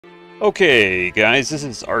Okay, guys, this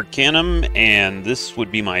is Arcanum, and this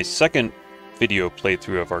would be my second video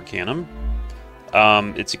playthrough of Arcanum.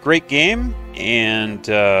 It's a great game, and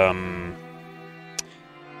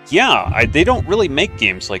yeah, they don't really make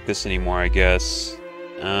games like this anymore, I guess.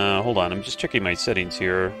 Hold on, I'm just checking my settings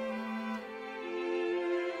here.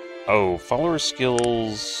 Oh, follower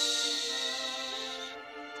skills...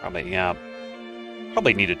 Probably, yeah.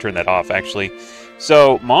 Probably need to turn that off, actually.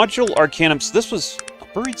 So, Module Arcanum, so this was...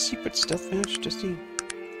 Buried Secrets Deathmatch,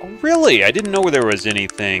 Oh, really? I didn't know there was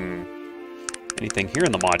anything here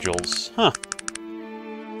in the modules. Huh.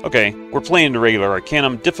 Okay, we're playing the regular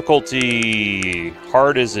Arcanum. Difficulty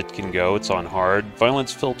hard as it can go. It's on hard.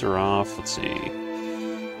 Violence filter off. Let's see.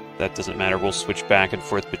 That doesn't matter. We'll switch back and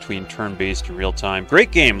forth between turn-based and real-time.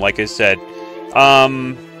 Great game, like I said.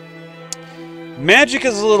 Magic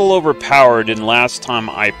is a little overpowered, and last time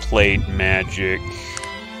I played Magic...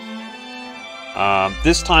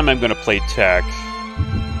 this time I'm going to play Tech.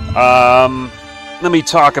 Let me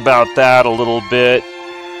talk about that a little bit.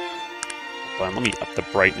 Hold on, let me up the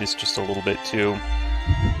brightness just a little bit too.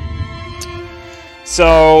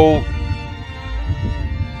 So,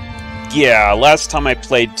 yeah, last time I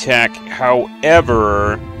played Tech,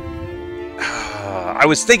 however, I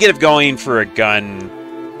was thinking of going for a gun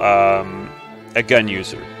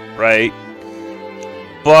user, right?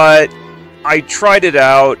 But I tried it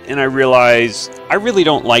out, and I realized I really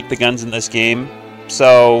don't like the guns in this game.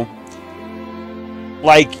 So,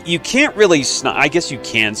 like, you can't really snipe... I guess you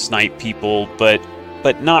can snipe people, but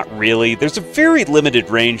not really. There's a very limited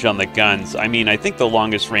range on the guns. I mean, I think the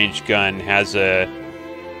longest range gun has a...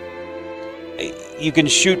 You can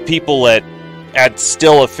shoot people at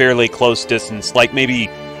still a fairly close distance, like maybe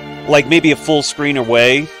a full screen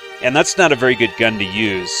away. And that's not a very good gun to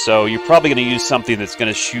use, so you're probably going to use something that's going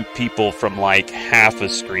to shoot people from like half a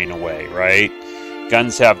screen away, right?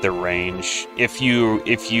 Guns have their range. If you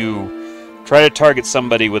try to target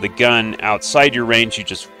somebody with a gun outside your range, you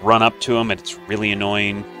just run up to them, and it's really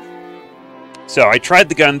annoying. So I tried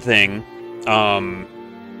the gun thing,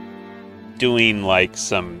 doing like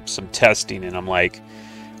some testing, and I'm like,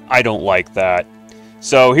 I don't like that.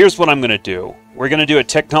 So here's what I'm going to do. We're going to do a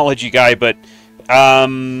technology guy, but not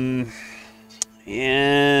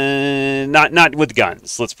with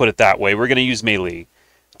guns. Let's put it that way. We're gonna use melee.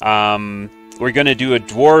 We're gonna do a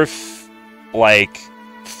dwarf like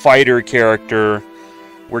fighter character.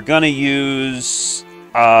 We're gonna use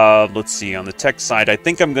let's see, on the tech side, I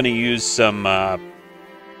think I'm gonna use some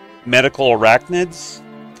medical arachnids.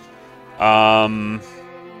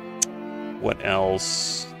 What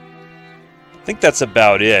else? I think that's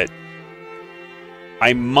about it.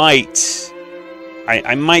 I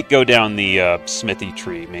might go down the smithy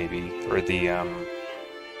tree, maybe, or the,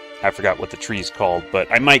 I forgot what the tree's called, but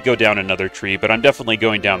I might go down another tree, but I'm definitely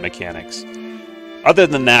going down mechanics. Other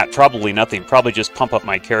than that, probably nothing. Probably just pump up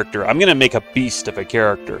my character. I'm going to make a beast of a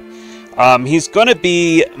character. He's going to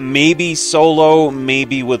be maybe solo,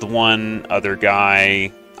 maybe with one other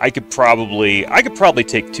guy. I could probably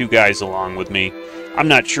take two guys along with me. I'm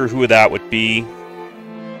not sure who that would be.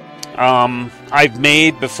 I've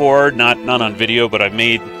made before, not on video, but I've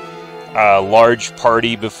made a large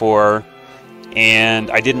party before, and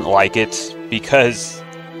I didn't like it because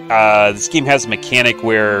this game has a mechanic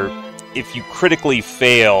where if you critically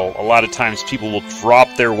fail, a lot of times people will drop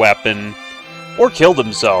their weapon or kill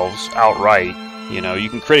themselves outright. You know, you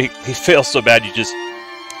can critically fail so bad you just,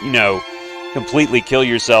 you know, completely kill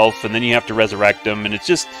yourself, and then you have to resurrect them, and it's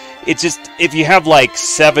just if you have like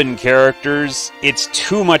 7 characters, it's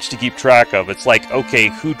too much to keep track of. It's like, okay,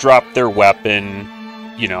 who dropped their weapon?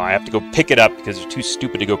 You know, I have to go pick it up because they're too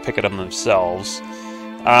stupid to go pick it up themselves.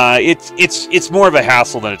 It's more of a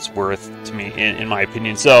hassle than it's worth to me, in my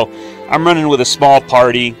opinion. So I'm running with a small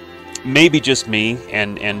party, maybe just me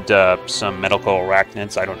and some medical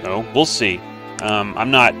arachnids. I don't know. We'll see.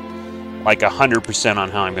 I'm not like 100%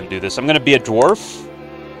 on how I'm going to do this. I'm going to be a dwarf.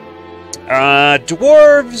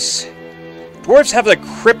 Dwarves have a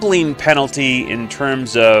crippling penalty in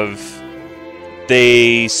terms of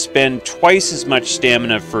they spend twice as much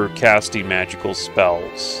stamina for casting magical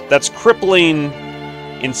spells. That's crippling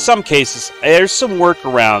in some cases. There's some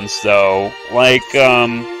workarounds though. Like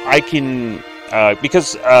I can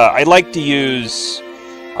because I like to use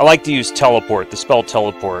teleport, the spell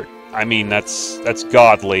teleport. I mean, that's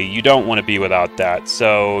godly. You don't want to be without that.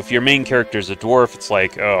 So if your main character is a dwarf, it's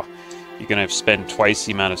like, oh, you're going to spend twice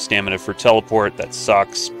the amount of stamina for teleport. That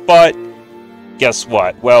sucks. But guess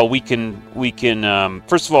what? Well, we can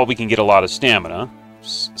first of all, we can get a lot of stamina.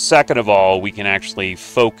 Second of all, we can actually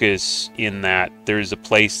focus in that. There's a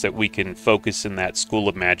place that we can focus in that School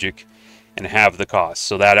of Magic and halve the cost.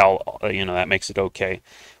 So that that makes it okay.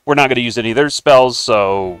 We're not going to use any of their spells,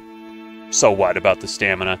 so what about the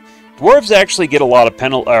stamina? Dwarves actually get a lot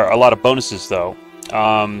of bonuses though.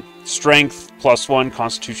 Strength +1,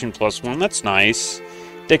 Constitution +1. That's nice.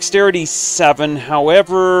 Dexterity 7.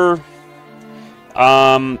 However,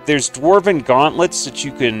 there's Dwarven gauntlets that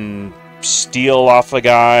you can steal off a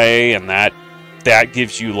guy, and that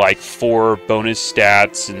gives you like 4 bonus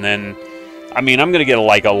stats, and then, I mean, I'm gonna get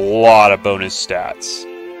like a lot of bonus stats.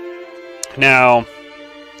 Now,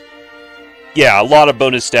 yeah, a lot of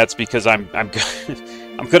bonus stats because I'm I'm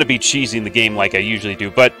gonna be cheesing the game like I usually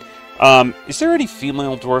do. But is there any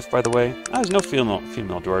female dwarf, by the way? Oh, there's no female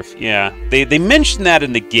dwarf. Yeah, they mentioned that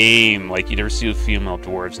in the game, like you never see female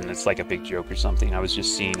dwarves, and it's like a big joke or something. I was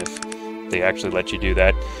just seeing if they actually let you do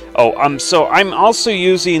that. Oh, so I'm also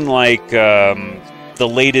using like the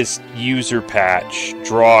latest user patch,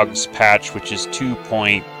 Drog's patch, which is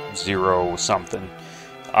 2.0 something.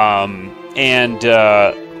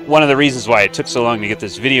 One of the reasons why it took so long to get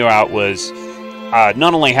this video out was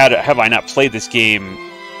not only have I not played this game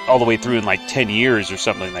all the way through in like 10 years or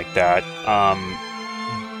something like that,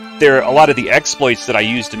 a lot of the exploits that I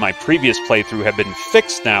used in my previous playthrough have been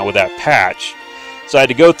fixed now with that patch. So I had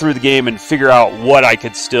to go through the game and figure out what I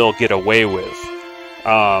could still get away with.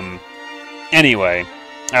 Anyway,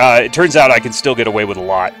 it turns out I can still get away with a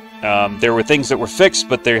lot. There were things that were fixed,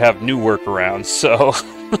 but they have new workarounds, so...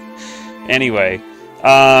 Anyway,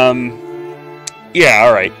 yeah,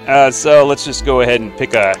 alright. So let's just go ahead and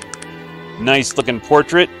pick a nice-looking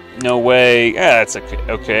portrait. No way. Yeah, that's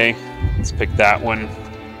okay. Let's pick that one.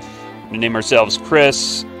 I'm gonna name ourselves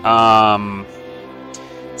Chris.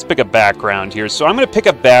 Let's pick a background here. So I'm going to pick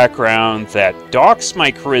a background that docks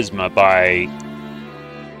my charisma by,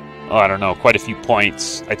 oh, I don't know, quite a few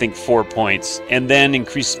points. I think 4 points. And then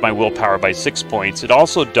increases my willpower by 6 points. It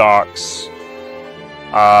also docks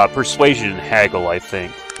persuasion and haggle, I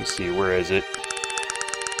think. Let's see, where is it?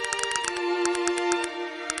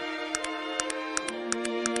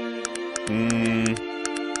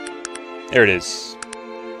 There it is.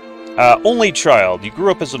 Only child. You grew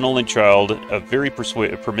up as an only child of very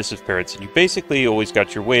permissive parents, and you basically always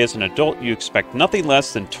got your way. As an adult, you expect nothing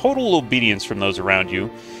less than total obedience from those around you,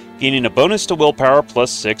 gaining a bonus to willpower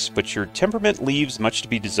 +6, but your temperament leaves much to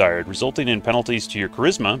be desired, resulting in penalties to your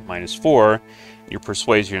charisma, -4, your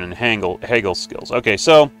persuasion and haggle skills. Okay,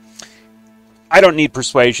 so I don't need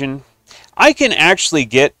persuasion. I can actually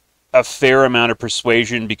get a fair amount of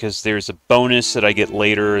persuasion because there's a bonus that I get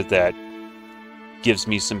later that gives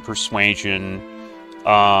me some persuasion,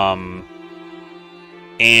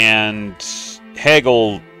 and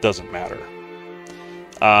haggle doesn't matter.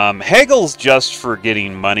 Haggle's just for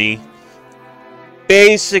getting money.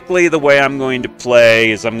 Basically, the way I'm going to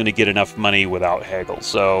play is I'm going to get enough money without haggle.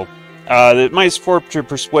 So, -4 to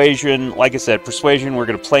persuasion. Like I said, persuasion, we're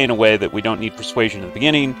going to play in a way that we don't need persuasion at the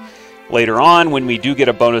beginning. Later on, when we do get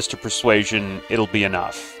a bonus to persuasion, it'll be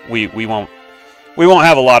enough. We won't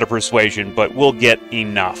have a lot of persuasion, but we'll get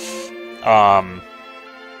enough.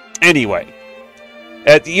 Anyway,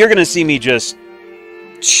 you're going to see me just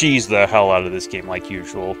cheese the hell out of this game like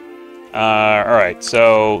usual. Alright,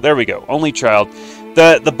 so there we go. Only child.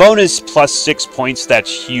 The bonus +6 points,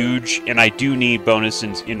 that's huge, and I do need bonus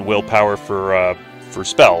in willpower for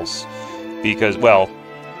spells. Because, well,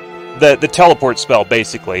 the teleport spell,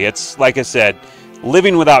 basically. It's, like I said,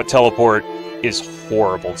 living without teleport is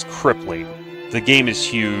horrible. It's crippling. The game is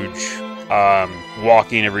huge.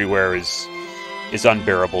 Walking everywhere is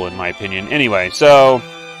unbearable, in my opinion. Anyway, so...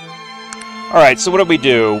 Alright, so what do we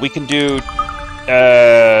do? We can do...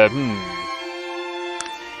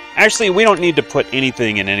 Actually, we don't need to put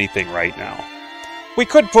anything in anything right now. We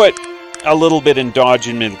could put a little bit in dodge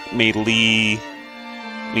and melee.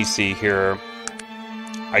 Let me see here.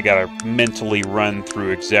 I gotta mentally run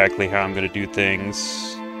through exactly how I'm gonna do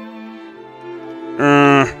things.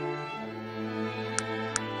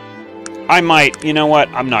 I might, you know what?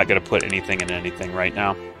 I'm not going to put anything in anything right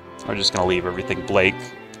now. I'm just going to leave everything blank.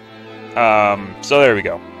 So there we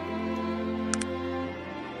go.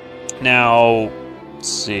 Now, let's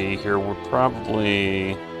see here. We're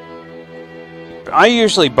probably... I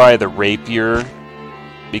usually buy the rapier,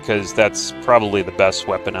 because that's probably the best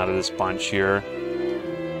weapon out of this bunch here.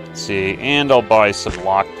 Let's see, and I'll buy some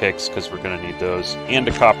lockpicks, because we're going to need those. And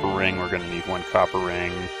a copper ring. We're going to need 1 copper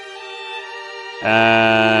ring.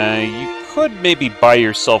 You could maybe buy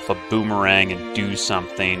yourself a boomerang and do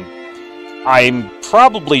something. I'm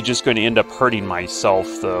probably just going to end up hurting myself,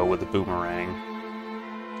 though, with the boomerang.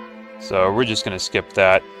 So we're just going to skip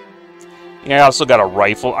that. Yeah, I also got a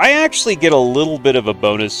rifle. I actually get a little bit of a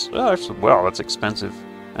bonus. Oh, actually, well, that's expensive.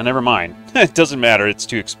 Never mind. It doesn't matter, it's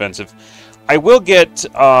too expensive. I will get,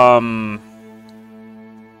 yeah,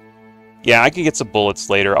 I can get some bullets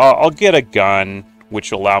later. I'll get a gun,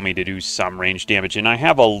 which will allow me to do some range damage, and I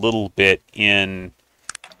have a little bit in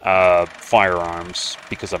firearms,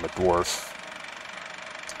 because I'm a dwarf.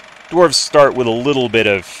 Dwarves start with a little bit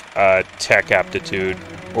of tech aptitude,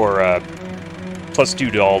 or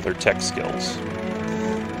 +2 to all their tech skills.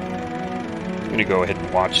 I'm going to go ahead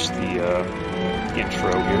and watch the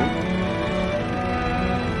intro here.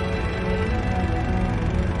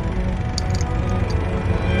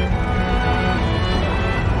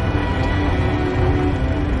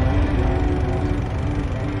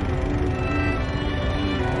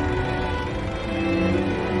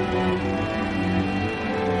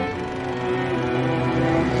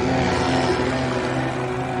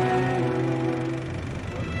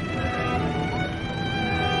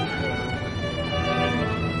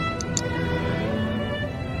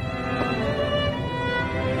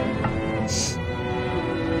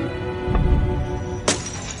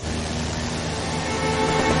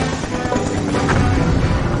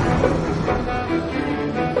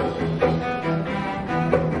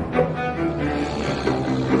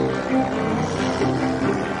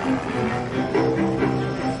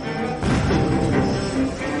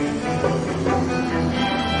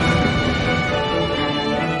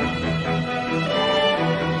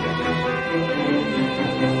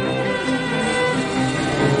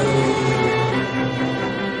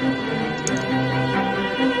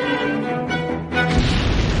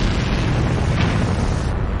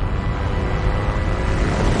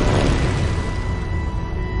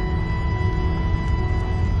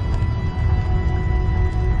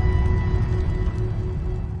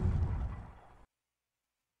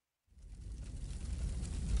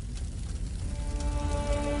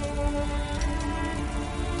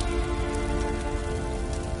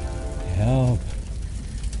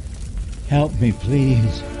 Help me,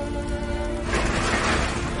 please.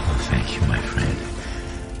 Oh, thank you, my friend.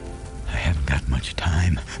 I haven't got much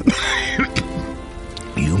time.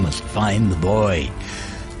 You must find the boy.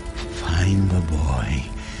 Find the boy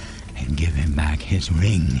and give him back his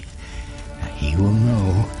ring. He will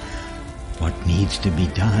know what needs to be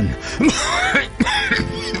done.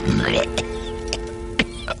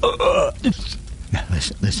 Now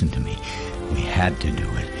listen to me. We had to do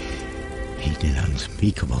it. He did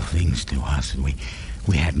unspeakable things to us. We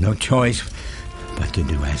had no choice but to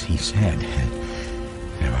do as he said. And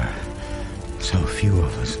there are so few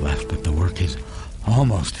of us left, but the work is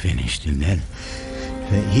almost finished. And then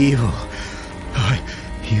the evil,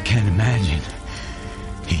 you can't imagine.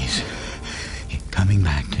 He's coming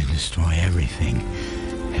back to destroy everything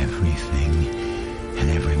and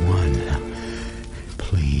everyone. Now,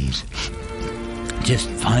 please, just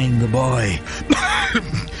find the boy.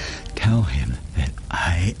 Tell him that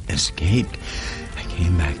I escaped. I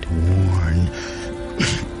came back to warn.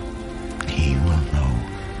 He will know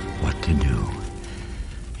what to do.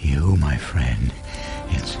 You, my friend,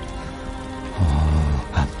 it's all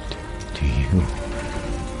up to you.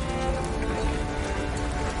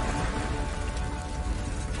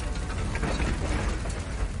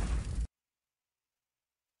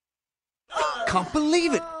 Can't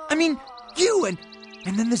believe it. I mean, you and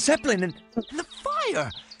then the Zeppelin and the fire.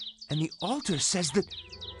 And the altar says that...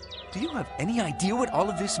 Do you have any idea what all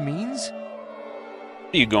of this means?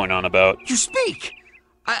 What are you going on about? You speak!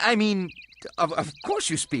 I mean, of course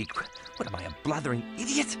you speak. What am I, a blathering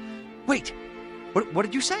idiot? Wait, what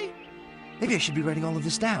did you say? Maybe I should be writing all of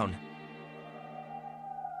this down.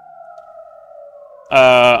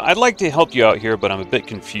 I'd like to help you out here, but I'm a bit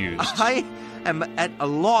confused. I am at a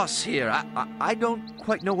loss here. I don't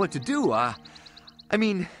quite know what to do. I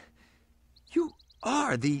mean, you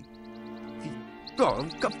are the... Oh,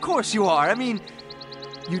 of course you are. I mean,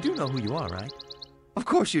 you do know who you are, right? Of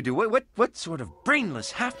course you do. What sort of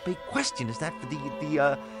brainless, half-baked question is that for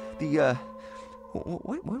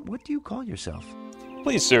what do you call yourself?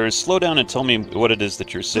 Please, sir, slow down and tell me what it is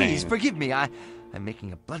that you're saying. Please, forgive me. I'm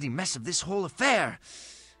making a bloody mess of this whole affair.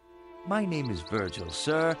 My name is Virgil,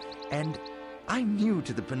 sir, and I'm new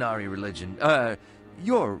to the Panari religion.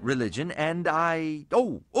 Your religion, and I...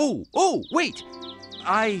 Oh, wait!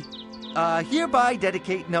 I hereby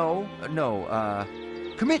dedicate...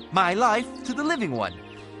 commit my life to the living one.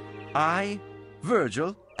 I,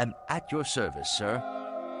 Virgil, am at your service, sir.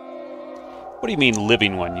 What do you mean,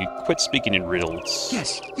 living one? You quit speaking in riddles.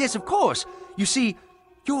 Yes, of course. You see,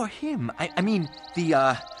 you're him. I mean,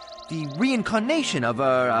 the reincarnation of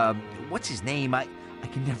what's his name? I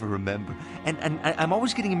can never remember. And I'm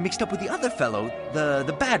always getting him mixed up with the other fellow,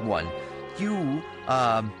 the bad one. You,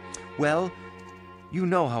 well, You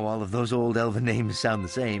know how all of those old elven names sound the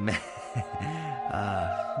same.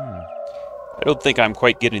 I don't think I'm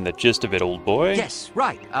quite getting the gist of it, old boy. Yes,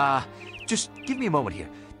 right. Just give me a moment here.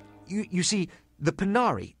 You see, the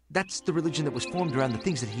Panari, that's the religion that was formed around the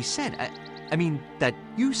things that he said. I mean, that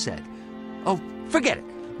you said. Oh, forget it.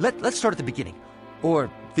 Let's start at the beginning. Or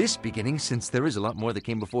this beginning, since there is a lot more that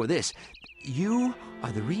came before this. You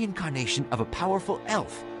are the reincarnation of a powerful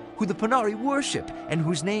elf who the Panari worship and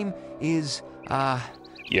whose name is,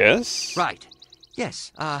 Yes? Right.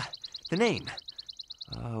 Yes, the name.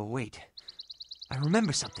 Wait. I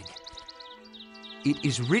remember something. It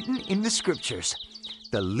is written in the scriptures.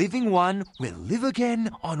 The living one will live again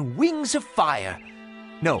on wings of fire.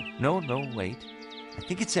 No, wait. I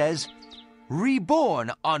think it says,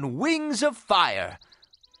 reborn on wings of fire.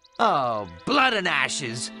 Oh, blood and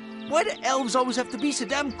ashes. Why do elves always have to be so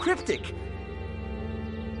damn cryptic?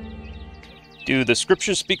 Do the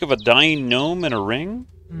scriptures speak of a dying gnome and a ring?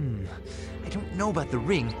 I don't know about the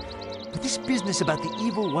ring, but this business about the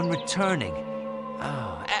evil one returning.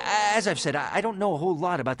 As I've said, I don't know a whole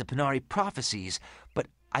lot about the Panari prophecies, but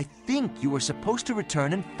I think you were supposed to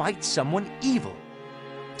return and fight someone evil.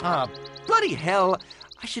 Bloody hell,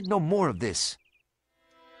 I should know more of this.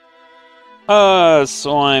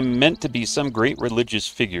 So I'm meant to be some great religious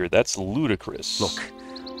figure. That's ludicrous. Look,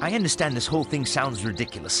 I understand this whole thing sounds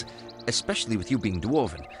ridiculous, especially with you being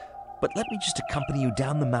dwarven, but let me just accompany you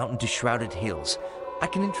down the mountain to Shrouded Hills. I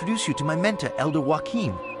can introduce you to my mentor, Elder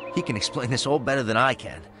Joachim. He can explain this all better than I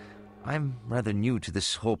can. I'm rather new to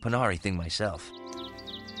this whole Panari thing myself.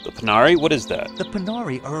 The Panari? What is that? The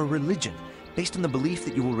Panari are a religion based on the belief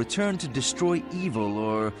that you will return to destroy evil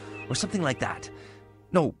or something like that.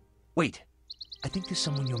 No, wait. I think there's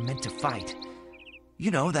someone you're meant to fight. You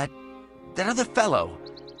know, that other fellow.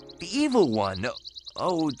 The evil one.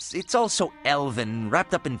 Oh, it's all so elven,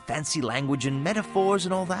 wrapped up in fancy language and metaphors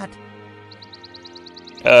and all that.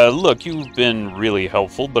 Look, you've been really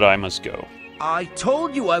helpful, but I must go. I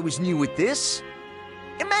told you I was new at this.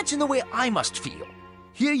 Imagine the way I must feel.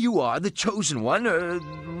 Here you are, the chosen one,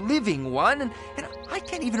 living one, and I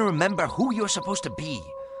can't even remember who you're supposed to be.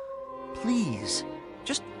 Please,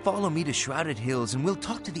 just follow me to Shrouded Hills and we'll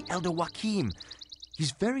talk to the Elder Joachim.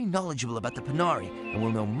 He's very knowledgeable about the Panari and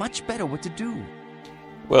will know much better what to do.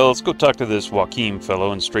 Well, let's go talk to this Joachim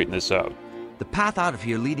fellow and straighten this out. The path out of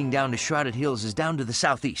here leading down to Shrouded Hills is down to the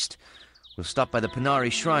southeast. We'll stop by the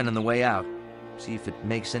Panari Shrine on the way out. See if it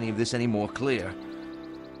makes any of this any more clear.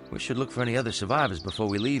 We should look for any other survivors before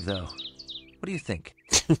we leave, though. What do you think?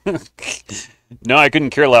 No, I couldn't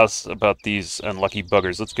care less about these unlucky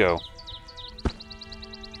buggers. Let's go.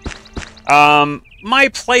 My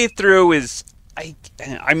playthrough is...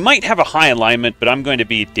 I might have a high alignment, but I'm going to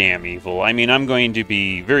be damn evil. I mean, I'm going to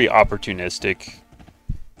be very opportunistic.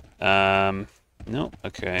 No,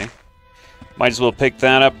 okay. Might as well pick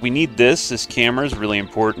that up. We need this. This camera is really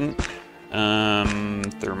important.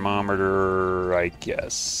 Thermometer, I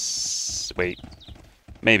guess. Wait.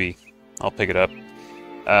 Maybe. I'll pick it up.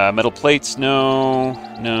 Metal plates, no.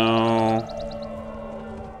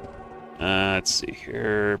 Let's see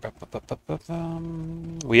here.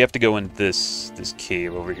 We have to go in this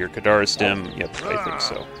cave over here. Kadara stem. Yep, I think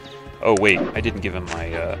so. Oh, wait. I didn't give him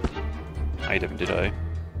my, item, did I?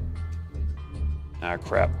 Ah,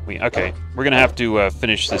 crap. Okay. We're gonna have to,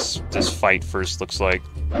 finish this fight first, looks like.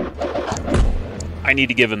 I need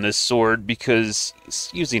to give him this sword because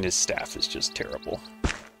using his staff is just terrible.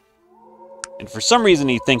 And for some reason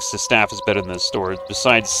he thinks the staff is better than the sword,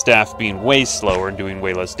 besides staff being way slower and doing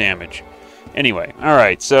way less damage. Anyway,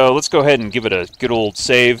 alright, so let's go ahead and give it a good old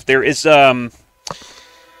save. There is,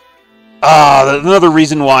 another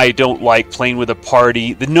reason why I don't like playing with a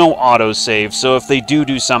party, the no autosave. So if they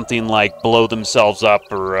do something like blow themselves up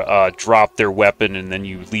or drop their weapon and then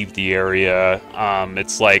you leave the area,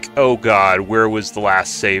 it's like, oh god, where was the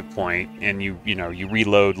last save point? And you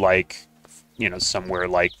reload like, somewhere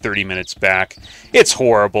like 30 minutes back. It's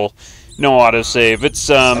horrible. No autosave. It's,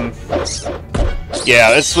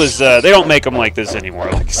 yeah, this was, they don't make them like this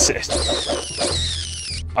anymore, like I said.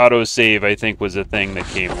 Autosave, I think, was a thing that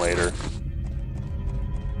came later.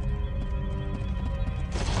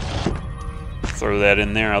 Throw that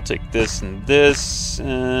in there. I'll take this and this.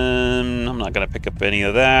 I'm not going to pick up any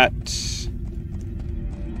of that.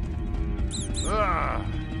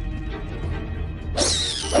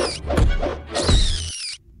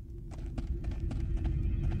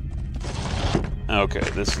 Okay,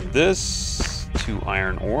 this and this. 2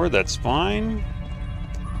 iron ore, that's fine.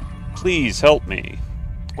 Please help me.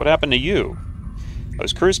 What happened to you? I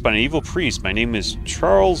was cursed by an evil priest. My name is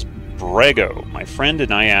Charles Brego. My friend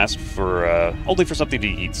and I asked for only for something to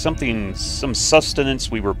eat, some sustenance.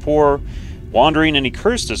 We were poor, wandering, and he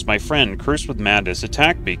cursed us. My friend, cursed with madness,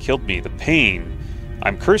 attacked me, killed me. The pain.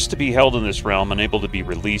 I'm cursed to be held in this realm, unable to be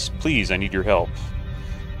released. Please, I need your help.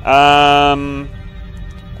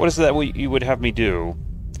 What is that you would have me do?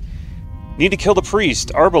 Need to kill the priest,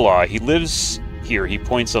 Arbala. He lives here. He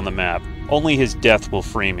points on the map. Only his death will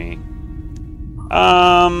free me.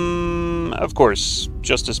 Of course,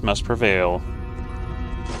 justice must prevail.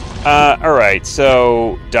 Alright,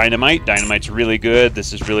 so dynamite. Dynamite's really good.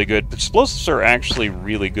 This is really good. Explosives are actually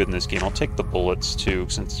really good in this game. I'll take the bullets, too,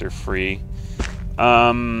 since they're free.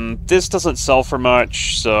 This doesn't sell for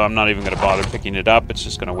much, so I'm not even going to bother picking it up. It's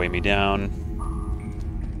just going to weigh me down.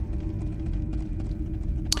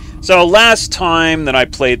 So last time that I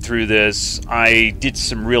played through this, I did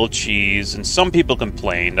some real cheese, and some people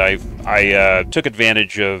complained. I took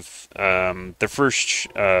advantage of the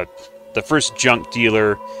first junk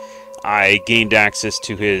dealer. I gained access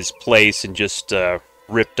to his place and just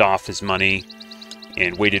ripped off his money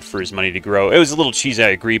and waited for his money to grow. It was a little cheesy, I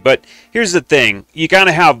agree, but here's the thing. You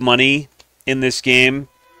gotta have money in this game,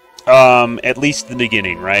 at least in the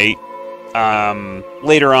beginning, right?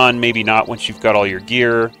 Later on, maybe not once you've got all your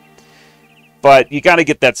gear. But you got to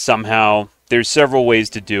get that somehow. There's several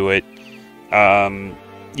ways to do it.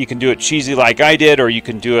 You can do it cheesy like I did, or you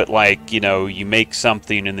can do it like, you know, you make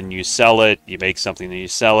something and then you sell it. You make something and you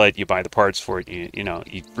sell it. You buy the parts for it. You know,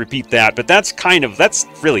 you repeat that. But that's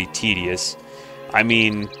really tedious. I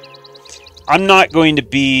mean, I'm not going to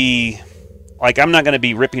be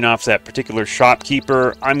ripping off that particular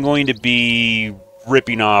shopkeeper. I'm going to be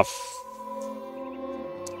ripping off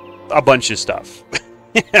a bunch of stuff.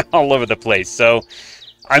 All over the place. So,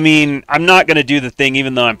 I mean, I'm not going to do the thing,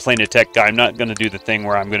 even though I'm playing a tech guy, I'm not going to do the thing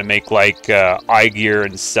where I'm going to make, like, eye gear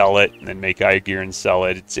and sell it, and then make eye gear and sell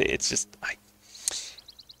it. It's just,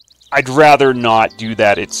 I'd rather not do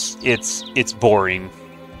that. It's boring.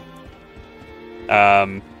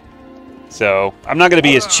 So, I'm not going to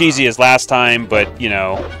be as cheesy as last time, but, you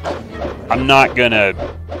know, I'm not going to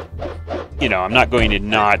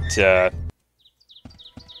not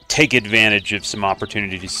take advantage of some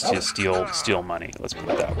opportunities to steal money. Let's put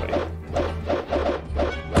it that way.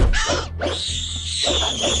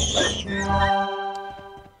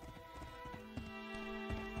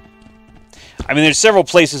 I mean, there's several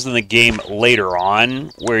places in the game later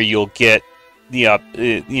on where you'll get the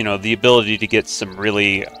ability to get some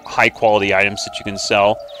really high quality items that you can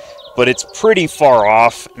sell, but it's pretty far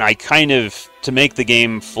off. And I kind of, to make the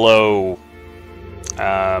game flow,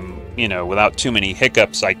 without too many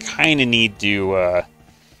hiccups, I kind of need to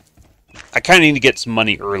get some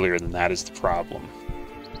money earlier than that is the problem.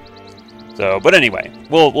 So, but anyway,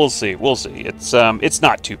 we'll see. It's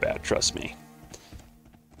not too bad, trust me.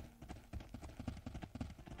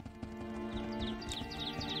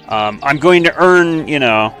 I'm going to earn,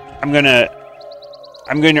 I'm going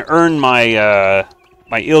to earn my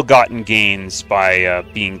my ill-gotten gains by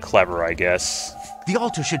being clever, I guess. The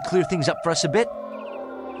altar should clear things up for us a bit.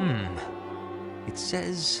 It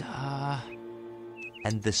says,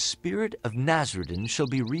 and the spirit of Nazarene shall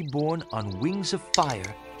be reborn on wings of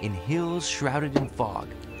fire in hills shrouded in fog,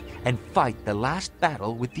 and fight the last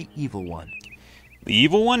battle with the evil one. The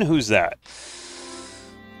evil one? Who's that?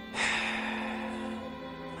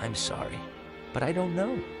 I'm sorry, but I don't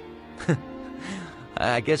know.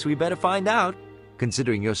 I guess we better find out,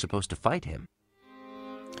 considering you're supposed to fight him.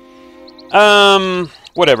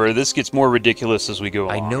 Whatever. This gets more ridiculous as we go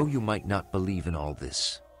along. I know you might not believe in all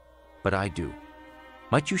this, but I do.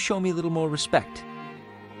 Might you show me a little more respect?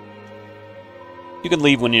 You can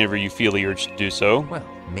leave whenever you feel the urge to do so. Well,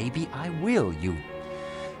 maybe I will,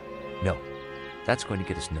 No, that's going to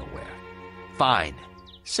get us nowhere. Fine.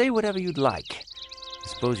 Say whatever you'd like. I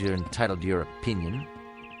suppose you're entitled to your opinion.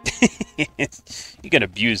 You can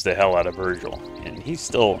abuse the hell out of Virgil, and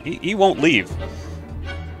he won't leave.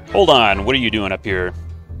 Hold on, what are you doing up here?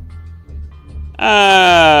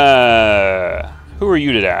 Who are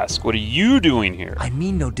you to ask? What are you doing here? I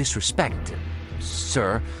mean no disrespect,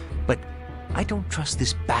 sir, but I don't trust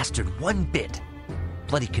this bastard one bit.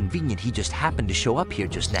 Bloody convenient he just happened to show up here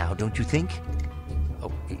just now, don't you think?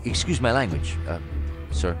 Oh, excuse my language,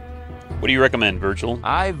 sir. What do you recommend, Virgil?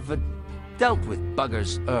 I've dealt with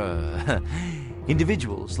buggers,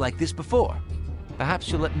 individuals like this before.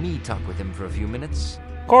 Perhaps you'll let me talk with him for a few minutes.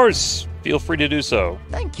 Of course. Feel free to do so.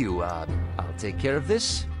 Thank you. I'll take care of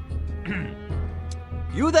this.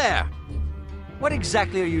 You there! What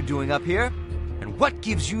exactly are you doing up here? And what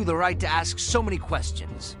gives you the right to ask so many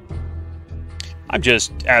questions? I'm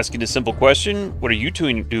just asking a simple question. What are you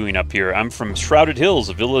doing up here? I'm from Shrouded Hills,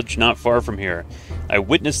 a village not far from here. I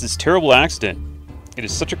witnessed this terrible accident. It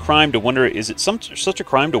is such a crime to wonder... Is it such a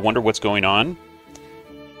crime to wonder what's going on?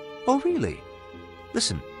 Oh, really?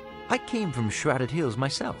 Listen, I came from Shrouded Hills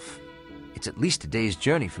myself. It's at least a day's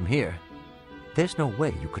journey from here. There's no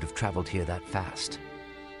way you could have traveled here that fast.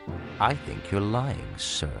 I think you're lying,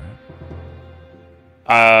 sir.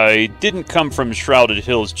 I didn't come from Shrouded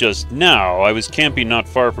Hills just now. I was camping not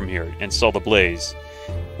far from here and saw the blaze.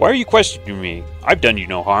 Why are you questioning me? I've done you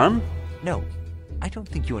no harm. No, I don't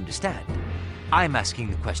think you understand. I'm asking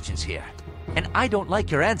the questions here, and I don't like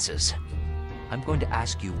your answers. I'm going to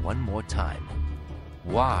ask you one more time.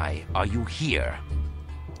 Why are you here?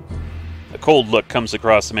 A cold look comes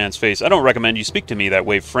across the man's face. I don't recommend you speak to me that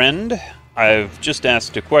way, friend. I've just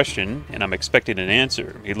asked a question, and I'm expecting an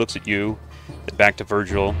answer. He looks at you, then back to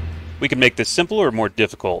Virgil. We can make this simple or more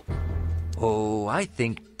difficult. Oh, I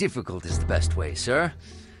think difficult is the best way, sir.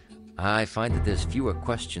 I find that there's fewer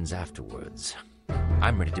questions afterwards.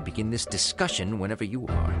 I'm ready to begin this discussion whenever you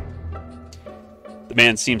are. The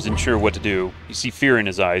man seems unsure what to do. You see fear in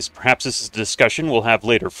his eyes. Perhaps this is a discussion we'll have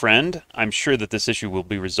later, friend. I'm sure that this issue will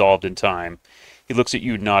be resolved in time. He looks at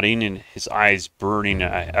you, nodding, and his eyes burning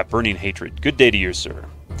a burning hatred. Good day to you, sir.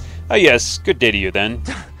 Ah, yes, good day to you, then.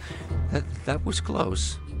 That was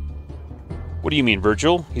close. What do you mean,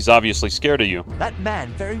 Virgil? He's obviously scared of you. That man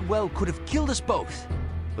very well could have killed us both.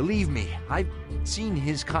 Believe me, I've seen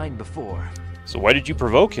his kind before. So why did you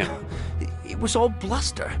provoke him? It was all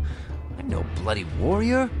bluster. I'm no bloody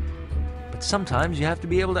warrior. But sometimes you have to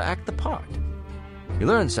be able to act the part. You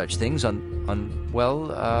learn such things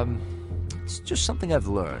it's just something I've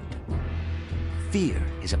learned. Fear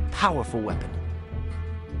is a powerful weapon.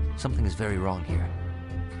 Something is very wrong here.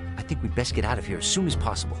 I think we'd best get out of here as soon as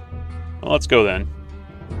possible. Well, let's go then.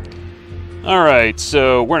 Alright,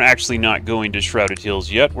 so we're actually not going to Shrouded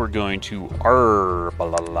Hills yet. We're going to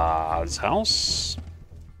Arbala's house.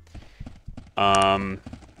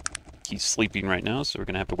 He's sleeping right now, so we're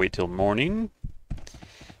going to have to wait till morning.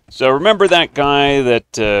 So remember that guy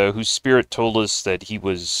that whose spirit told us that he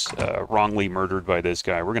was wrongly murdered by this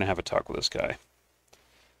guy? We're going to have a talk with this guy.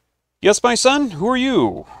 Yes, my son? Who are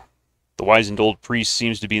you? The wizened old priest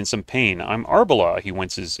seems to be in some pain. I'm Arbala, he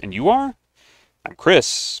winces. And you are? I'm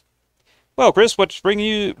Chris. Well, Chris, what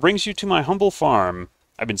brings you to my humble farm?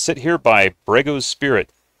 I've been sent here by Brego's spirit.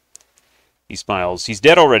 He smiles. He's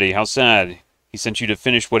dead already. How sad. He sent you to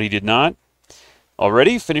finish what he did not?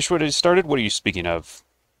 Already? Finish what he started? What are you speaking of?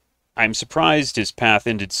 I'm surprised his path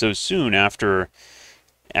ended so soon after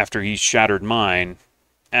he shattered mine.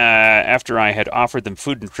 After I had offered them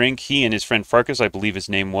food and drink, he and his friend Farkas, I believe his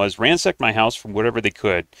name was, ransacked my house from whatever they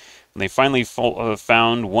could. When they finally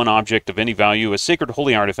found one object of any value, a sacred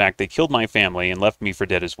holy artifact, they killed my family and left me for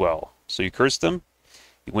dead as well. So you cursed them?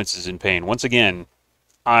 He winces in pain. Once again,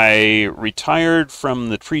 I retired from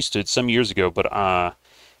the priesthood some years ago, but it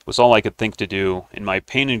was all I could think to do. In my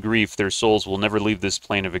pain and grief, their souls will never leave this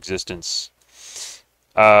plane of existence.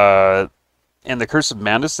 And the curse of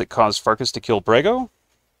madness that caused Farkas to kill Brego?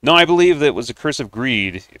 No, I believe that it was a curse of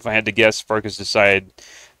greed. If I had to guess, Farkas decided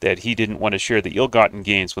that he didn't want to share the ill-gotten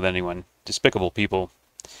gains with anyone. Despicable people.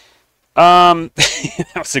 That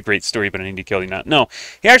was a great story, but I need to kill you now. No,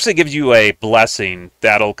 he actually gives you a blessing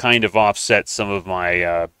that'll kind of offset some of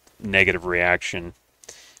my negative reaction.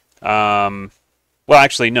 Well,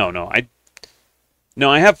 actually, no.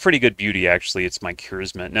 I have pretty good beauty, actually. It's my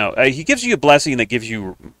charisma. No, he gives you a blessing that gives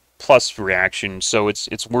you plus reaction, so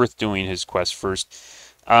it's worth doing his quest first.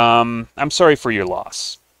 I'm sorry for your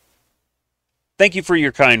loss. Thank you for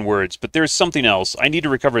your kind words, but there's something else. I need to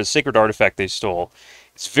recover the sacred artifact they stole.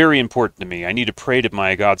 It's very important to me. I need to pray to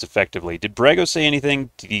my gods effectively. Did Brego say anything?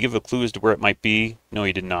 Did he give a clue as to where it might be? No,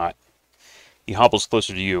 he did not. He hobbles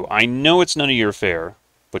closer to you. I know it's none of your affair,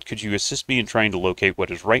 but could you assist me in trying to locate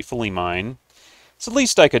what is rightfully mine? It's the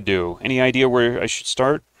least I could do. Any idea where I should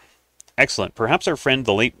start? Excellent. Perhaps our friend,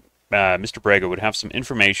 the late Mr. Brego, would have some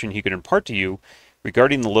information he could impart to you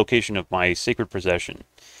regarding the location of my sacred possession.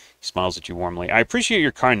 He smiles at you warmly. I appreciate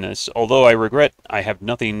your kindness, although I regret I have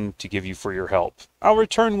nothing to give you for your help. I'll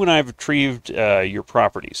return when I've retrieved your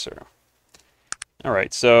property, sir.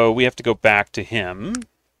 Alright, so we have to go back to him,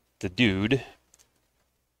 the dude,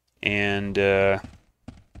 and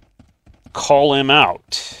call him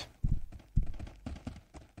out.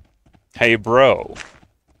 Hey, bro.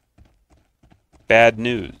 Bad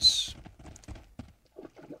news.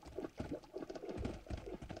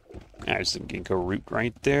 There's some ginkgo root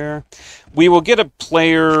right there. We will get a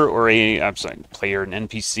player or I'm sorry, player, an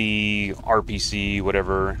NPC, RPC,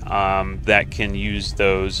 whatever, that can use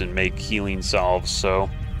those and make healing salves, so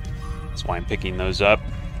that's why I'm picking those up.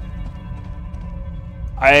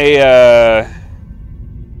 I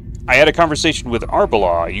had a conversation with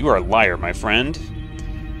Arbala. You are a liar, my friend.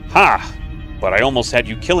 Ha! But I almost had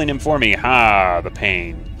you killing him for me. Ha! The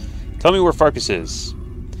pain. Tell me where Farkas is.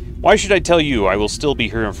 Why should I tell you? I will still be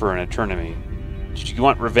here for an eternity. Did you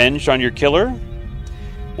want revenge on your killer?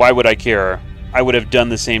 Why would I care? I would have done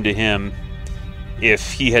the same to him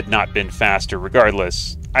if he had not been faster.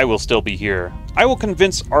 Regardless, I will still be here. I will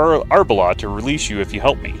convince Arbala to release you if you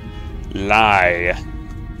help me. Lie.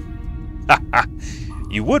 Haha.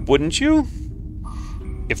 You would, wouldn't you?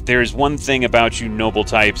 If there's one thing about you noble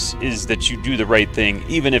types, is that you do the right thing,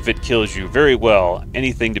 even if it kills you. Very well.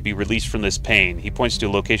 Anything to be released from this pain. He points to a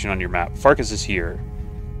location on your map. Farkas is here.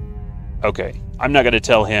 Okay. I'm not going to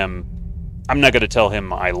tell him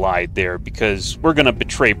I lied there, because we're going to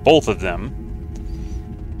betray both of them.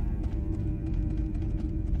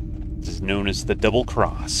 This is known as the double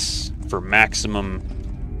cross for maximum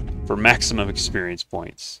experience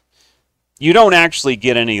points. You don't actually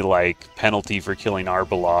get any, like, penalty for killing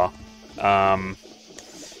Arbala.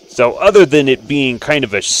 So other than it being kind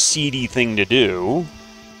of a seedy thing to do,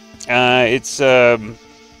 it's the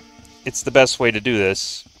best way to do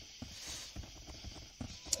this.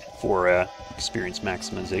 For experience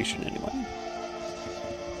maximization, anyway.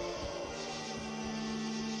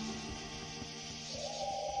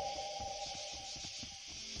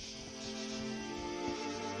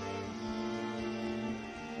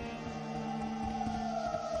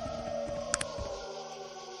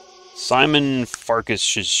 Simon Farkas'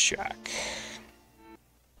 shack.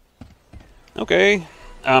 Okay.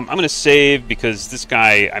 I'm going to save because this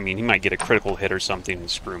guy, I mean, he might get a critical hit or something and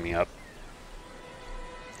screw me up.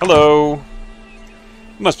 Hello. You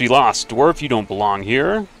must be lost, Dwarf. You don't belong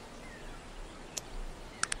here.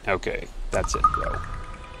 Okay. That's it, bro.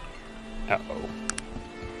 Uh-oh.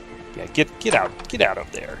 Yeah, get out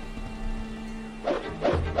of there.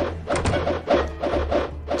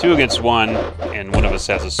 2 against 1, and one of us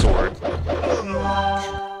has a sword.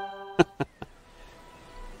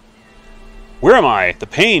 Where am I? The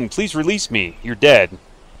pain! Please release me. You're dead.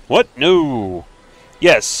 What? No.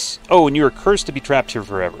 Yes. Oh, and you are cursed to be trapped here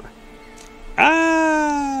forever.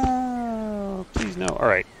 Ah! Please no.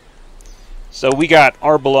 Alright. So we got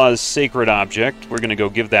Arbala's sacred object. We're going to go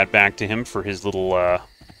give that back to him for his little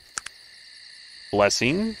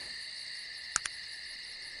blessing.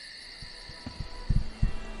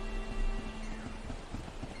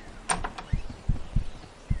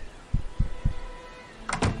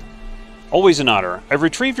 Always an honor. I've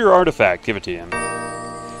retrieved your artifact. Give it to him.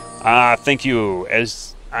 Ah, thank you.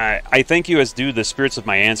 I thank you as do the spirits of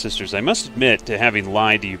my ancestors. I must admit to having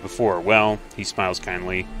lied to you before. Well, he smiles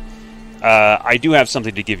kindly. I do have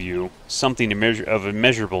something to give you. Something of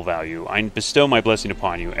immeasurable value. I bestow my blessing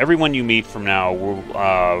upon you. Everyone you meet from now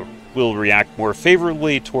will react more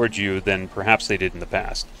favorably towards you than perhaps they did in the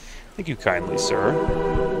past. Thank you kindly, sir.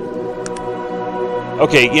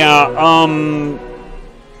 Okay, yeah,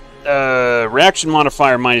 reaction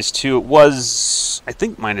modifier -2. It was, I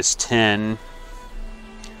think, -10.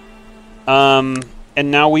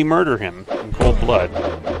 And now we murder him in cold blood.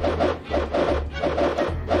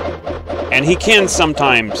 And he can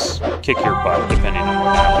sometimes kick your butt, depending on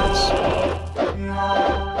what happens.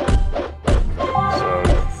 So,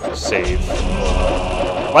 save.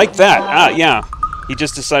 Like that. Ah, yeah. He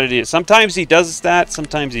just decided to... Sometimes he does that,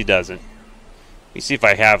 sometimes he doesn't. Let me see if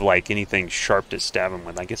I have, like, anything sharp to stab him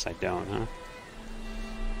with. I guess I don't, huh?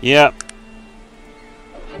 Yep.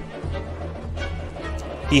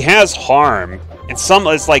 He has harm. And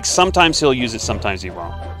it's like sometimes he'll use it, sometimes he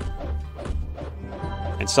won't.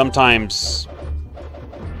 And sometimes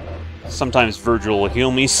Virgil will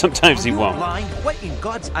heal me, sometimes he won't. What in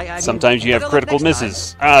God's... Sometimes you have critical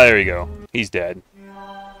misses. Ah, there you go. He's dead.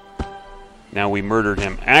 Now we murdered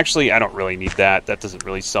him. Actually, I don't really need that. That doesn't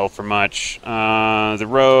really sell for much. The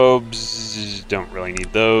robes, don't really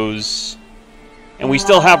need those. And we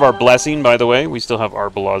still have our blessing, by the way. We still have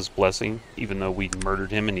Arbala's blessing, even though we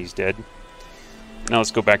murdered him and he's dead. Now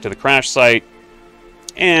let's go back to the crash site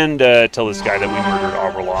and tell this guy that we murdered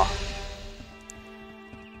Arbala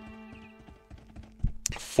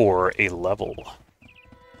for a level.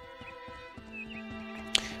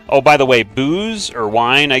 Oh, by the way, booze, or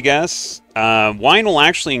wine, I guess. Wine will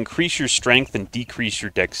actually increase your strength and decrease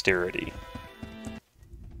your dexterity.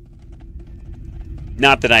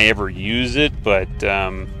 Not that I ever use it, but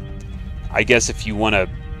I guess if you want to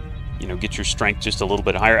you know, get your strength just a little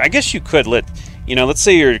bit higher. I guess you could you know, let's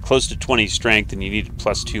say you're close to 20 strength and you need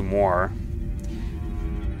 +2 more.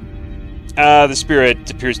 The spirit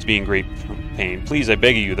appears to be in great pain. Please, I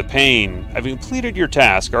beg of you, the pain. I've completed your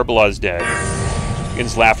task. Arbala is dead.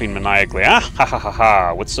 Begins laughing maniacally. Ah, ha ha ha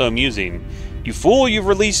ha. What's so amusing? You fool, you've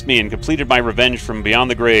released me and completed my revenge from beyond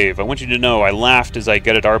the grave. I want you to know I laughed as I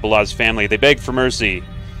gutted Arbala's family. They begged for mercy.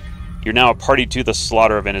 You're now a party to the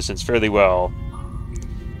slaughter of innocents. Fare thee well.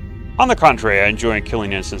 On the contrary, I enjoy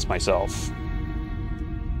killing innocents myself.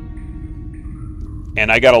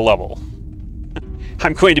 And I got a level.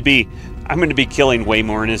 I'm going to be killing way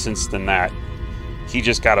more innocents than that. He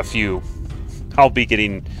just got a few. I'll be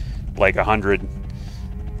getting like 100.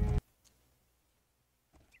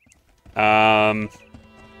 I'm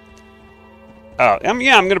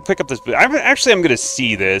gonna pick up this. I'm gonna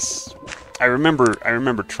see this. I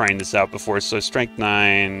remember trying this out before. So strength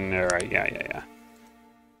 9. All right, yeah.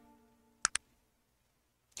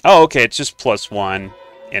 Oh, okay. It's just +1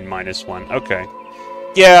 and -1. Okay.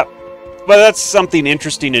 Yeah, but that's something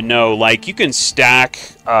interesting to know. Like you can stack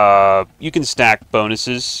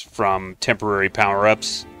bonuses from temporary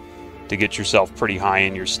power-ups to get yourself pretty high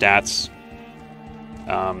in your stats.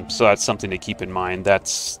 So that's something to keep in mind.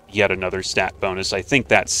 That's yet another stat bonus. I think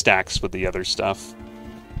that stacks with the other stuff.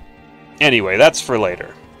 Anyway, that's for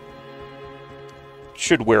later.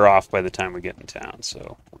 Should wear off by the time we get in town,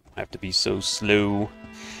 so I have to be so slow.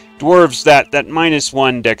 Dwarves, that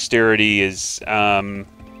 -1 dexterity is...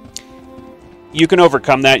 you can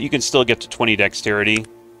overcome that. You can still get to 20 dexterity,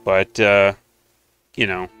 but, you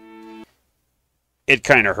know, it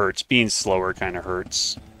kind of hurts. Being slower kind of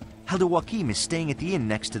hurts. Elder Joachim is staying at the inn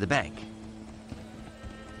next to the bank.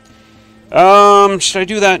 Should I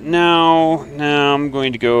do that now? No, I'm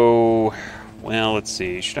going to go... Well, let's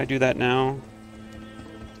see. Should I do that now?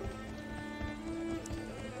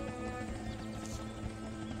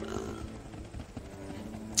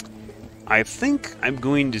 I think I'm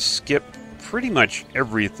going to skip pretty much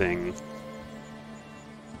everything.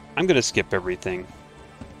 I'm going to skip everything.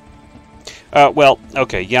 Well,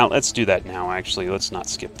 okay, yeah, let's do that now, actually. Let's not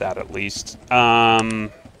skip that, at least.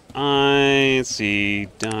 Let's see,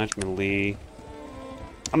 dodge, melee.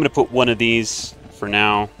 I'm going to put one of these for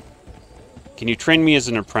now. Can you train me as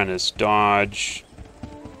an apprentice? Dodge.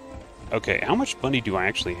 Okay, how much money do I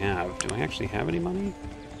actually have? Do I actually have any money?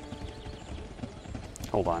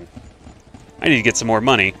 Hold on. I need to get some more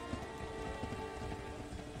money.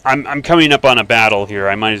 I'm coming up on a battle here.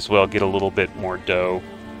 I might as well get a little bit more dough.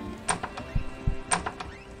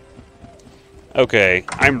 Okay,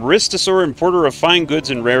 I'm Ristasor, importer of fine goods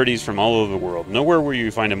and rarities from all over the world. Nowhere will you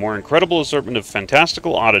find a more incredible assortment of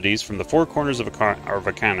fantastical oddities from the four corners of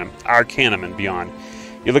Arcanum and beyond.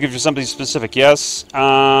 You're looking for something specific, yes?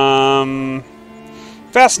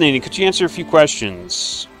 Fascinating. Could you answer a few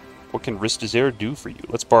questions? What can Ristasor do for you?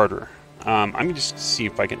 Let's barter. I'm going to just see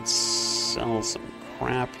if I can sell some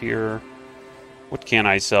crap here. What can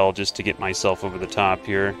I sell just to get myself over the top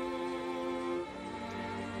here?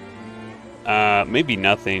 Maybe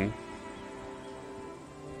nothing.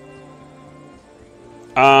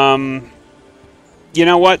 You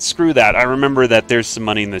know what? Screw that. I remember that there's some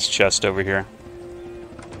money in this chest over here.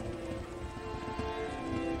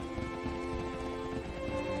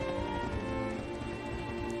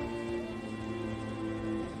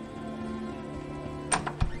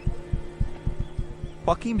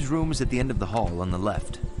 Joachim's room is at the end of the hall on the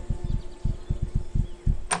left.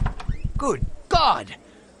 Good God!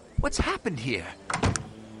 What's happened here?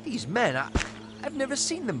 These men, I've never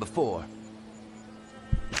seen them before.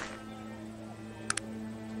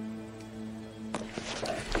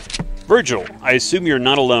 Virgil, I assume you're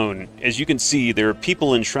not alone. As you can see, there are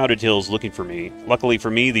people in Shrouded Hills looking for me. Luckily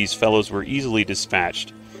for me, these fellows were easily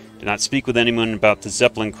dispatched. Do not speak with anyone about the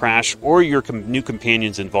Zeppelin crash or your new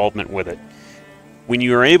companion's involvement with it. When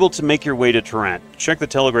you are able to make your way to Tarrant, check the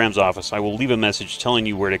telegram's office. I will leave a message telling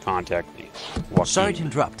you where to contact me. Joachim. Sorry to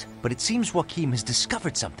interrupt, but it seems Joachim has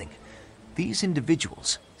discovered something. These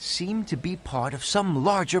individuals seem to be part of some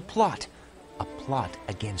larger plot. A plot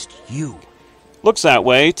against you. Looks that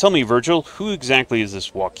way. Tell me, Virgil, who exactly is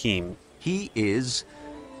this Joachim? He is,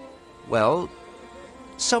 well,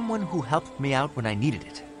 someone who helped me out when I needed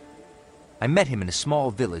it. I met him in a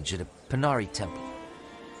small village at a Panari temple.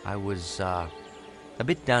 I was, a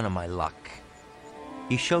bit down on my luck.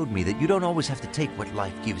 He showed me that you don't always have to take what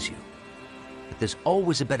life gives you. That there's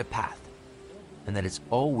always a better path. And that it's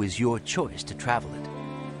always your choice to travel it.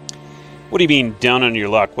 What do you mean, down on your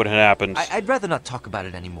luck? What had happened? I'd rather not talk about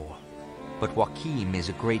it anymore. But Joachim is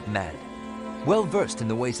a great man. Well versed in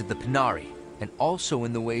the ways of the Panari, and also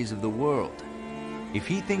in the ways of the world. If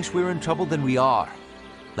he thinks we're in trouble, then we are.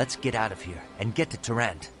 Let's get out of here and get to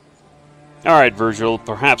Tarrant. Alright, Virgil.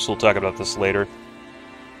 Perhaps we'll talk about this later.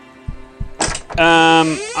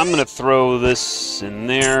 I'm gonna throw this in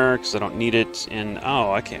there, because I don't need it, and...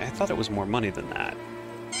 Oh, okay, I thought it was more money than that.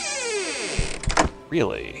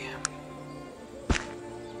 Really?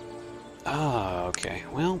 Oh, okay.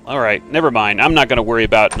 Well, alright. Never mind. I'm not gonna worry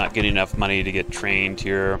about not getting enough money to get trained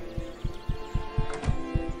here.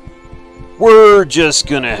 We're just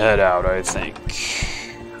gonna head out, I think.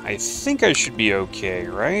 I think I should be okay,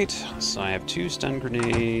 right? So I have 2 stun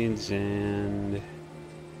grenades, and...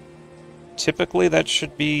 typically that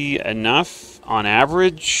should be enough on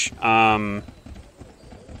average.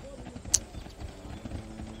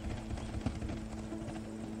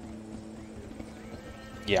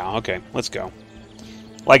 Yeah, okay, let's go.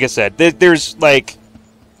 Like I said, there's, like...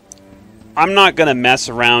 I'm not gonna mess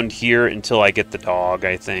around here until I get the dog,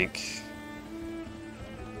 I think.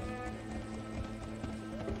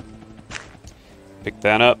 Pick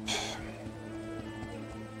that up.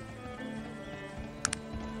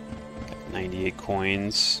 98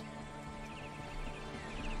 coins.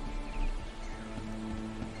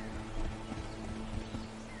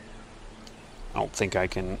 I don't think I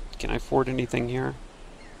can... Can I afford anything here?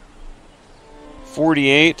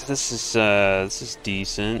 48. This is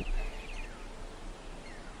decent.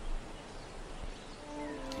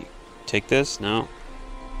 Take this? No.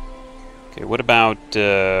 Okay, what about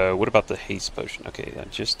the haste potion? Okay,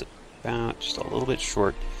 just a little bit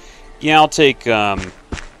short. Yeah, I'll take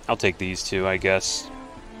these 2, I guess.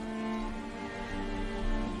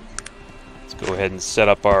 Let's go ahead and set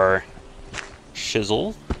up our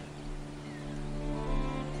shizzle.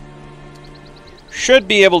 Should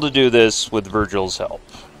be able to do this with Virgil's help.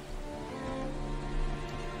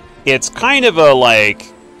 It's kind of a, like...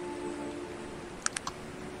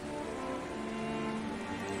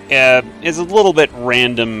 it's a little bit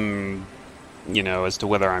random, you know, as to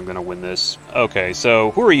whether I'm going to win this. Okay,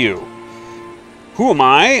 so who are you? Who am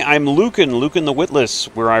I? I'm Lucan the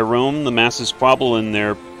Witless, where I roam the masses squabble in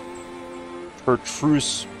their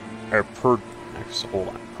pertubicities.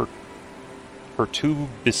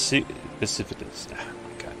 Oh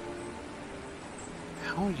my god.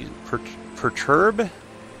 How are you?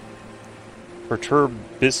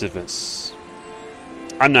 Perturbicivus.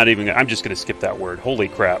 I'm just going to skip that word. Holy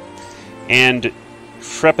crap. And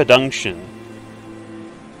trepidunction.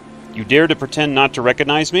 You dare to pretend not to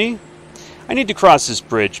recognize me? I need to cross this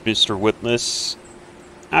bridge, Mr. Witless.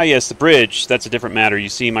 Ah, yes, the bridge. That's a different matter. You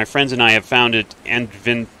see, my friends and I have found it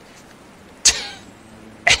adventarious.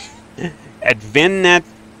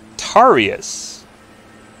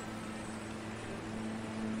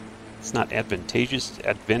 It's not advantageous,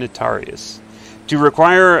 adventarious. To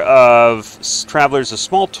require of travelers a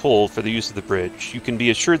small toll for the use of the bridge, you can be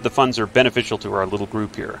assured the funds are beneficial to our little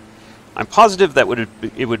group here. I'm positive that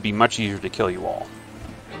it would be much easier to kill you all.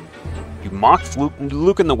 You mock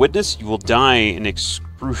Lucan the Witness, you will die in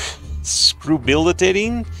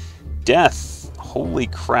excruciating death. Holy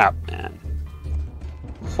crap, man.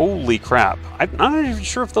 Holy crap. I'm not even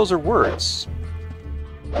sure if those are words.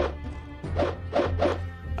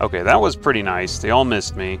 Okay, that was pretty nice. They all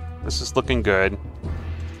missed me. This is looking good.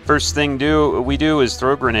 First thing we do is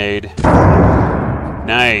throw a grenade.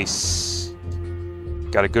 Nice.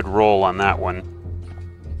 Got a good roll on that one.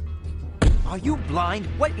 Are you blind?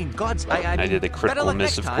 What in God's... I did a critical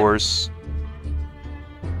miss, of course.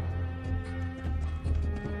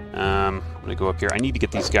 I'm gonna go up here. I need to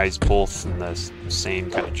get these guys both in the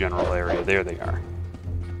same kind of general area. There they are.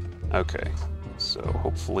 Okay. So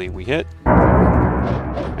hopefully we hit.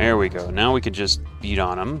 There we go. Now we can just beat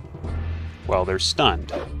on them while they're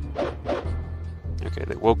stunned. Okay,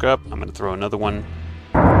 they woke up. I'm gonna throw another one.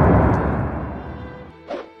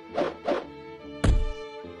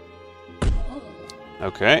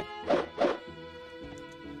 Okay.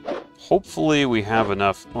 Hopefully we have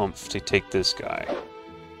enough oomph to take this guy.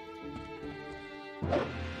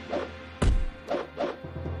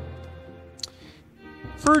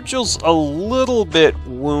 Virgil's a little bit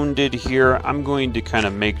wounded here. I'm going to kind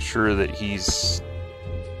of make sure that he's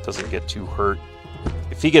doesn't get too hurt.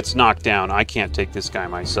 If he gets knocked down, I can't take this guy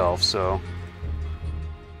myself, so...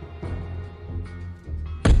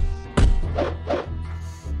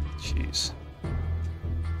 Jeez.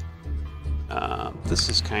 This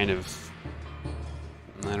is kind of...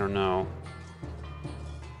 I don't know.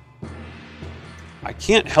 I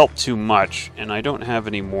can't help too much, and I don't have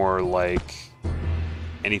any more, like...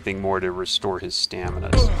 anything more to restore his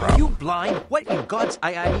stamina. Are you blind? What in God's...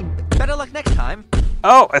 I mean, better luck next time.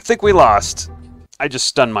 Oh, I think we lost. I just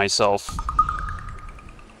stunned myself.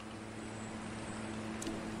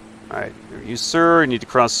 Alright, you sir, you need to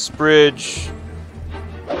cross this bridge.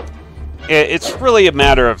 It's really a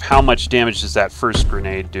matter of how much damage does that first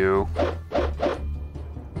grenade do.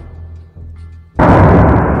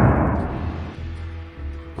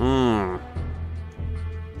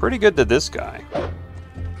 Pretty good to this guy.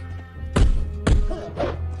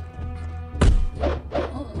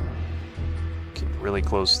 Getting really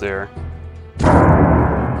close there.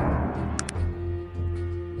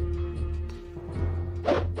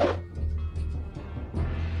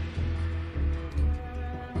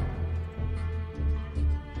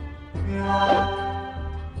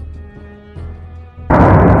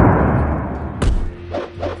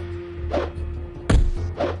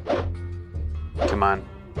 Come on.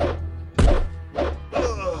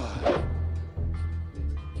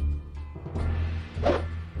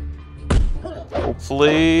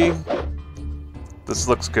 Hopefully, this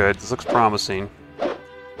looks good. This looks promising.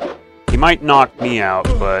 He might knock me out,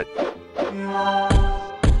 but...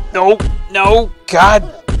 No! No!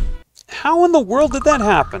 God! How in the world did that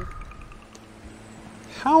happen?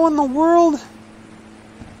 How in the world?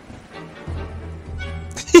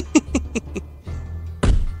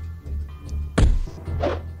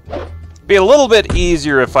 Be a little bit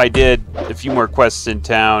easier if I did a few more quests in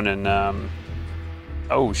town and,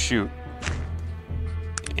 oh, shoot.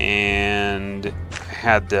 And I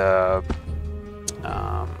had a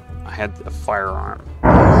firearm.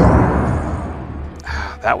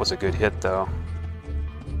 That was a good hit, though.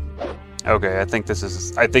 Okay, I think this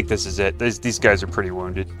is it. These guys are pretty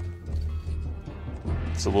wounded.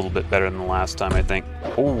 It's a little bit better than the last time, I think.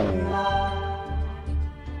 Oh.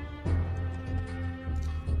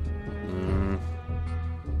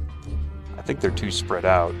 I think they're too spread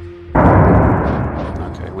out.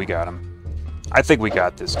 Okay, we got him. I think we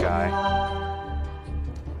got this guy.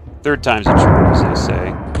 Third time's a charm, as they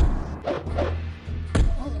say.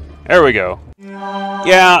 There we go.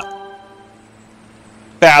 Yeah.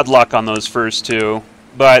 Bad luck on those first two,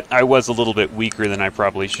 but I was a little bit weaker than I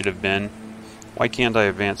probably should have been. Why can't I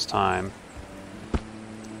advance time?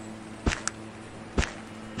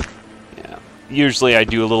 Yeah. Usually I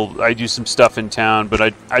do some stuff in town,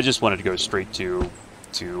 but I just wanted to go straight to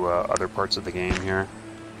other parts of the game here.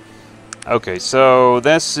 Okay, so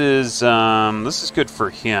this is good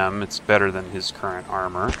for him. It's better than his current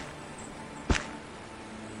armor.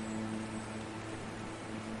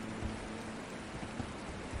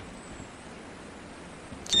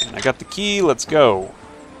 Okay, and I got the key. Let's go.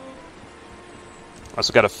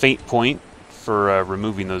 Also got a fate point for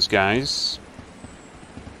removing those guys.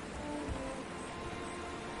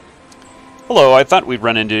 Hello, I thought we'd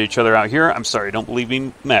run into each other out here. I'm sorry, I don't believe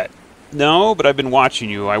we met. No, but I've been watching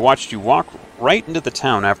you. I watched you walk right into the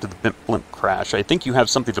town after the blimp crash. I think you have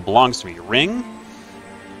something that belongs to me. A ring?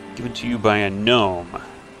 Given to you by a gnome.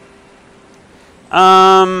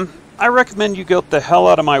 I recommend you get the hell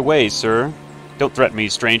out of my way, sir. Don't threaten me,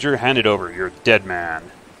 stranger. Hand it over. You're a dead man.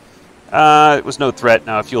 It was no threat.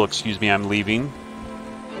 Now, if you'll excuse me, I'm leaving.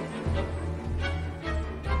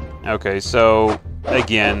 Okay, so,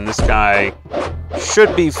 again, this guy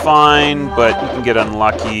should be fine, but you can get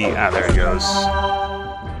unlucky. Ah, there he goes.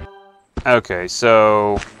 Okay,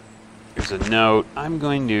 so here's a note. I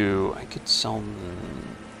could sell...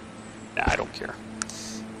 Nah, I don't care.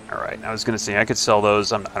 Alright, I was going to say, I could sell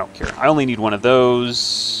those. I don't care. I only need one of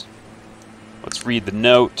those. Let's read the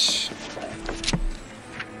note.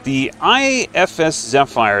 The IFS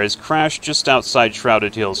Zephyr has crashed just outside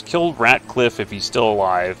Shrouded Hills. Kill Ratcliffe if he's still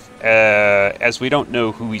alive. As we don't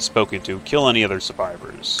know who he's spoken to, kill any other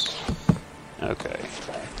survivors. Okay.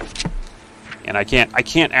 And I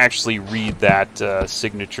can't actually read that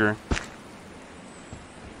signature.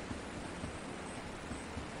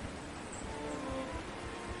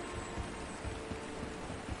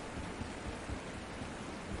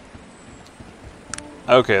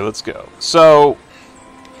 Okay, let's go. So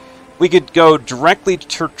we could go directly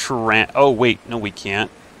to Taran. Oh wait, no, we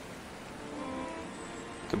can't.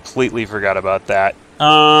 Completely forgot about that.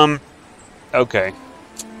 Okay.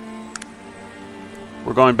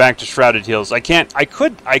 We're going back to Shrouded Hills. I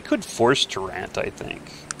could force Tarant, I think.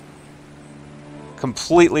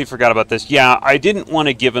 Completely forgot about this. Yeah, I didn't want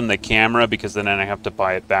to give him the camera because then I have to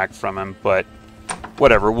buy it back from him, but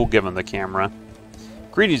whatever, we'll give him the camera.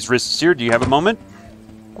 Greetings, Ristasir. Do you have a moment?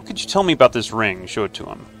 What could you tell me about this ring? Show it to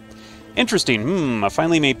him. Interesting. A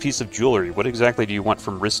finely made piece of jewelry. What exactly do you want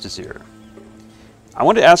from Ristasir? I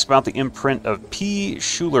want to ask about the imprint of P.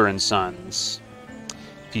 Schuler and Sons.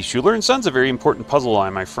 P. Schuler and Sons, a very important puzzle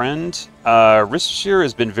line, my friend. Ristasir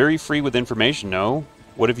has been very free with information, no?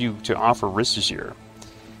 What have you to offer Ristasir?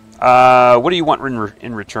 What do you want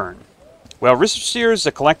in return? Well, Rissersir is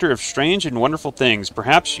a collector of strange and wonderful things.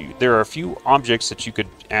 Perhaps there are a few objects that you could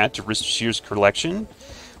add to Rissersir's collection.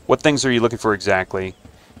 What things are you looking for exactly?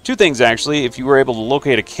 Two things, actually. If you were able to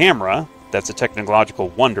locate a camera, that's a technological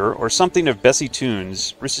wonder, or something of Bessie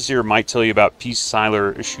Toons, Rissersir might tell you about P.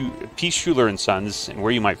 Schuler and Sons and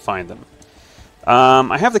where you might find them.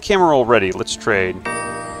 I have the camera already. Let's trade.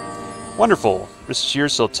 Wonderful. Rissersir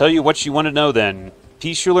shall tell you what you want to know then.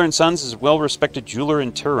 P. Schuler and Sons is a well-respected jeweler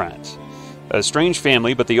in Tarrant. A strange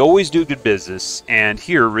family, but they always do good business, and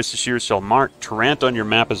here Rissersir shall mark Tarrant on your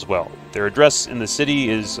map as well. Their address in the city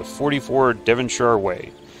is 44 Devonshire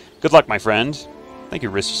Way. Good luck, my friend. Thank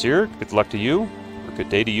you, Rissersir. Good luck to you, or good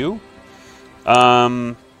day to you.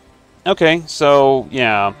 Okay, so,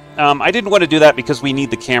 yeah. I didn't want to do that because we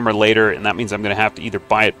need the camera later, and that means I'm going to have to either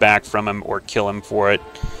buy it back from him or kill him for it.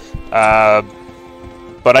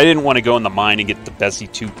 But I didn't want to go in the mine and get the Bessie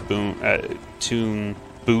Toon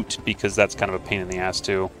boot, because that's kind of a pain in the ass,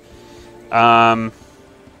 too. What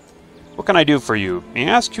can I do for you? May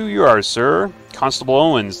I ask who you are, sir? Constable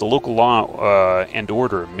Owens, the local law and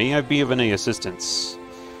order. May I be of any assistance?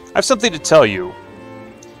 I have something to tell you.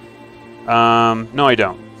 No, I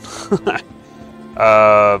don't.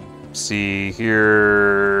 See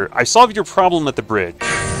here. I solved your problem at the bridge.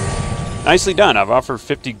 Nicely done. I've offered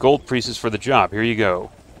 50 gold pieces for the job. Here you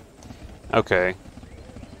go. Okay.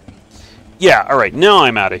 Yeah, alright. Now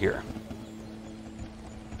I'm out of here.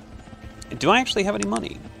 Do I actually have any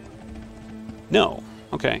money? No.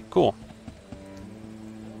 Okay, cool.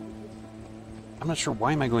 I'm not sure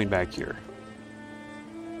why am I going back here.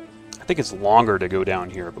 I think it's longer to go down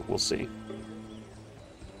here, but we'll see.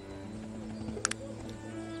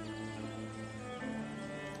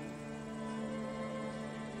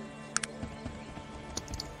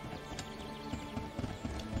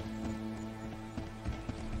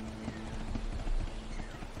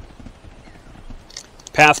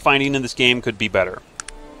 Pathfinding in this game could be better.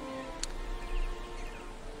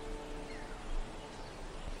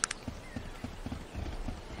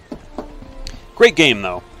 Great game,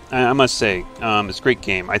 though. I must say, it's a great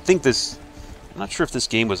game. I think this... I'm not sure if this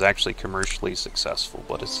game was actually commercially successful,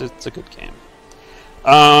 but it's a good game.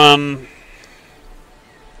 I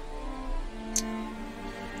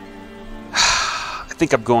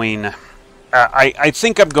think I'm going... I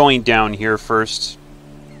think I'm going down here first.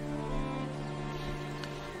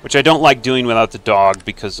 Which I don't like doing without the dog,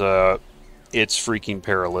 because it's freaking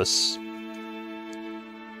perilous.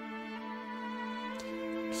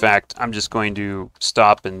 In fact, I'm just going to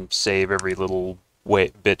stop and save every little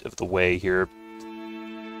bit of the way here.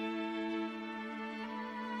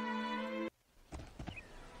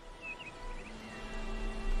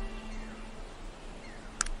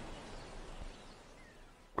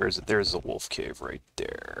 Where is it? There's the wolf cave right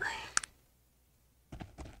there.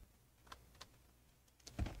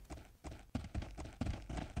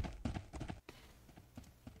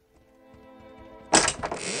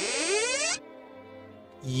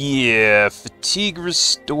 Yeah, fatigue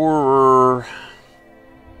restorer.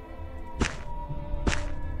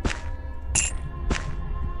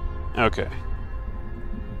 Okay.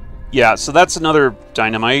 Yeah, so that's another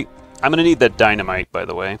dynamite. I'm gonna need that dynamite, by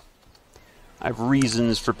the way. I have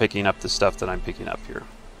reasons for picking up the stuff that I'm picking up here.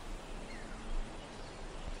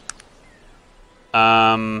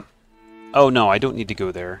 Oh no, I don't need to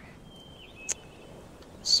go there.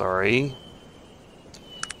 Sorry.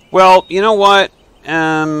 Well, you know what?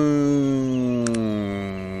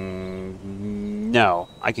 No,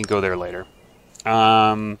 I can go there later.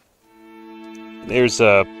 There's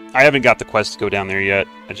a... I haven't got the quest to go down there yet.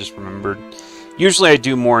 I just remembered. Usually I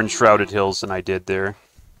do more in Shrouded Hills than I did there.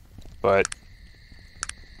 But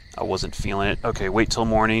I wasn't feeling it. Okay, wait till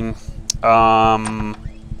morning. Gonna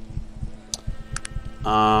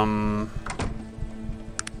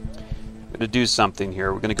do something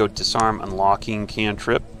here. We're gonna go disarm unlocking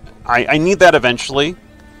cantrip. I need that eventually.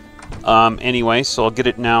 Anyway, so I'll get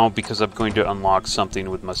it now because I'm going to unlock something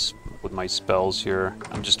with my spells here.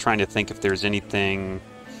 I'm just trying to think if there's anything.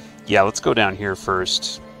 Yeah, let's go down here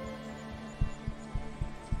first.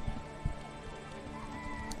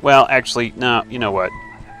 Well, actually, no. You know what?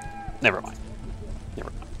 Never mind.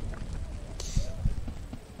 Never mind.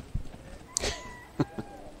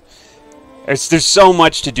 There's so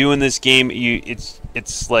much to do in this game.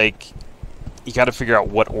 It's like you got to figure out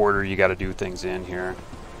what order you got to do things in here.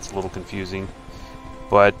 It's a little confusing,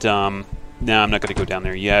 but no, I'm not going to go down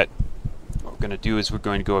there yet. What we're going to do is we're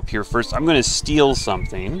going to go up here first. I'm going to steal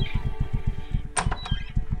something.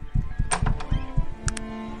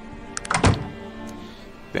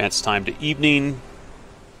 Advance time to evening.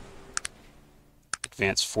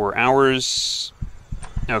 Advance 4 hours.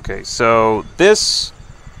 Okay, so this...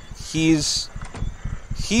 He's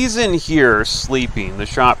in here sleeping, the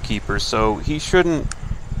shopkeeper, so he shouldn't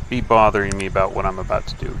be bothering me about what I'm about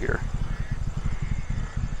to do here.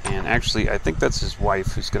 And actually, I think that's his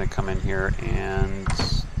wife who's going to come in here and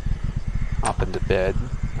hop into bed.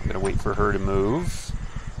 I'm going to wait for her to move.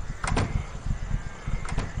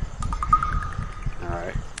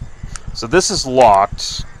 Alright. So this is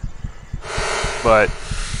locked, but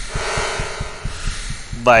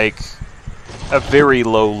like a very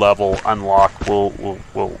low level unlock will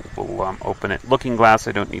open it. Looking glass,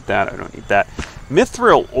 I don't need that. I don't need that.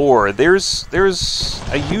 Mithril ore, there's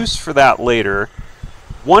a use for that later.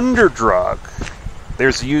 Wonder drug,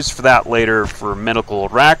 there's a use for that later for medical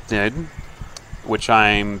arachnid, which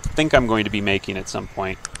I think I'm going to be making at some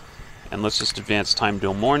point. And let's just advance time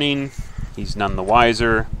till morning. He's none the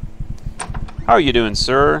wiser. How are you doing,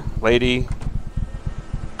 sir, lady?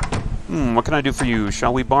 What can I do for you?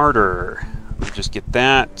 Shall we barter? Let me just get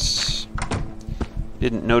that.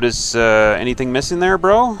 Didn't notice anything missing there,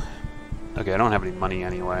 bro? Okay, I don't have any money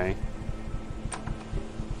anyway.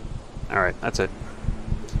 Alright, that's it.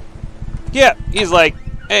 Yeah, he's like,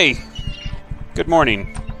 hey, good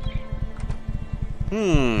morning.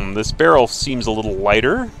 This barrel seems a little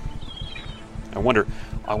lighter. I wonder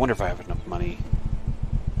if I have enough money.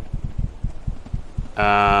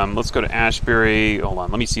 Let's go to Ashbury. Hold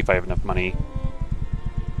on, let me see if I have enough money.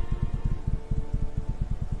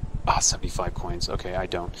 Ah, 75 coins. Okay, I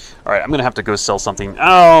don't. Alright, I'm gonna have to go sell something.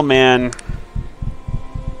 Oh, man.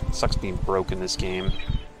 It sucks being broke in this game.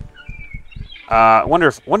 I wonder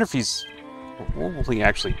if he's... What will he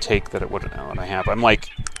actually take that it wouldn't know what I have? I'm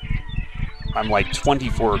like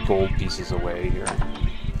 24 gold pieces away here.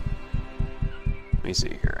 Let me see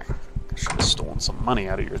here. I should have stolen some money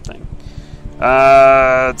out of your thing.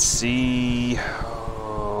 Let's see.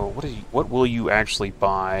 What will you actually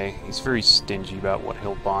buy? He's very stingy about what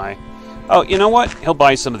he'll buy. Oh, you know what? He'll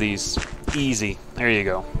buy some of these. Easy. There you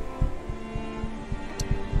go.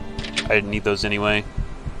 I didn't need those anyway.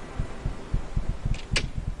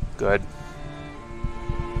 Good.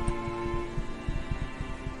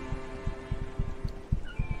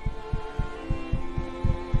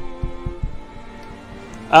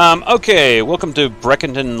 Okay, welcome to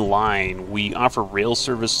Breckenton Line. We offer rail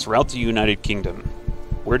service throughout the United Kingdom.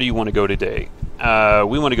 Where do you want to go today?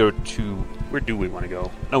 We want to go to... Where do we want to go?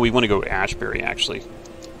 No, we want to go to Ashbury, actually.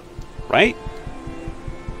 Right?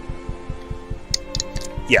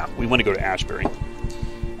 Yeah, we want to go to Ashbury.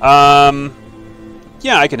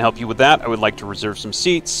 Yeah, I can help you with that. I would like to reserve some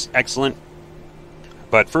seats. Excellent.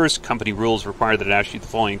 But first, company rules require that I ask you the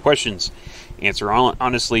following questions. Answer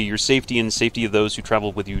honestly. Your safety and safety of those who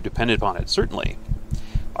travel with you depend upon it. Certainly.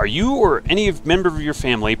 Are you or any member of your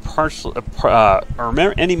family,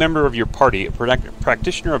 any member of your party, a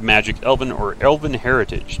practitioner of magic, elven, or elven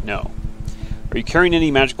heritage? No. Are you carrying any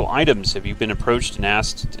magical items? Have you been approached and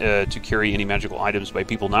asked to carry any magical items by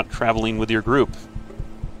people not traveling with your group?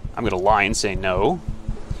 I'm going to lie and say no.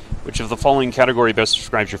 Which of the following category best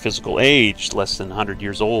describes your physical age? Less than 100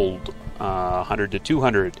 years old, 100 to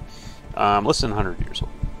 200. Less than 100 years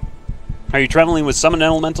old. Are you traveling with summoned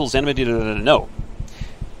elementals, animated? No.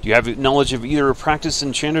 Do you have knowledge of either practice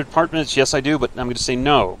enchanted apartments? Yes, I do, but I'm going to say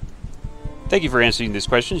no. Thank you for answering these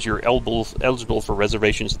questions. You're eligible for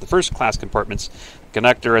reservations at the first-class compartments. The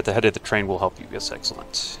conductor at the head of the train will help you. Yes,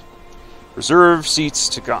 excellent. Reserve seats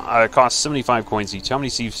to cost 75 coins each. How many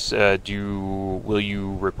seats will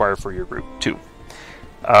you require for your group? 2.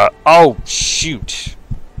 Oh, shoot.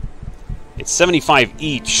 It's 75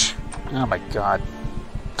 each. Oh, my God.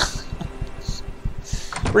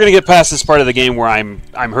 We're going to get past this part of the game where I'm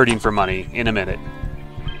hurting for money in a minute.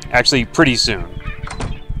 Actually, pretty soon.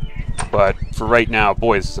 But for right now,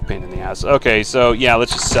 boy, this is a pain in the ass. Okay, so yeah,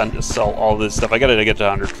 let's just sell all this stuff. I gotta get to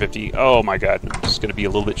 150. Oh my God, I'm just gonna be a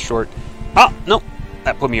little bit short. Ah, no,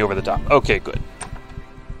 that put me over the top. Okay, good.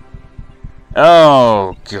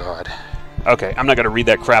 Oh God. Okay, I'm not gonna read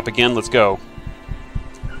that crap again. Let's go.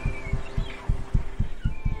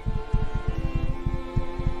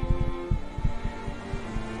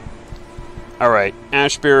 All right,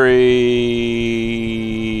 Ashbury.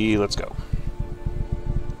 Let's go.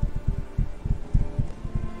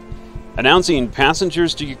 Announcing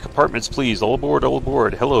passengers to your compartments, please. All aboard, all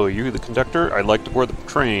aboard. Hello, are you the conductor? I'd like to board the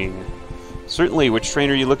train. Certainly, which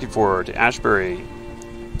train are you looking for? To Ashbury.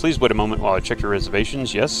 Please wait a moment while I check your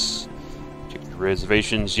reservations. Yes. Check your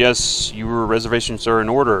reservations. Yes, your reservations are in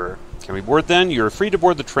order. Can we board then? You're free to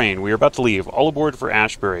board the train. We are about to leave. All aboard for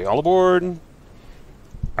Ashbury. All aboard.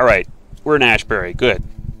 Alright, we're in Ashbury. Good.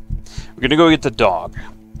 We're going to go get the dog.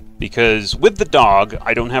 Because with the dog,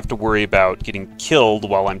 I don't have to worry about getting killed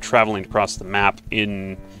while I'm traveling across the map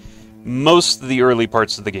in most of the early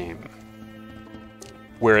parts of the game.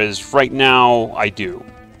 Whereas right now, I do.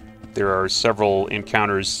 There are several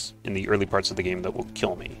encounters in the early parts of the game that will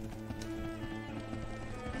kill me.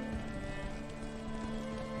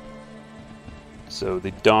 So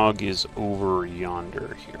the dog is over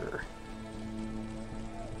yonder here.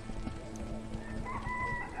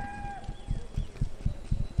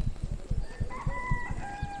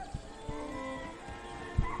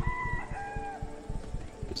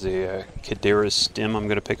 There's a Kadera stem I'm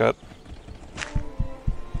going to pick up.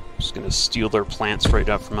 Just going to steal their plants right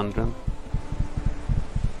out from under them.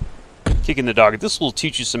 Kicking the dog. This will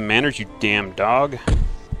teach you some manners, you damn dog.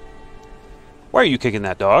 Why are you kicking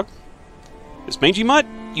that dog? This mangy mutt?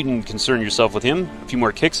 You didn't concern yourself with him. A few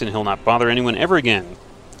more kicks and he'll not bother anyone ever again.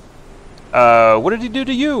 What did he do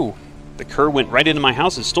to you? The cur went right into my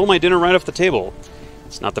house and stole my dinner right off the table.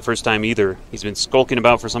 It's not the first time either. He's been skulking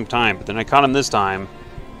about for some time, but then I caught him this time.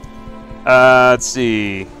 Let's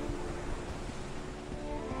see.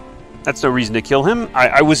 That's no reason to kill him.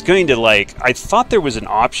 I was going to, like... I thought there was an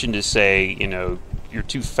option to say, you know, you're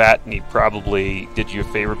too fat and he probably did you a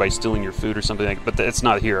favor by stealing your food or something like that, but it's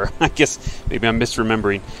not here. I guess maybe I'm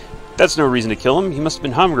misremembering. That's no reason to kill him. He must have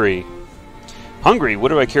been hungry. Hungry? What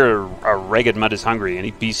do I care? A ragged mutt is hungry.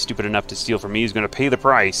 Any beast stupid enough to steal from me is going to pay the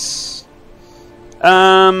price.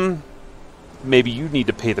 Maybe you need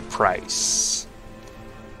to pay the price.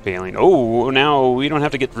 Failing. Oh, now we don't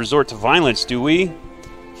have to resort to violence, do we?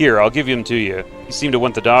 Here, I'll give him to you. You seem to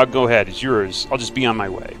want the dog. Go ahead, it's yours. I'll just be on my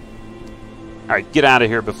way. Alright, get out of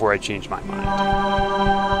here before I change my mind.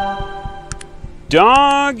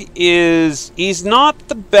 Dog is... He's not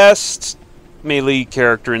the best melee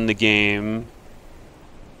character in the game.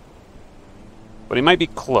 But he might be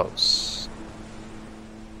close.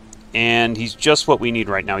 And he's just what we need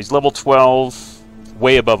right now. He's level 12,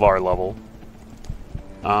 way above our level.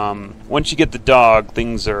 Once you get the dog,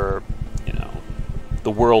 things are, you know,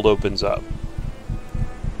 the world opens up.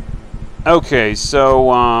 Okay, so,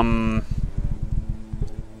 I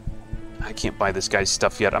can't buy this guy's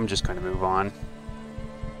stuff yet. I'm just going to move on.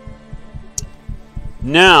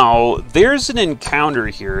 Now, there's an encounter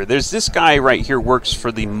here. There's this guy right here works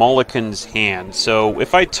for the Mulligan's Hand. So,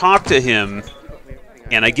 if I talk to him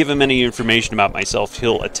and I give him any information about myself,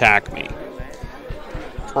 he'll attack me.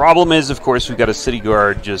 Problem is, of course, we've got a city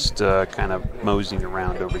guard just kind of moseying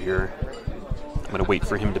around over here. I'm going to wait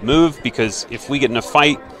for him to move, because if we get in a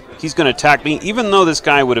fight, he's going to attack me. Even though this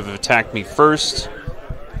guy would have attacked me first,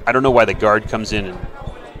 I don't know why the guard comes in and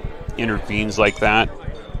intervenes like that.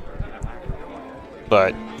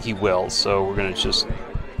 But he will, so we're going to just...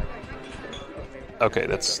 Okay,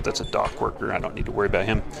 that's a dock worker. I don't need to worry about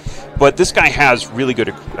him. But this guy has really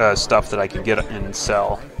good stuff that I can get and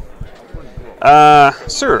sell.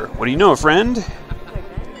 Sir, what do you know, friend?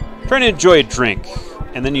 Trying to enjoy a drink,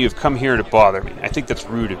 and then you've come here to bother me. I think that's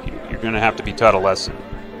rude of you. You're going to have to be taught a lesson.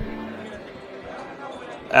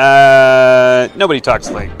 Nobody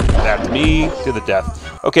talks like that to me. To the death.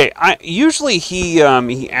 Okay, usually he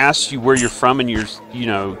asks you where you're from, and you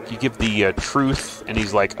give the truth, and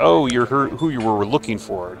he's like, oh, you're who you were looking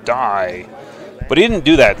for. Die. But he didn't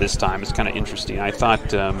do that this time. It's kind of interesting. I thought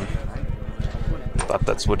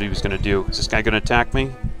that's what he was going to do. Is this guy going to attack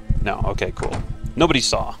me? No. Okay, cool. Nobody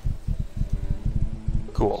saw.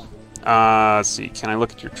 Cool. Let's see. Can I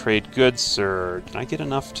look at your trade goods, sir? Can I get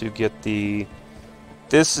enough to get the...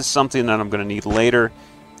 This is something that I'm going to need later.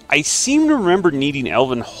 I seem to remember needing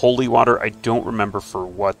Elven Holy Water. I don't remember for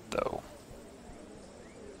what, though.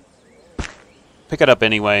 Pick it up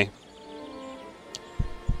anyway.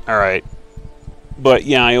 Alright. But,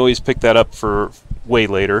 yeah, I always pick that up for way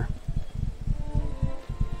later.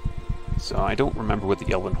 So, I don't remember what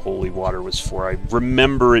the Elven Holy Water was for. I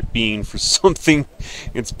remember it being for something.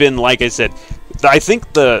 It's been, like I said, I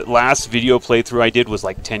think the last video playthrough I did was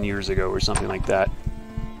like 10 years ago or something like that.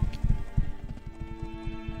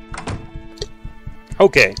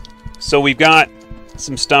 Okay, so we've got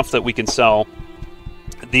some stuff that we can sell.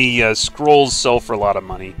 The scrolls sell for a lot of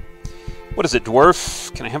money. What is it,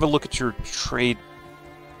 Dwarf? Can I have a look at your trade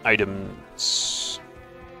items?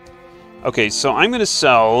 Okay, so I'm going to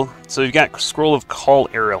sell... So you've got Scroll of Call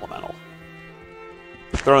Air Elemental.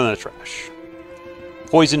 Throw it in the trash.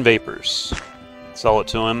 Poison Vapors. Sell it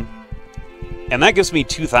to him. And that gives me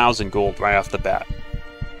 2,000 gold right off the bat.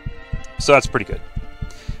 So that's pretty good.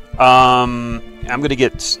 I'm going to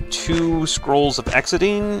get 2 Scrolls of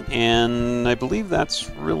Exiting, and I believe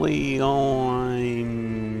that's really all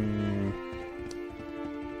I'm...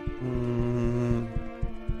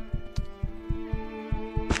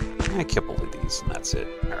 a couple of these, and that's it.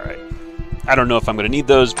 Alright. I don't know if I'm going to need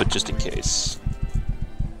those, but just in case.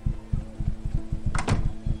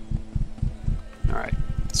 Alright.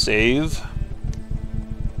 Save.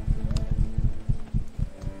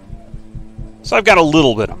 So I've got a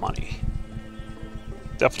little bit of money.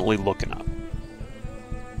 Definitely looking up.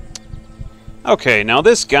 Okay, now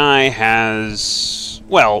this guy has...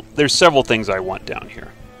 Well, there's several things I want down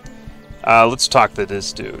here. Let's talk to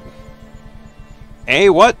this dude. Hey,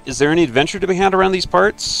 what? Is there any adventure to be had around these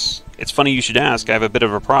parts? It's funny you should ask. I have a bit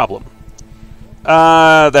of a problem.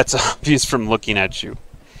 That's obvious from looking at you.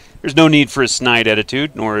 There's no need for a snide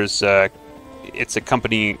attitude, nor is its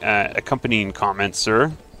accompanying comment,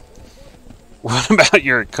 sir. What about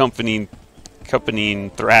your accompanying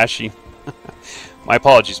thrashing? My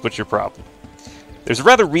apologies. What's your problem? There's a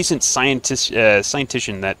rather recent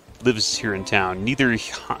scientician that lives here in town. Neither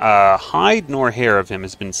hide nor hair of him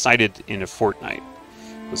has been sighted in a fortnight.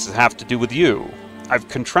 Does it have to do with you? I've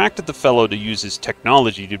contracted the fellow to use his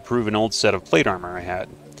technology to prove an old set of plate armor I had.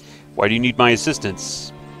 Why do you need my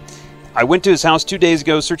assistance? I went to his house 2 days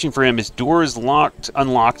ago searching for him. His door is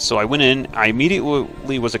unlocked, so I went in. I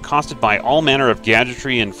immediately was accosted by all manner of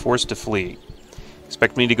gadgetry and forced to flee.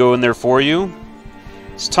 Expect me to go in there for you?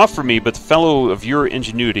 It's tough for me, but the fellow of your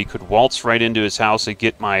ingenuity could waltz right into his house and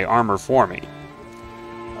get my armor for me.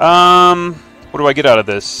 What do I get out of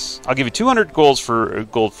this? I'll give you 200 gold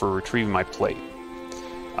for retrieving my plate.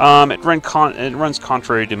 It runs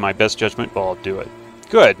contrary to my best judgment, but I'll do it.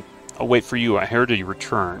 Good. I'll wait for you. I heard you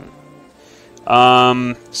return.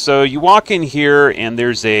 So you walk in here, and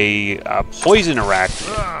there's a poison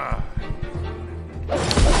arachnid.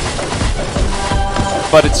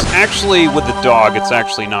 But it's actually, with the dog, it's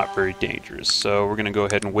actually not very dangerous. So we're going to go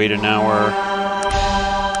ahead and wait an hour.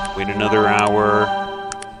 Wait another hour.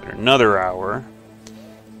 Wait another hour.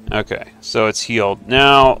 Okay, so it's healed.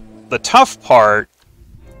 Now, the tough part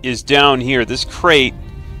is down here. This crate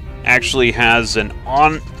actually has an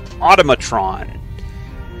automatron.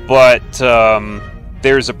 But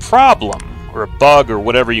there's a problem, or a bug, or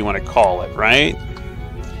whatever you want to call it, right?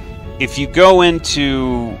 If you go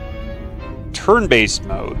into turn-based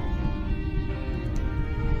mode...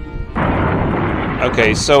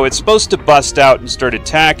 Okay, so it's supposed to bust out and start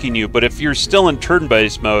attacking you, but if you're still in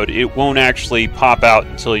turn-based mode, it won't actually pop out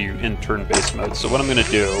until you're in turn-based mode. So what I'm going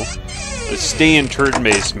to do is stay in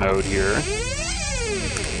turn-based mode here.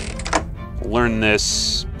 Learn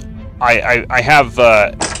this. I have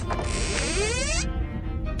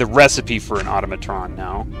the recipe for an automatron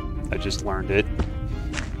now. I just learned it.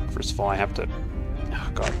 First of all, I have to...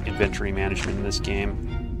 Oh god, inventory management in this game.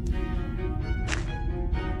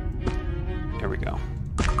 There we go.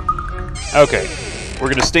 Okay, we're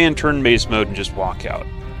going to stay in turn-based mode and just walk out.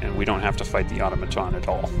 And we don't have to fight the automaton at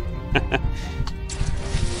all.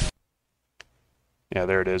 Yeah,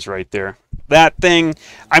 there it is right there. That thing,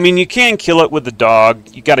 I mean, you can kill it with the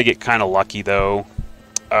dog. You got to get kind of lucky, though.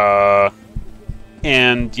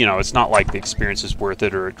 And, you know, it's not like the experience is worth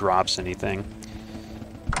it or it drops anything.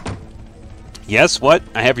 Yes, what?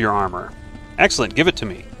 I have your armor. Excellent, give it to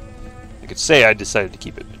me. I could say I decided to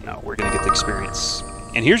keep it, but no, we're going to get the experience.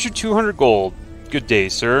 And here's your 200 gold. Good day,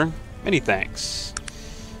 sir. Many thanks.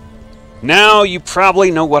 Now you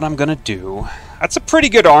probably know what I'm going to do. That's a pretty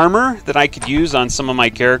good armor that I could use on some of my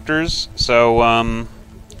characters. So,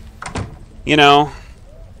 you know,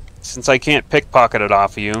 since I can't pickpocket it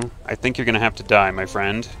off of you, I think you're going to have to die, my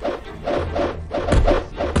friend.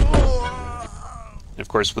 And of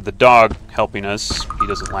course, with the dog helping us, he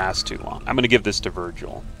doesn't last too long. I'm going to give this to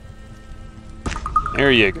Virgil.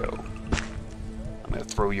 There you go. I'm going to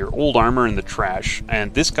throw your old armor in the trash.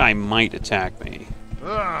 And this guy might attack me.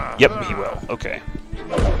 Yep, he will. Okay.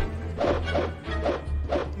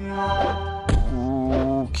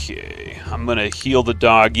 Okay, I'm gonna heal the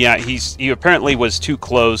dog. Yeah, he apparently was too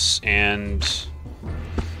close and,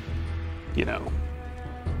 you know,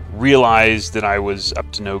 realized that I was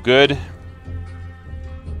up to no good.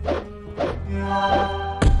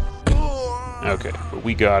 Okay, but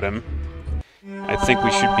we got him. I think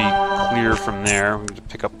we should be clear from there. We need to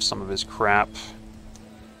pick up some of his crap.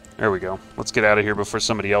 There we go. Let's get out of here before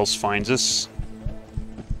somebody else finds us.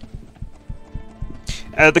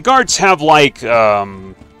 The guards have, like,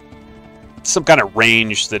 some kind of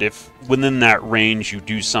range that if within that range you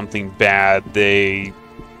do something bad, they,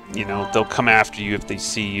 you know, they'll come after you if they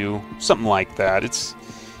see you. Something like that. It's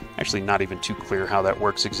actually not even too clear how that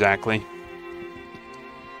works exactly.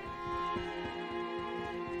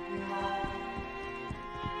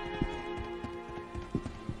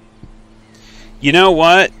 You know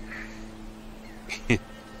what?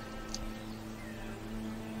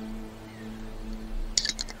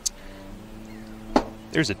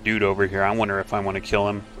 There's a dude over here. I wonder if I want to kill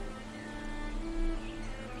him.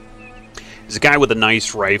 There's a guy with a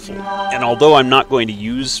nice rifle. And although I'm not going to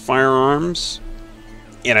use firearms,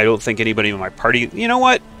 and I don't think anybody in my party... You know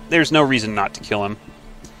what? There's no reason not to kill him.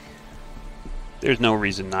 There's no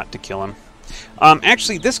reason not to kill him.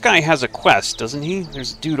 Actually, this guy has a quest, doesn't he?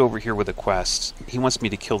 There's a dude over here with a quest. He wants me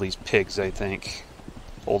to kill these pigs, I think.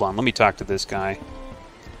 Hold on, let me talk to this guy.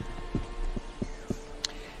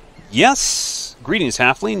 Yes! Greetings,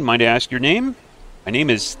 Halfling. Mind I ask your name? My name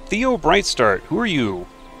is Theo Brightstart. Who are you?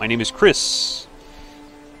 My name is Chris.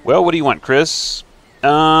 Well, what do you want, Chris? Do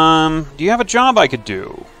you have a job I could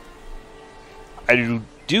do? I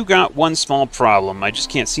do got one small problem. I just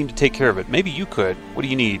can't seem to take care of it. Maybe you could. What do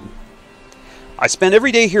you need? I spend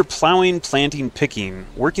every day here plowing, planting, picking,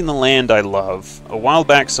 working the land I love. A while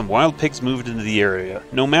back, some wild pigs moved into the area.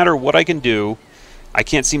 No matter what I can do, I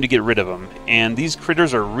can't seem to get rid of them. And these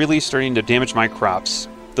critters are really starting to damage my crops.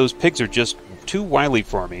 Those pigs are just too wily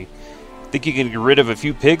for me. Think you can get rid of a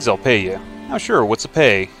few pigs? I'll pay you. Oh, sure. What's the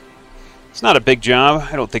pay? It's not a big job.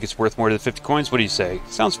 I don't think it's worth more than 50 coins. What do you say?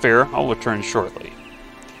 Sounds fair. I'll return shortly.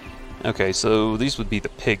 Okay, so these would be the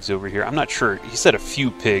pigs over here. I'm not sure. He said a few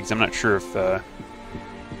pigs. I'm not sure if...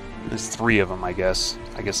 there's 3 of them, I guess.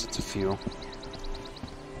 I guess it's a few.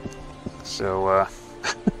 So,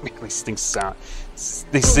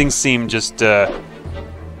 these things seem just,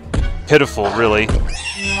 pitiful, really.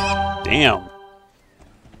 Damn.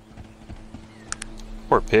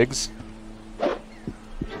 Poor pigs.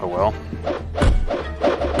 Oh well.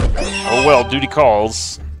 Oh well, duty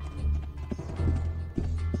calls.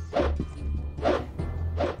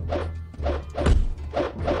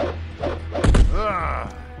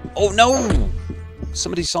 Oh no!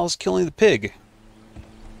 Somebody saw us killing the pig.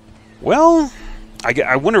 Well,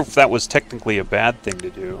 I wonder if that was technically a bad thing to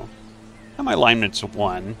do. My alignment's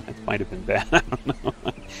 1. That might have been bad. I don't know.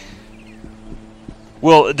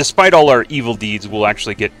 Well, despite all our evil deeds, we'll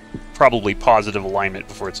actually get probably positive alignment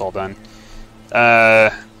before it's all done.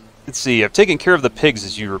 Let's see. I've taken care of the pigs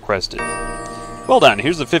as you requested. Well done.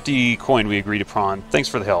 Here's the 50 coin we agreed upon. Thanks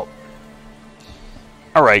for the help.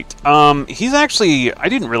 Alright, he's actually... I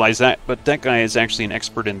didn't realize that, but that guy is actually an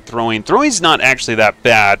expert in throwing. Throwing's not actually that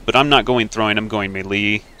bad, but I'm not going throwing, I'm going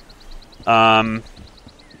melee.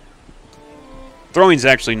 Throwing's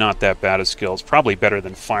actually not that bad a skill. It's probably better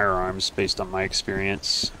than firearms, based on my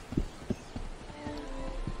experience.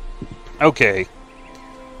 Okay.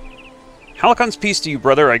 Halicon's peace to you,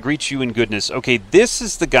 brother. I greet you in goodness. Okay, this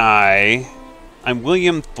is the guy... I'm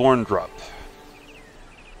William Thorndrup.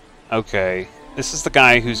 Okay. This is the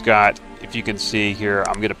guy who's got, if you can see here,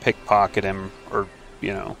 I'm going to pickpocket him, or,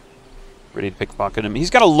 you know, ready to pickpocket him. He's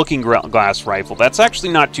got a looking glass rifle. That's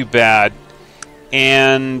actually not too bad.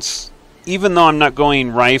 And even though I'm not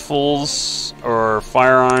going rifles or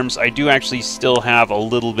firearms, I do actually still have a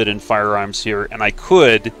little bit in firearms here, and I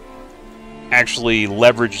could actually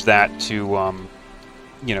leverage that to,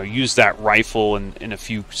 you know, use that rifle in a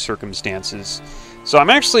few circumstances. So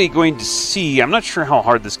I'm actually going to see... I'm not sure how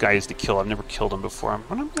hard this guy is to kill. I've never killed him before.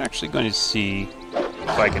 But I'm actually going to see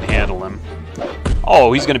if I can handle him.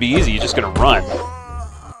 Oh, he's going to be easy. He's just going to run.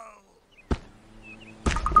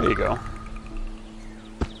 There you go.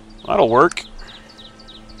 That'll work.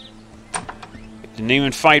 Didn't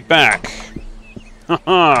even fight back.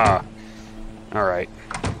 Haha. Alright.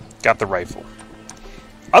 Got the rifle.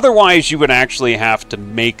 Otherwise, you would actually have to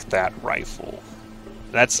make that rifle.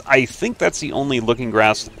 I think that's the only looking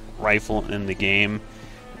glass rifle in the game,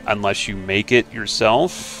 unless you make it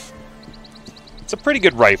yourself. It's a pretty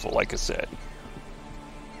good rifle, like I said.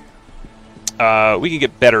 We can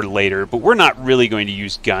get better later, but we're not really going to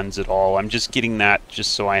use guns at all. I'm just getting that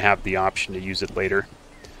just so I have the option to use it later.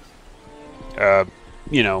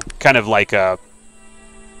 You know, kind of like a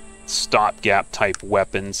stopgap type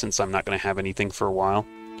weapon, since I'm not going to have anything for a while.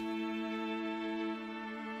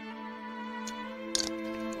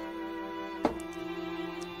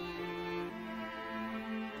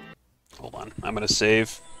 Hold on, I'm going to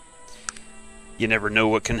save. You never know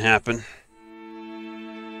what can happen.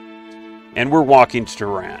 And we're walking to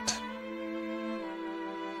Durant.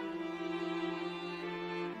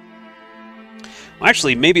 Well,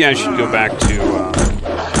 actually, maybe I should go back to...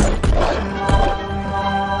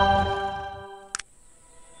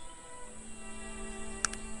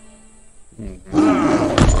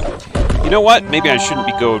 You know what? Maybe I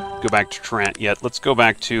shouldn't go back to Trent yet. Let's go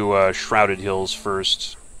back to Shrouded Hills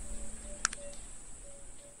first.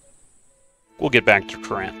 We'll get back to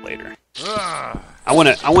Trent later. I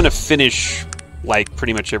want to finish like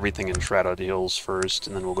pretty much everything in Shrouded Hills first,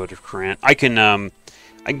 and then we'll go to Trent. I can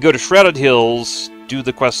go to Shrouded Hills, do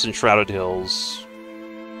the quest in Shrouded Hills,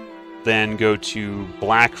 then go to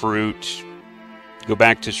Blackroot, go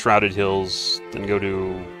back to Shrouded Hills, then go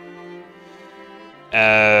to...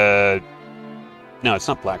 no, it's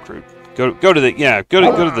not Blackroot. Go to the go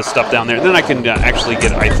to the stuff down there. Then I can actually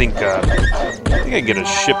get. I think I can get a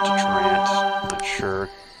ship to Trant. I'm not sure.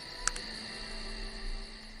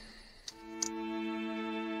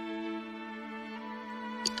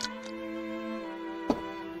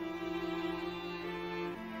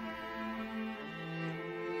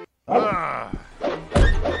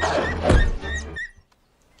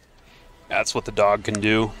 That's what the dog can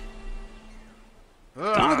do.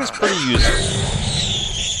 Dog is pretty useful.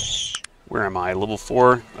 Where am I? Level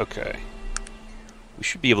 4? Okay. We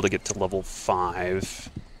should be able to get to level 5.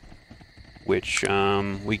 Which, we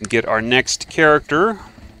can get our next character.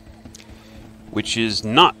 Which is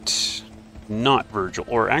not Virgil.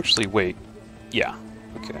 Or actually, wait. Yeah.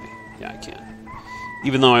 Okay. Yeah, I can.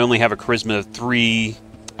 Even though I only have a charisma of 3,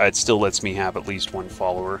 it still lets me have at least 1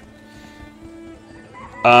 follower.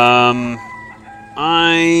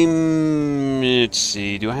 Let's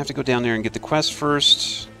see. Do I have to go down there and get the quest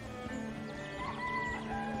first?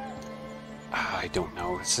 I don't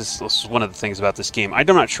know. This is one of the things about this game. I'm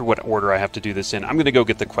not sure what order I have to do this in. I'm going to go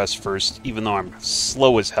get the quest first, even though I'm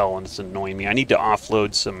slow as hell and it's annoying me. I need to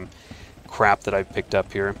offload some crap that I've picked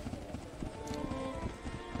up here.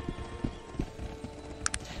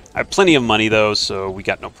 I have plenty of money, though, so we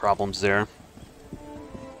got no problems there.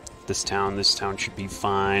 This town should be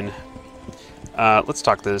fine. Let's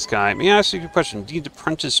talk to this guy. May I ask you a question? Do you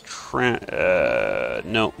apprentice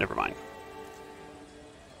no, never mind.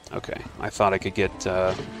 Okay, I thought I could get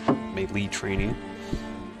melee training.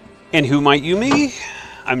 And who might you be?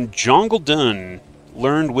 I'm Jongle Dunn,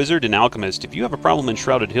 learned wizard and alchemist. If you have a problem in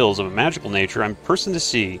Shrouded Hills of a magical nature, I'm a person to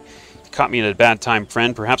see. You caught me at a bad time,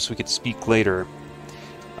 friend. Perhaps we could speak later.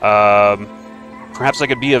 Perhaps I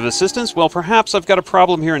could be of assistance? Well, perhaps I've got a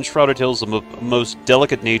problem here in Shrouded Hills of a most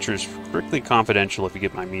delicate nature, strictly confidential, if you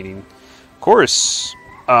get my meaning. Of course.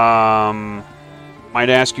 Might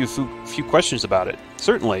ask you a few questions about it.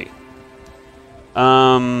 Certainly.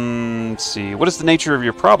 Let's see. What is the nature of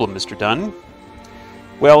your problem, Mr. Dunn?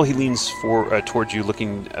 Well, he leans towards you,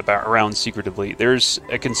 looking around secretively. There's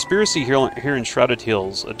a conspiracy here in Shrouded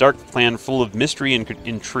Hills, a dark plan full of mystery and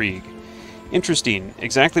intrigue. Interesting.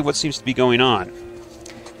 Exactly what seems to be going on.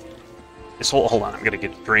 Hold on, I'm gonna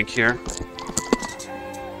get a drink here.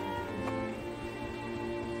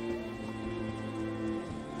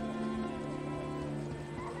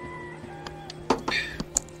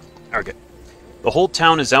 Okay. The whole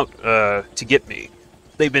town is out to get me.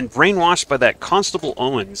 They've been brainwashed by that Constable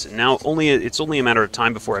Owens, and now it's only a matter of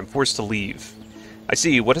time before I'm forced to leave. I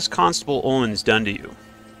see. What has Constable Owens done to you?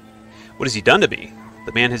 What has he done to me?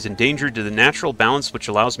 The man has endangered the natural balance which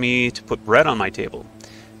allows me to put bread on my table.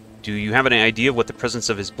 Do you have any idea of what the presence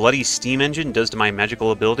of his bloody steam engine does to my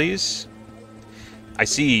magical abilities? I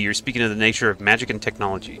see. You're speaking of the nature of magic and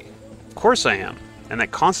technology. Of course I am. And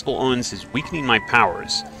that Constable Owens is weakening my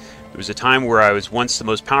powers. There was a time where I was once the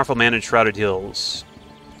most powerful man in Shrouded Hills.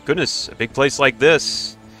 Goodness, a big place like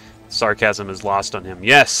this. Sarcasm is lost on him.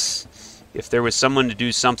 Yes! If there was someone to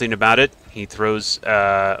do something about it, he throws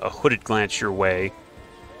a hooded glance your way.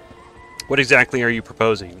 What exactly are you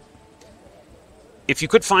proposing? If you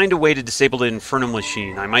could find a way to disable the Infernal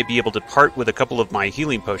Machine, I might be able to part with a couple of my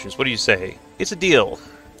healing potions. What do you say? It's a deal.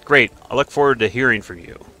 Great. I look forward to hearing from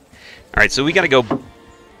you. Alright, so we gotta go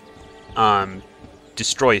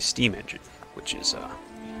destroy a steam engine, which is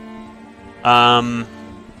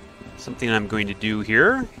something I'm going to do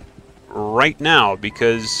here right now,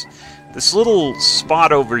 because this little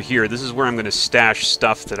spot over here, this is where I'm going to stash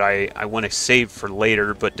stuff that I want to save for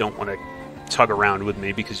later, but don't want to tug around with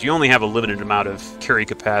me, because you only have a limited amount of carry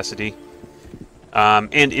capacity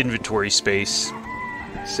and inventory space.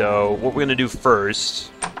 So what we're going to do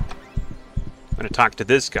first, I'm going to talk to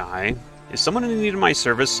this guy. Is someone in need of my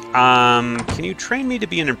service? Can you train me to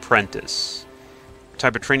be an apprentice? What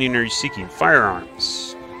type of training are you seeking?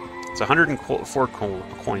 Firearms. It's 104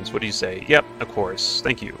 coins. What do you say? Yep, of course.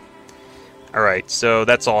 Thank you. Alright, so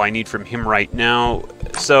that's all I need from him right now.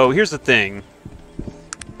 So here's the thing.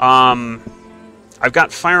 I've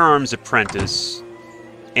got Firearms Apprentice,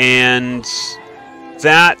 and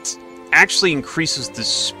that actually increases the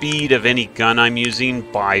speed of any gun I'm using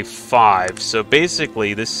by 5. So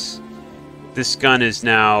basically, this gun is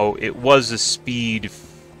now, it was a speed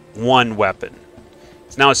 1 weapon.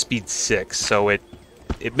 It's now a speed 6, so it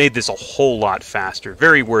made this a whole lot faster.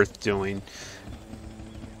 Very worth doing.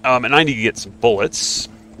 And I need to get some bullets.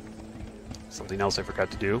 Something else I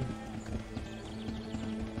forgot to do.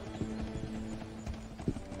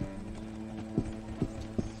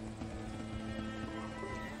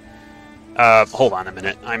 Hold on a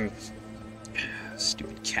minute.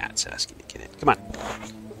 Stupid cat's asking to get in. Come on.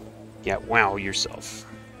 Yeah, wow yourself.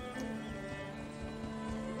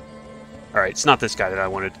 Alright, it's not this guy that I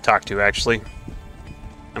wanted to talk to, actually.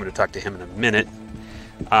 I'm going to talk to him in a minute.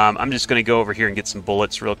 I'm just going to go over here and get some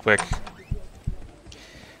bullets real quick.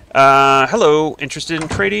 Hello. Interested in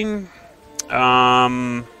trading?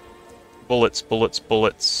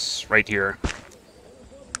 Bullets. Right here.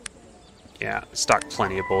 Yeah, stock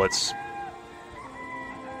plenty of bullets.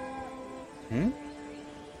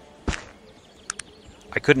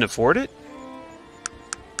 I couldn't afford it?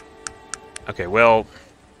 Okay, well,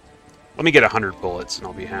 let me get 100 bullets and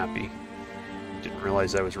I'll be happy. Didn't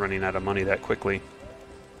realize I was running out of money that quickly.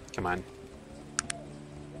 Come on.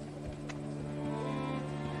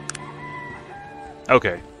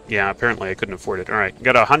 Okay, yeah, apparently I couldn't afford it. Alright,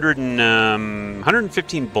 got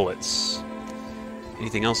 115 bullets.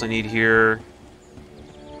 Anything else I need here?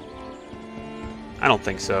 I don't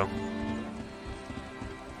think so.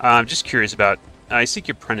 I'm just curious about... I seek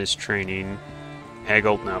your apprentice training.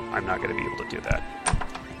 Haggle? No, I'm not going to be able to do that.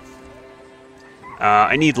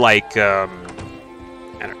 I need, like, I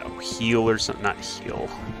don't know, heal or something. Not heal.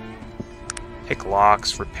 Pick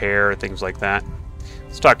locks, repair, things like that.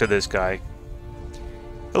 Let's talk to this guy.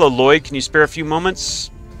 Hello, Lloyd. Can you spare a few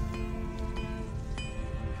moments?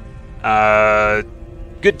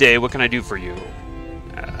 Good day. What can I do for you?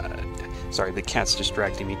 Sorry, the cat's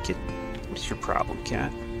distracting me. What's your problem,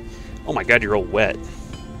 cat? Oh my god, you're all wet.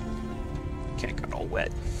 Cat got all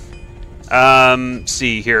wet.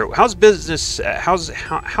 See here. How's business?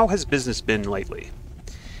 How has business been lately?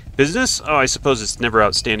 Business? Oh, I suppose it's never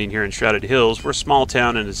outstanding here in Shrouded Hills. We're a small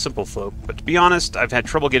town and a simple folk, but to be honest, I've had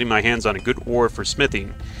trouble getting my hands on a good ore for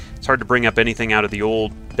smithing. It's hard to bring up anything out of the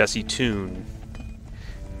old Bessie tune.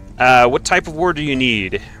 What type of ore do you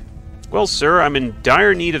need? Well, sir, I'm in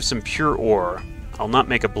dire need of some pure ore. I'll not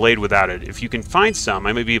make a blade without it. If you can find some,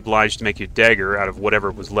 I may be obliged to make you a dagger out of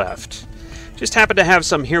whatever was left. Just happen to have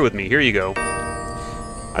some here with me. Here you go.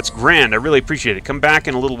 That's grand. I really appreciate it. Come back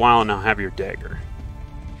in a little while and I'll have your dagger.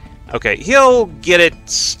 Okay, he'll get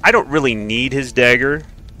it. I don't really need his dagger.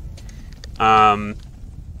 Yeah,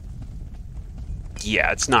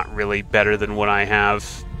 it's not really better than what I have.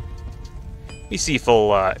 Let me see if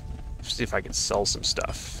he'll, see if I can sell some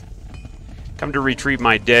stuff. Come to retrieve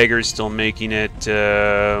my dagger, still making it.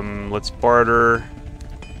 Let's barter.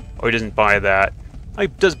 Oh, he doesn't buy that. Oh, he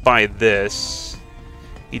does buy this.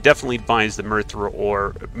 He definitely buys the mithril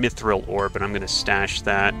ore, but I'm going to stash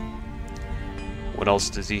that. What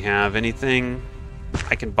else does he have? Anything?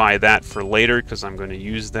 I can buy that for later because I'm going to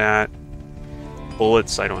use that.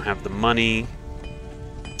 Bullets, I don't have the money.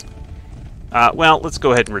 Well, let's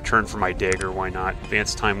go ahead and return for my dagger. Why not?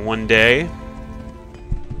 Advance time 1 day.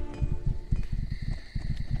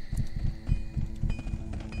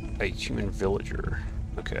 A human villager.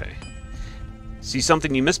 Okay. See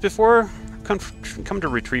something you missed before? Come to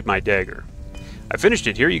retrieve my dagger. I finished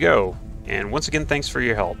it. Here you go. And once again, thanks for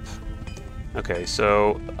your help. Okay,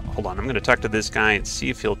 so hold on. I'm going to talk to this guy and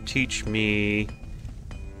see if he'll teach me.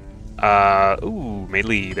 Ooh,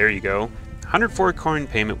 melee. There you go. 104 coin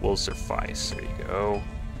payment will suffice. There you go.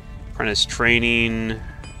 Apprentice training.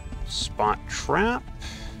 Spot trap.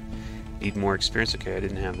 Need more experience. Okay, I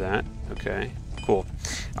didn't have that. Okay. Cool.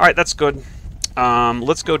 Alright, that's good.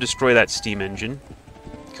 Let's go destroy that steam engine,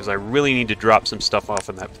 because I really need to drop some stuff off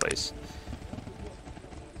in that place.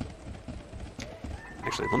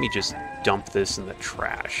 Actually, let me just dump this in the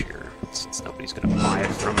trash here, since nobody's going to buy it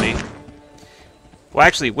from me. Well,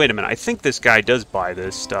 actually, wait a minute. I think this guy does buy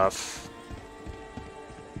this stuff.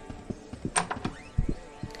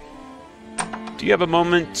 Do you have a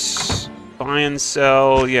moment? Buy and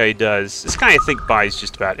sell? Yeah, he does. This guy, I think, buys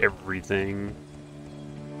just about everything.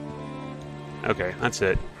 Okay, that's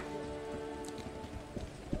it.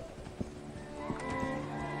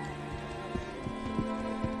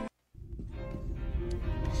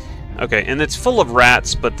 Okay, and it's full of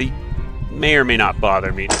rats, but they may or may not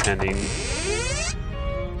bother me, depending.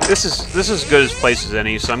 This is as good a place as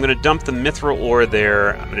any, so I'm going to dump the mithril ore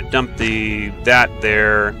there. I'm going to dump that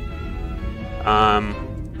there.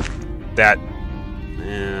 That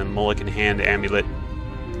Mulligan hand amulet.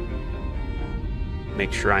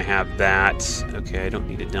 Make sure I have that. Okay, I don't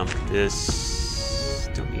need to dump this.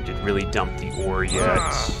 Don't need to really dump the ore yet.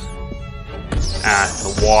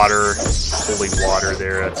 The water. Holy water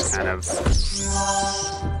there. That's kind of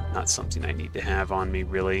not something I need to have on me,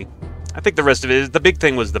 really. I think the rest of it is... The big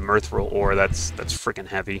thing was the mithril ore. That's freaking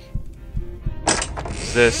heavy.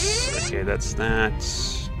 This. Okay, that's that.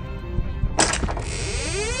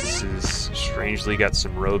 This is strangely got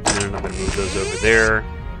some robes in it. I'm going to move those over there.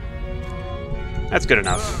 That's good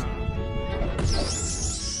enough.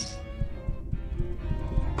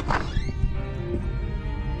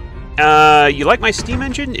 You like my steam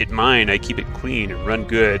engine? It mine. I keep it clean and run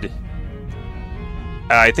good.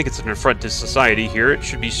 I think it's an affront to society here. It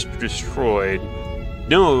should be destroyed.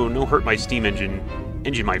 No hurt my steam engine.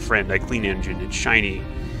 Engine, my friend. I clean engine. It's shiny.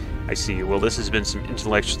 I see. Well, this has been some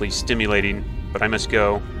intellectually stimulating, but I must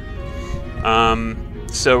go.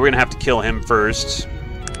 So we're gonna have to kill him first.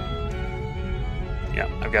 Yeah,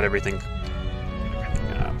 I've got everything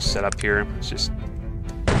set up here. It's just...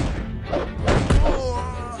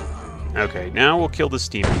 Okay, now we'll kill the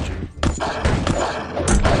steam engine.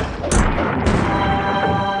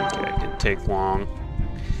 Okay, didn't take long.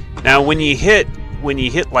 Now, when you hit,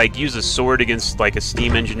 like, use a sword against, like, a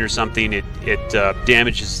steam engine or something, it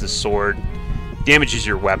damages the sword, damages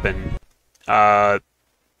your weapon. But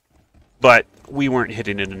we weren't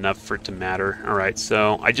hitting it enough for it to matter. Alright,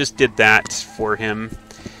 so I just did that for him.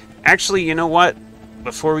 Actually, you know what?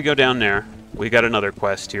 Before we go down there, we got another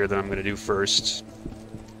quest here that I'm going to do first.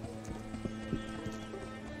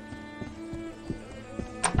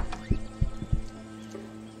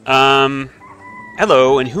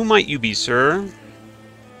 Hello, and who might you be, sir?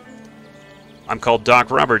 I'm called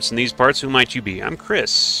Doc Roberts in these parts. Who might you be? I'm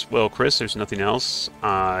Chris. Well, Chris, there's nothing else.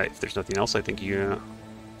 If there's nothing else, I think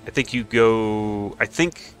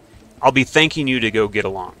I'll be thanking you to go get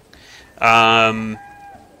along.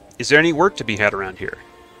 Is there any work to be had around here?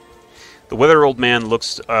 The weather old man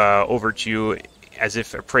looks over at you as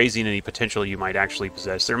if appraising any potential you might actually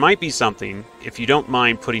possess. There might be something, if you don't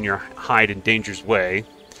mind putting your hide in danger's way.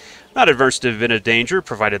 Not adverse to a bit of danger,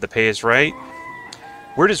 provided the pay is right.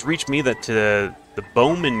 Word has reached me that the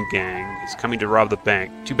Bowman gang is coming to rob the bank.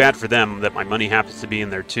 Too bad for them that my money happens to be in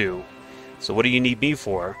there too. So what do you need me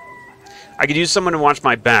for? I could use someone to watch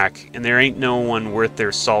my back, and there ain't no one worth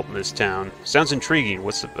their salt in this town. Sounds intriguing.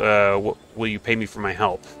 What will you pay me for my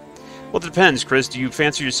help? Well, it depends, Chris. Do you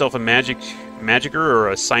fancy yourself a magicer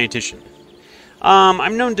or a scientician?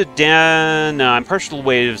 I'm known to I'm partial to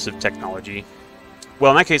waves of technology.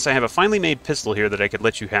 Well, in that case, I have a finely made pistol here that I could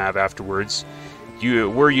let you have afterwards.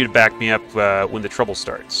 Were you to back me up when the trouble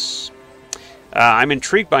starts? I'm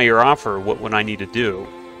intrigued by your offer. What would I need to do?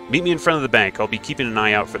 Meet me in front of the bank. I'll be keeping an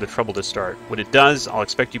eye out for the trouble to start. When it does, I'll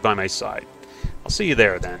expect you by my side. I'll see you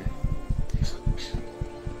there, then.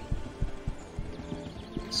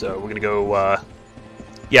 So, we're going to go,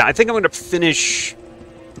 yeah, I think I'm going to finish...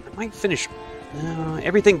 I might finish...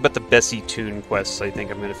 everything but the Bessie Toon quests, I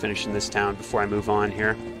think I'm going to finish in this town before I move on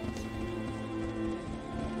here.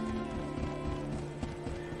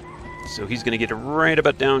 So he's going to get right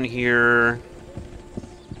about down here.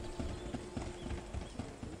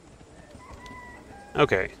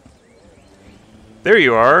 Okay. There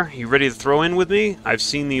you are. You ready to throw in with me? I've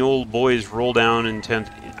seen the old boys roll down into...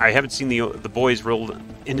 I haven't seen the boys roll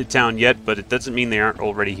into town yet, but it doesn't mean they aren't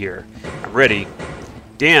already here. I'm ready.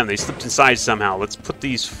 Damn, they slipped inside somehow. Let's put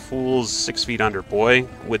these fools 6 feet under, boy.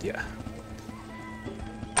 With ya.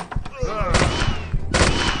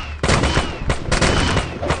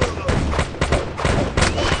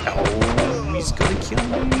 Oh, he's gonna kill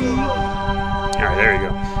me. Alright, there you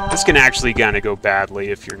go. This can actually kind of go badly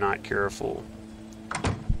if you're not careful.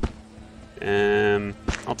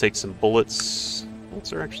 I'll take some bullets.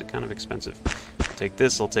 Bullets are actually kind of expensive. I'll take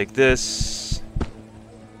this, I'll take this.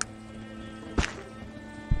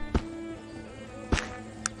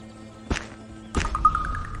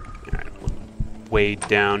 Alright, way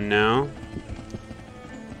down now.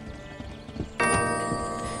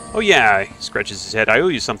 Oh yeah, he scratches his head. I owe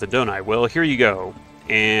you something, don't I? Well, here you go.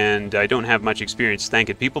 And I don't have much experience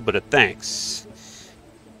thanking people, but a thanks.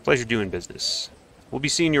 Pleasure doing business. We'll be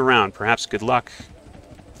seeing you around. Perhaps good luck.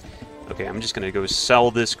 Okay, I'm just gonna go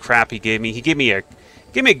sell this crap he gave me. He gave me a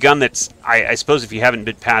gun that's, I suppose if you haven't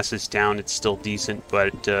been past this down, it's still decent,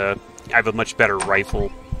 but I have a much better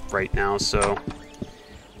rifle right now, so...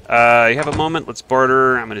 you have a moment? Let's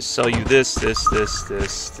barter. I'm gonna sell you this,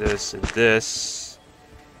 and this.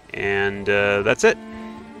 And that's it.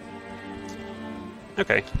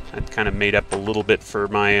 Okay, that kind of made up a little bit for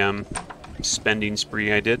my spending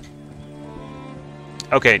spree I did.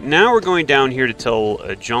 Okay, now we're going down here to tell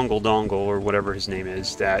Jongle Dongle, or whatever his name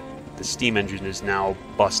is, that the steam engine is now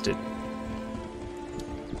busted.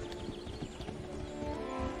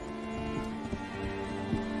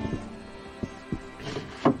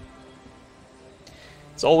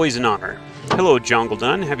 It's always an honor. Hello,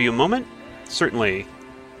 Jongledun. Have you a moment? Certainly.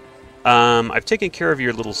 I've taken care of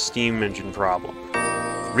your little steam engine problem.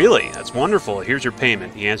 Really? That's wonderful. Here's your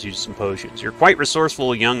payment. He hands you some potions. You're quite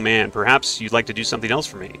resourceful, young man. Perhaps you'd like to do something else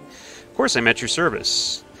for me. Of course, I'm at your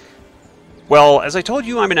service. Well, as I told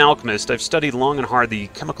you, I'm an alchemist. I've studied long and hard the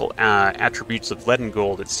chemical attributes of lead and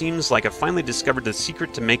gold. It seems like I've finally discovered the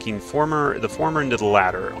secret to making the former into the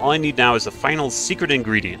latter. All I need now is the final secret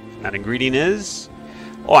ingredient. That ingredient is...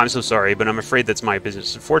 Oh, I'm so sorry, but I'm afraid that's my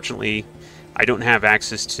business. Unfortunately, I don't have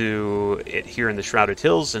access to it here in the Shrouded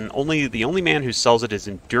Hills, and the only man who sells it is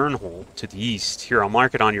in Durnhole, to the east. Here, I'll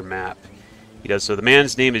mark it on your map. He does so. The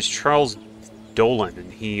man's name is Charles Dolan,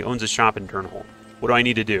 and he owns a shop in Durnhole. What do I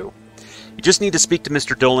need to do? You just need to speak to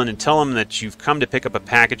Mr. Dolan and tell him that you've come to pick up a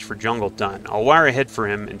package for Jungle Dun. I'll wire ahead for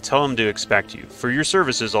him and tell him to expect you. For your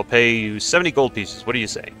services, I'll pay you 70 gold pieces. What do you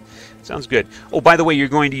say? Sounds good. Oh, by the way, you're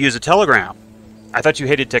going to use a telegram. I thought you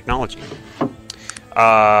hated technology.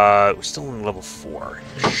 We're still on level 4.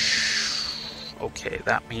 Okay,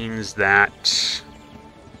 that means that...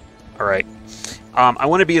 Alright. I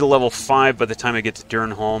want to be at a level 5 by the time I get to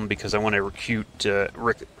Durnholm because I want to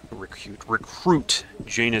recruit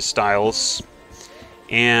Janus Styles,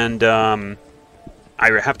 and I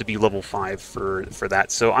have to be level 5 for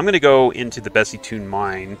that. So I'm going to go into the Bessie Toon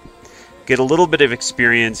mine, get a little bit of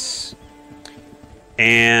experience,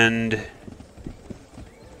 and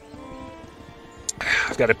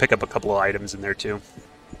I've got to pick up a couple of items in there too.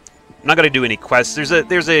 I'm not going to do any quests. There's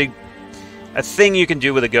a thing you can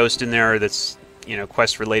do with a ghost in there that's, you know,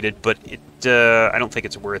 quest related, but I don't think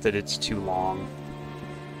it's worth it. It's too long.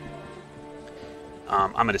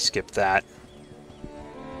 I'm going to skip that.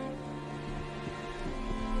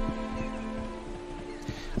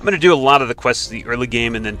 I'm going to do a lot of the quests in the early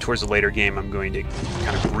game, and then towards the later game, I'm going to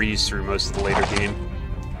kind of breeze through most of the later game.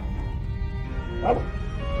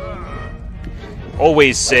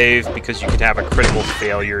 Always save, because you could have a critical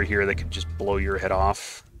failure here that could just blow your head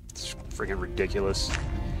off. It's freaking ridiculous.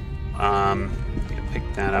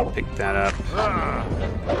 Pick that up, pick that up.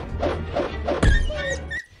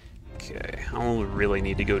 Okay, I'll really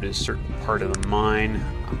need to go to a certain part of the mine.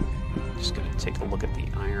 I'm just going to take a look at the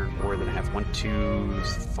iron ore that I have. 1, 2,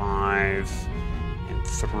 5, and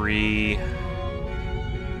 3.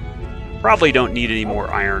 Probably don't need any more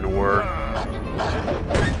iron ore.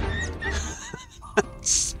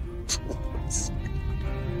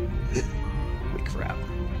 Holy crap.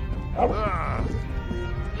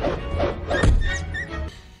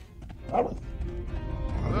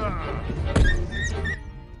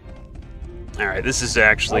 Alright, this is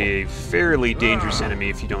actually a fairly dangerous enemy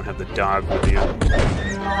if you don't have the dog with you.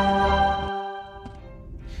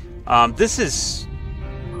 This is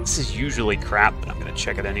usually crap, but I'm gonna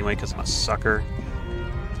check it anyway because I'm a sucker.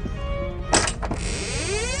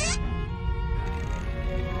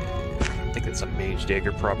 I think it's a mage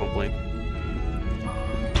dagger, probably.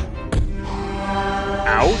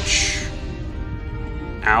 Ouch!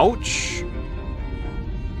 Ouch!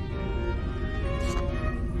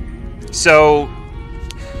 So,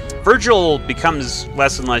 Virgil becomes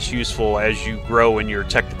less and less useful as you grow in your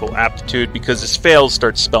technical aptitude because his spells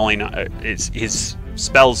start his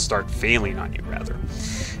spells start failing on you, rather.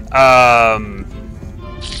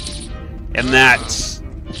 And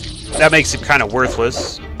that makes him kind of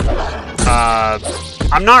worthless.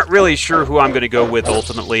 I'm not really sure who I'm going to go with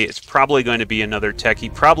ultimately. It's probably going to be another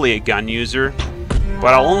techie, probably a gun user,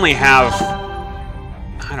 but I'll only have,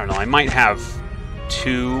 I don't know, I might have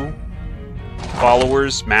 2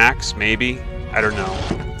 followers max, maybe. I don't know.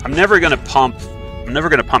 I'm never gonna pump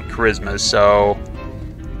charisma, so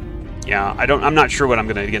yeah, I'm not sure what I'm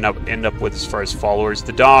gonna end up with as far as followers.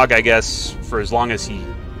 The dog, I guess, for as long as he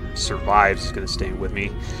survives, is gonna stay with me.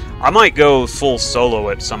 I might go full solo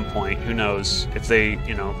at some point. Who knows? If they,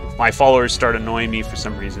 you know, if my followers start annoying me for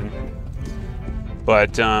some reason.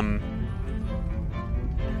 But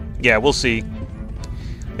yeah, we'll see.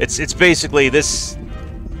 It's basically this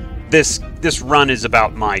run is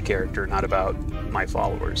about my character, not about my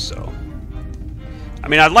followers, so... I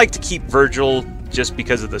mean, I'd like to keep Virgil just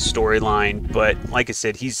because of the storyline, but like I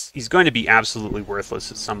said, he's going to be absolutely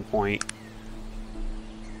worthless at some point.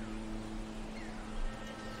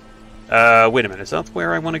 Wait a minute, is that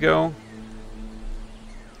where I want to go?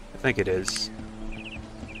 I think it is.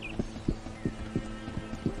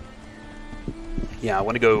 Yeah, I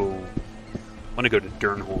want to go to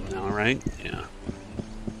Durnholm now, right? Yeah.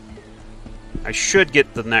 I should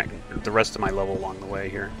get the rest of my level along the way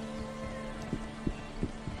here.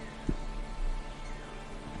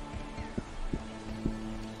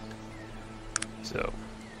 So,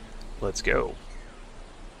 let's go.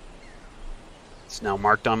 It's now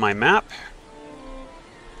marked on my map.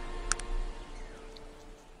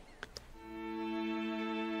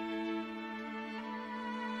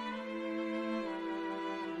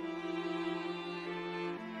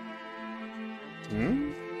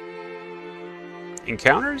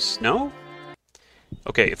 Encounters? No?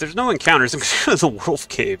 Okay, if there's no encounters, I'm going to go to the wolf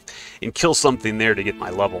cave and kill something there to get my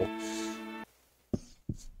level.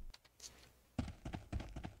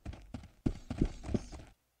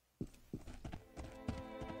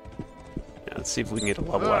 Yeah, let's see if we can get a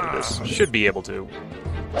level out of this. Should be able to.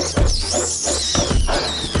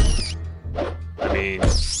 I mean...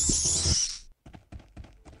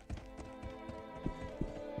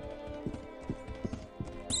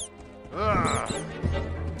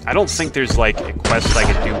 I don't think there's, like, a quest I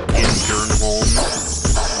could do in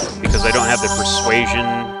Durnholm, because I don't have the persuasion.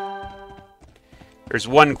 There's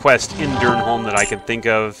one quest in Durnholm that I can think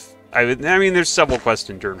of. I mean, there's several quests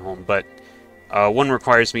in Durnholm, but one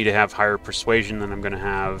requires me to have higher persuasion than I'm going to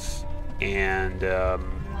have, and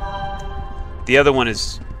the other one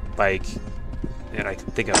is, like, that I can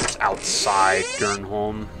think of is outside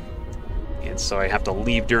Durnholm, and so I have to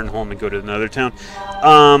leave Durnholm and go to another town.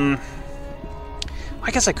 I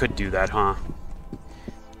guess I could do that, huh?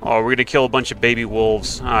 Oh, we're gonna kill a bunch of baby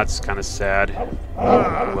wolves. Ah, that's kind of sad.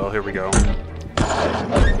 Oh, well, here we go.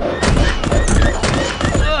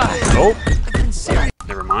 Oh!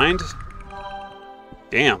 Never mind.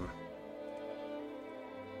 Damn.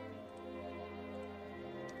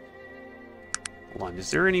 Hold on, is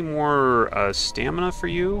there any more stamina for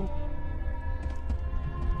you?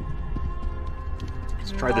 Let's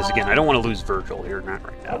try this again. I don't want to lose Virgil here, not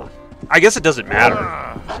right now. I guess it doesn't matter.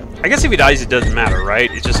 I guess if he dies, it doesn't matter, right?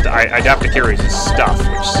 It's just, I'd have to carry his stuff,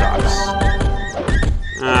 which sucks.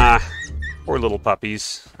 Ah, poor little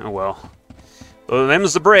puppies. Oh well. Well,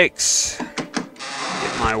 them's the breaks. Get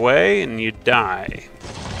in my way, and you die.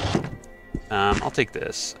 I'll take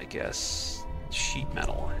this, I guess. Sheet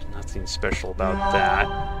metal. There's nothing special about that.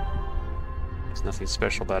 There's nothing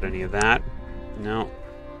special about any of that. No.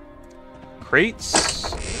 Crates.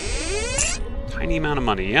 Tiny amount of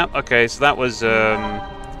money. Yep. Okay. So that was.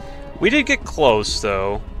 We did get close,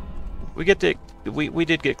 though. We did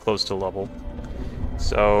get close to level.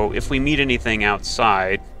 So if we meet anything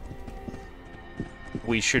outside,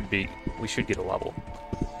 we should get a level.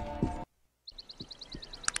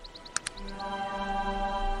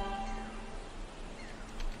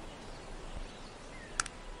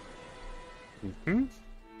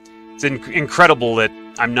 It's incredible that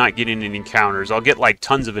I'm not getting any encounters. I'll get, like,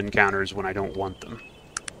 tons of encounters when I don't want them.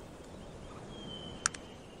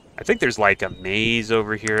 I think there's, like, a maze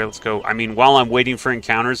over here. Let's go... I mean, while I'm waiting for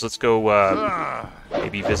encounters, let's go,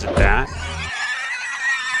 maybe visit that.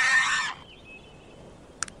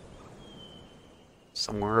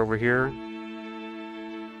 Somewhere over here.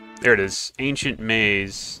 There it is. Ancient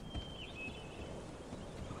maze.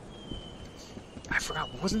 I forgot.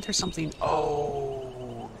 Wasn't there something... Oh...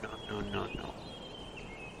 No.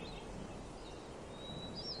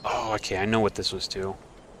 Oh, okay, I know what this was too.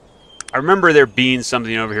 I remember there being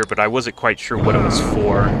something over here, but I wasn't quite sure what it was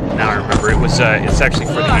for. Now I remember. It was, it's actually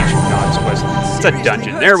for the Ancient Gods quest. It's a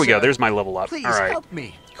dungeon. There we go. There's my level up. Alright.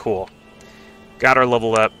 Cool. Got our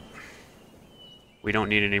level up. We don't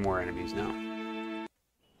need any more enemies now.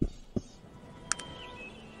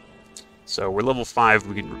 So we're level 5.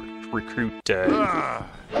 We can recruit Jaina.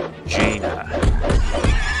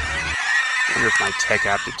 I wonder if my tech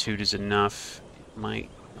aptitude is enough. It might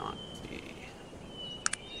not be.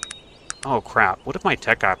 Oh crap, what if my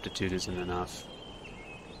tech aptitude isn't enough?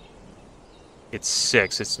 It's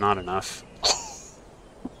 6, it's not enough.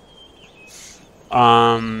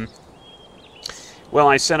 Well,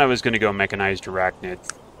 I said I was going to go mechanized arachnid.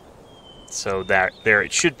 So that there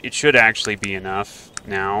it should actually be enough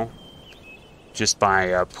now. Just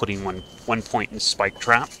by putting one point in spike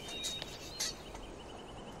trap.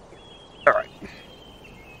 Alright.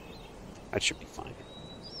 That should be fine.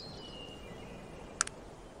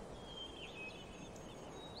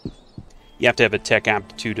 You have to have a tech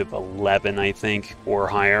aptitude of 11, I think, or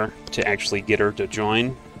higher to actually get her to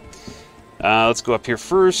join. Let's go up here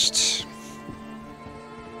first.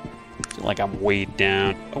 I feel like I'm weighed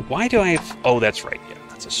down. Oh, why do I have... Oh, that's right. Yeah,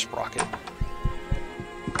 that's a sprocket.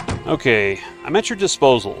 Okay, I'm at your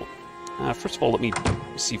disposal. First of all, let me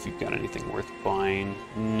see if you've got anything worth buying.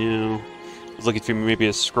 No. I was looking for maybe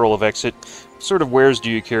a scroll of exit. What sort of wares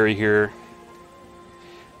do you carry here?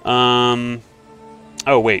 Oh,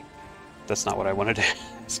 wait. That's not what I wanted to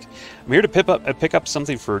ask. I'm here to pick up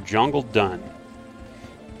something for Jungle Dunn.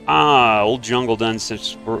 Ah, old Jungle Dunn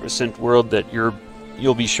sent word that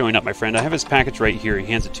you'll be showing up, my friend. I have his package right here. He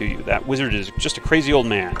hands it to you. That wizard is just a crazy old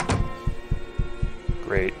man.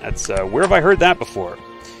 Great. That's, where have I heard that before?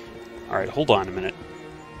 Alright, hold on a minute.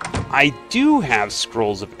 I do have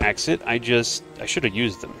scrolls of exit. I should have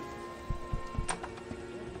used them.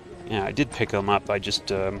 Yeah, I did pick them up. I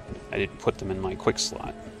didn't put them in my quick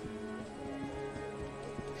slot.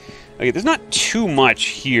 Okay, there's not too much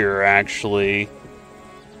here, actually.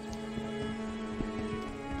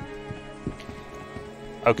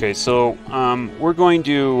 Okay, so, we're going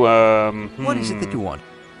to, What is it that you want?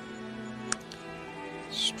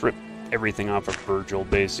 strip everything off of Virgil,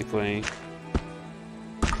 basically.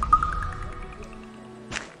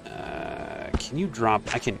 Can you drop...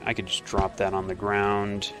 I could just drop that on the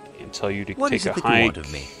ground and tell you to What take is it a that hike. you want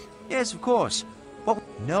of me? Yes, of course. Well,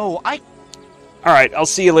 no, I... Alright, I'll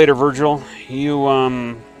see you later, Virgil. You,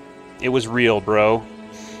 it was real, bro.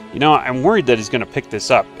 You know, I'm worried that he's gonna pick this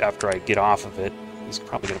up after I get off of it. He's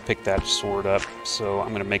probably gonna pick that sword up, so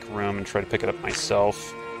I'm gonna make room and try to pick it up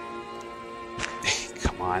myself.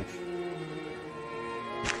 Come on.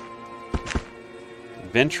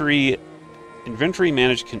 Inventory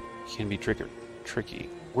managed can be tricky.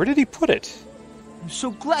 Where did he put it? I'm so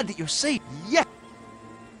glad that you're safe. Yeah.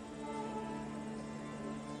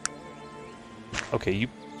 Okay,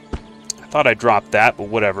 I thought I dropped that, but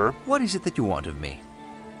whatever. What is it that you want of me?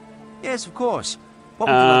 Yes, of course. What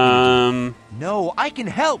would you like me to do? No, I can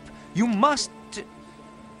help. You must...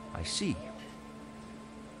 I see.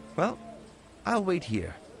 Well, I'll wait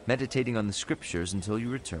here, meditating on the scriptures until you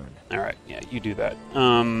return. Alright, yeah, you do that.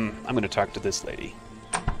 I'm gonna talk to this lady.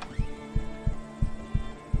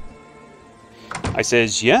 I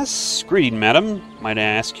says, yes, greeting, madam. Might I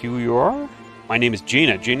ask who you are? My name is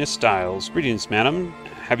Jaina Stiles. Greetings, madam.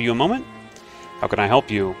 Have you a moment? How can I help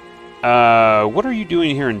you? What are you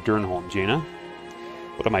doing here in Durnholm, Jaina?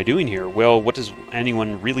 What am I doing here? Well, what does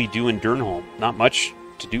anyone really do in Durnholm? Not much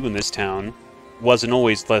to do in this town. Wasn't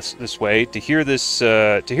always this way. To hear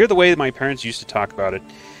the way that my parents used to talk about it,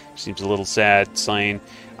 seems a little sad, sighing.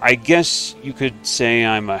 I guess you could say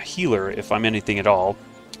I'm a healer, if I'm anything at all.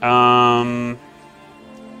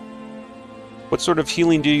 What sort of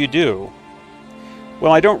healing do you do?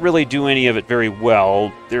 Well, I don't really do any of it very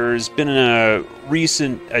well. There's been a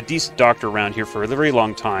decent doctor around here for a very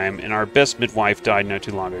long time, and our best midwife died not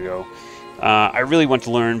too long ago. I really want to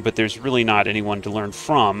learn, but there's really not anyone to learn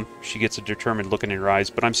from. She gets a determined look in her eyes,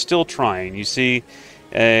 but I'm still trying. You see,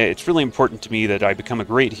 it's really important to me that I become a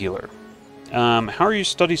great healer. How are your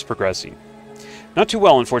studies progressing? Not too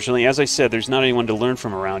well, unfortunately. As I said, there's not anyone to learn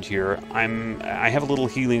from around here. I have a little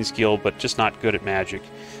healing skill, but just not good at magic.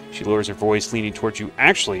 She lowers her voice, leaning towards you.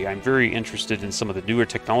 Actually, I'm very interested in some of the newer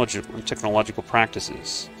technological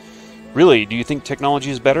practices. Really? Do you think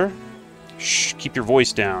technology is better? Shh, keep your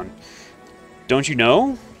voice down. Don't you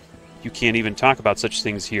know? You can't even talk about such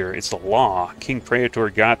things here. It's the law. King Praetor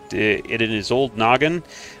got it in his old noggin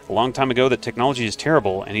a long time ago that technology is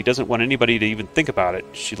terrible, and he doesn't want anybody to even think about it.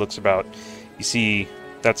 She looks about. You see,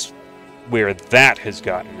 that's where that has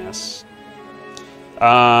gotten us.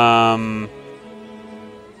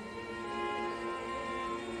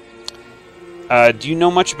 Do you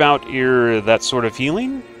know much about that sort of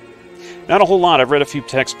healing? Not a whole lot. I've read a few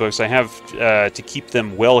textbooks. I have to keep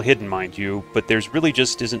them well hidden, mind you, but there's really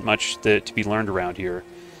just isn't much to be learned around here.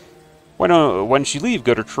 Why don't you leave?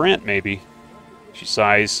 Go to Trent, maybe. She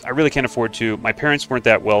sighs. I really can't afford to. My parents weren't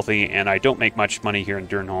that wealthy, and I don't make much money here in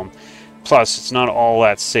Durnholm. Plus, it's not all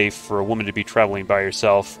that safe for a woman to be traveling by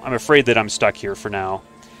herself. I'm afraid that I'm stuck here for now.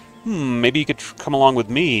 Maybe you could come along with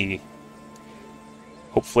me.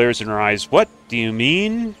 Hope flares in her eyes. What do you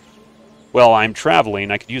mean? Well, I'm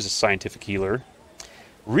traveling. I could use a scientific healer.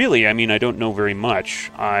 Really? I mean, I don't know very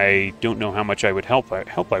much. I don't know how much I would help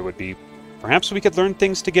I would be. Perhaps we could learn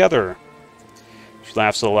things together. She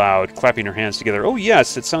laughs aloud, clapping her hands together. Oh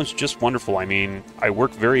yes, it sounds just wonderful. I mean, I'll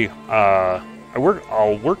work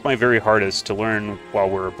my very hardest to learn while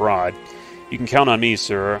we're abroad. You can count on me,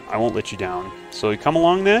 sir. I won't let you down. So you come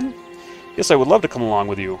along then? Yes, I would love to come along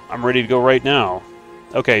with you. I'm ready to go right now.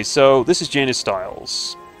 Okay, so this is Jaina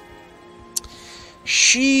Stiles.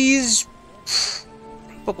 She's...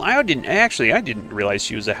 Well, I didn't realize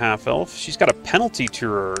she was a half-elf. She's got a penalty to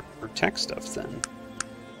her tech stuff, then.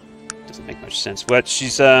 Doesn't make much sense. But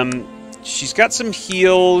she's got some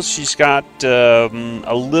heals. She's got a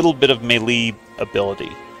little bit of melee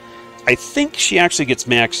ability. I think she actually gets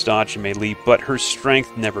max dodge in melee, but her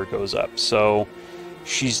strength never goes up. So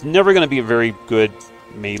she's never going to be a very good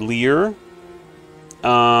meleeer.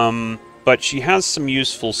 But she has some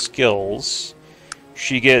useful skills.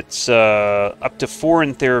 She gets up to 4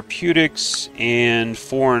 in therapeutics and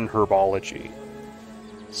 4 in herbology.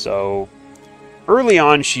 So early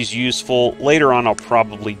on she's useful. Later on I'll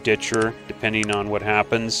probably ditch her, depending on what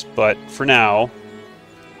happens. But for now,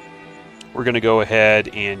 we're going to go ahead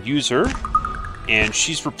and use her. And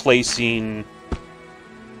she's replacing...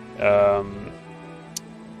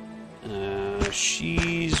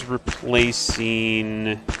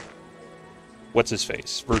 what's his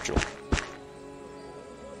face? Virgil.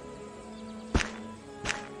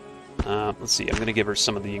 Let's see, I'm going to give her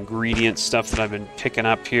some of the ingredient stuff that I've been picking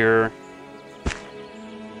up here.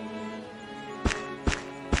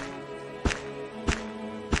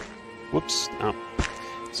 Whoops. Oh.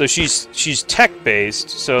 So she's tech-based,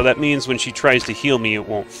 so that means when she tries to heal me, it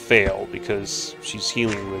won't fail, because she's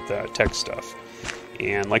healing with tech stuff.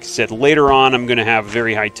 And like I said, later on, I'm going to have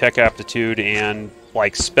very high tech aptitude, and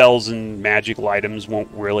like spells and magical items won't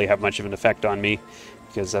really have much of an effect on me,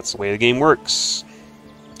 because that's the way the game works.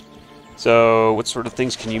 So, what sort of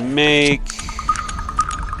things can you make?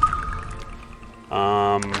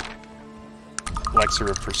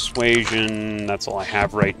 Elixir of Persuasion, that's all I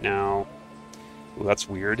have right now. Ooh, that's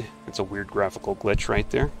weird. That's a weird graphical glitch right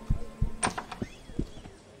there.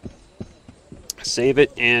 Save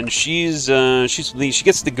it, and she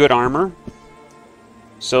gets the good armor.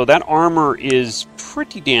 So that armor is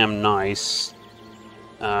pretty damn nice.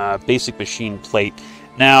 Basic machine plate.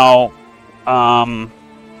 Now,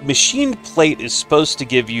 machine plate is supposed to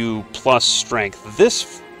give you plus strength.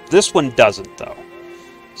 This one doesn't, though.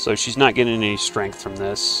 So she's not getting any strength from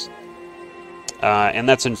this. And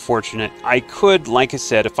that's unfortunate. I could, like I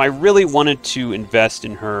said, if I really wanted to invest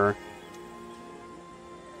in her,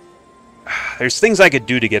 there's things I could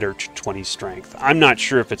do to get her to 20 strength. I'm not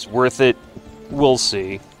sure if it's worth it. We'll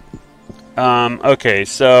see. Okay,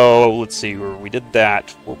 so let's see where we did that.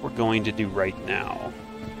 What we're going to do right now.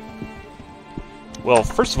 Well,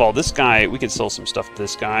 first of all, this guy, we could sell some stuff to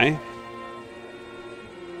this guy.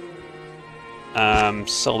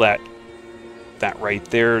 Sell that right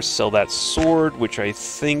there. Sell that sword, which I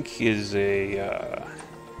think is a...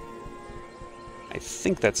 I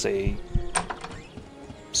think that's a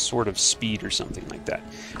sword of speed or something like that.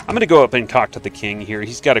 I'm going to go up and talk to the king here.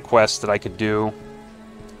 He's got a quest that I could do.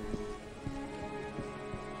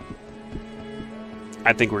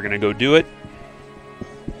 I think we're going to go do it.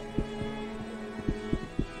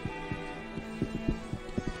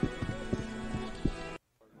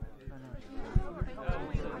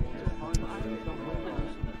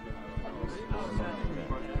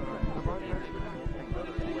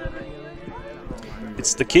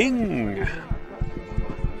 It's the king!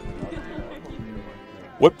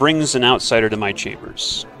 What brings an outsider to my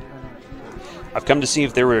chambers? I've come to see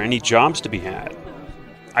if there were any jobs to be had.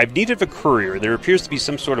 I've needed a courier. There appears to be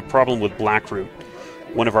some sort of problem with Blackroot,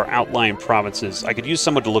 one of our outlying provinces. I could use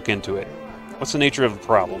someone to look into it. What's the nature of the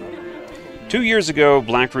problem? 2 years ago,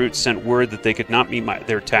 Blackroot sent word that they could not meet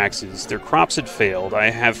their taxes. Their crops had failed. I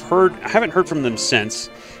haven't heard from them since.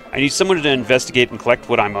 I need someone to investigate and collect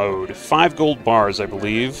what I'm owed. 5 gold bars, I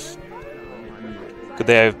believe. Could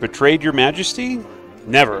they have betrayed your majesty?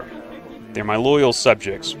 Never. They're my loyal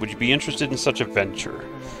subjects. Would you be interested in such a venture?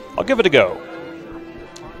 I'll give it a go.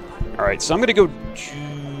 Alright, so I'm going to go to...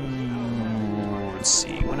 Let's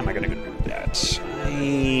see, when am I going to go do that?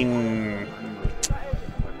 I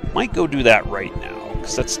might go do that right now,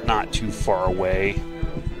 because that's not too far away.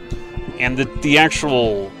 And the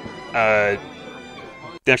actual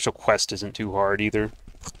quest isn't too hard either.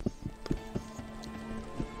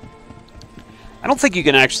 I don't think you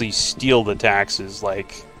can actually steal the taxes,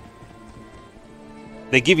 like...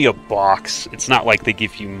 They give you a box. It's not like they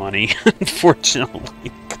give you money,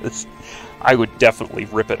 unfortunately, because I would definitely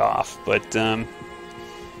rip it off. But,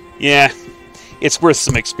 yeah, it's worth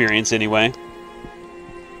some experience anyway.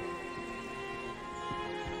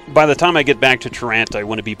 By the time I get back to Tarant, I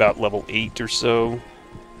want to be about level 8 or so.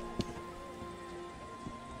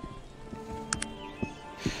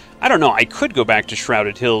 I don't know, I could go back to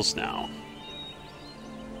Shrouded Hills now.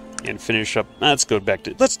 And finish up. Let's go back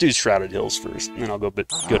to... Let's do Shrouded Hills first, and then I'll go to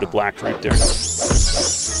Blackroot there.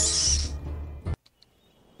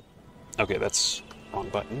 Okay, that's wrong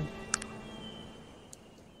button.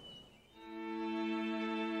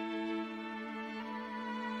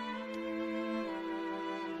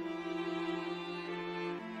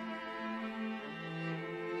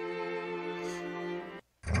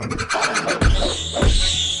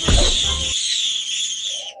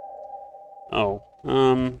 Oh,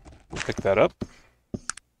 I'll pick that up.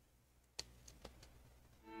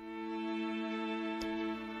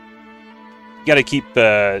 Gotta keep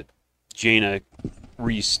Jaina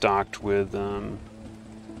restocked with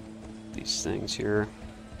these things here.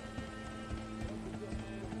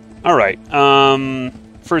 Alright,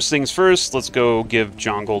 first things first, let's go give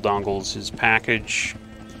Jongle Dongles his package.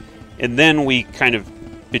 And then we kind of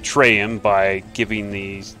betray him by giving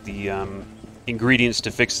the ingredients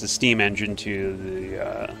to fix the steam engine to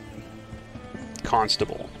the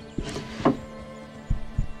constable.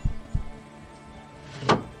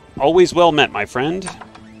 Always well met, my friend.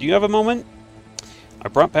 Do you have a moment? I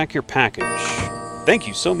brought back your package. Thank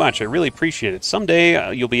you so much. I really appreciate it.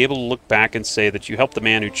 Someday you'll be able to look back and say that you helped the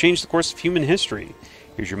man who changed the course of human history.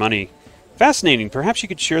 Here's your money. Fascinating. Perhaps you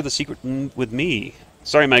could share the secret with me.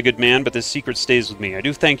 Sorry, my good man, but this secret stays with me. I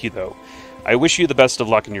do thank you, though. I wish you the best of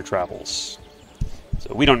luck in your travels.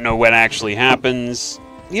 So we don't know what actually happens.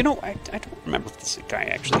 You know, I don't remember if this guy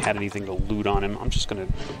actually had anything to loot on him. I'm just going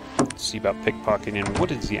to see about pickpocketing him. What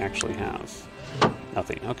does he actually have?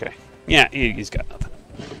 Nothing. Okay. Yeah, he's got nothing.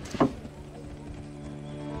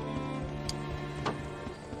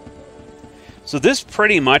 So this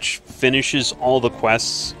pretty much finishes all the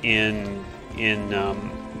quests in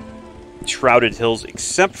Shrouded Hills,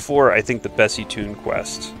 except for, I think, the Bessie Toon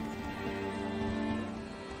quest.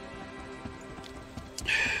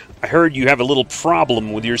 I heard you have a little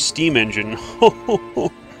problem with your steam engine.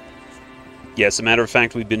 Yes, as a matter of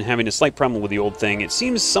fact, we've been having a slight problem with the old thing. It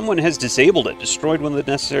seems someone has disabled it, destroyed one of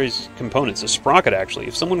the necessary components, a sprocket, actually.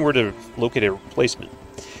 If someone were to locate a replacement.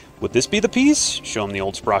 Would this be the piece? Show him the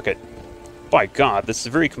old sprocket. By God, this is the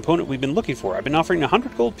very component we've been looking for. I've been offering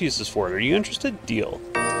 100 gold pieces for it. Are you interested? Deal.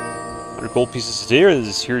 100 gold pieces here.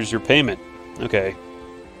 Here's your payment. Okay.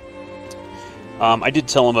 I did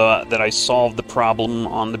tell him that I solved the problem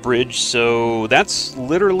on the bridge, so that's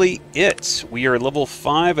literally it. We are level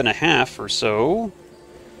 5.5 or so.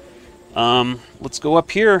 Let's go up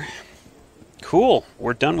here. Cool.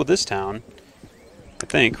 We're done with this town. I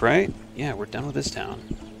think, right? Yeah, we're done with this town.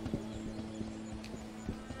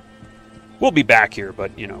 We'll be back here,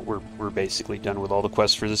 but, you know, we're basically done with all the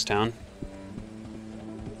quests for this town.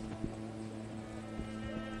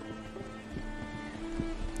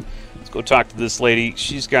 Let's go talk to this lady.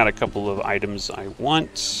 She's got a couple of items I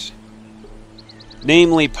want.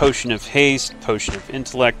 Namely, Potion of Haste, Potion of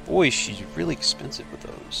Intellect. Boy, she's really expensive with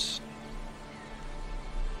those.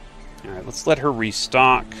 Alright, let's let her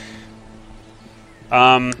restock.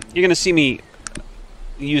 You're going to see me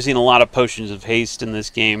using a lot of Potions of Haste in this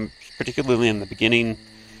game, particularly in the beginning,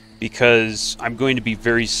 because I'm going to be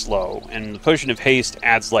very slow, and the Potion of Haste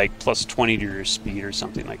adds like plus 20 to your speed or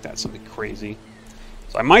something like that, something crazy.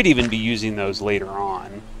 So I might even be using those later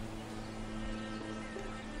on.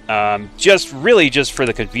 Just for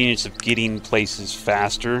the convenience of getting places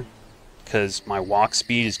faster, because my walk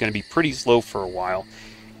speed is going to be pretty slow for a while.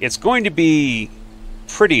 It's going to be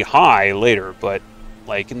pretty high later, but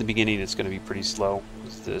like in the beginning it's going to be pretty slow.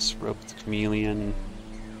 What's this? Rope the Chameleon.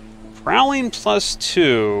 Prowling plus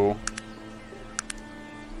 2.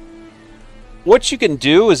 What you can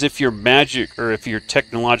do is if your magic or if your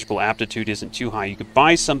technological aptitude isn't too high, you could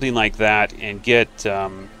buy something like that and get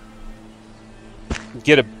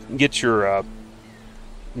your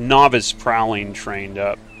novice prowling trained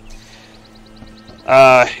up.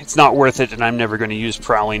 It's not worth it, and I'm never going to use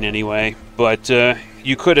prowling anyway. But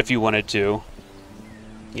you could if you wanted to.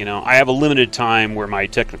 You know, I have a limited time where my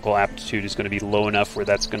technical aptitude is going to be low enough where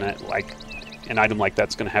that's going to, like, an item like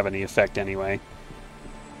that's going to have any effect anyway.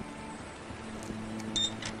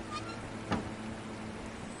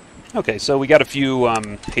 Okay, so we got a few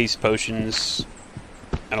haste potions.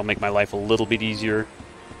 That'll make my life a little bit easier.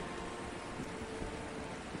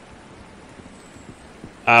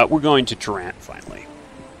 We're going to Tarrant, finally.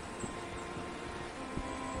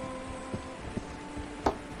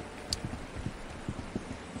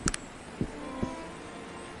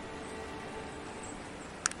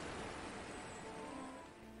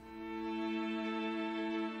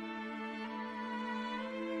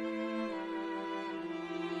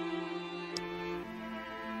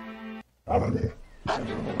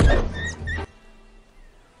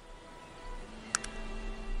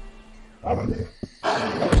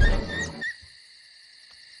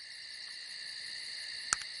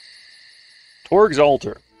 Torg's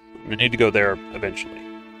Altar. I'm going to need to go there eventually.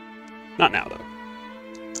 Not now, though.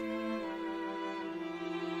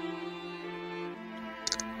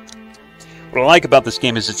 What I like about this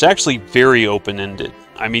game is it's actually very open-ended.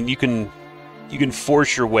 I mean, you can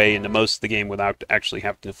force your way into most of the game without actually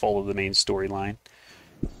having to follow the main storyline.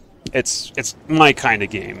 It's my kind of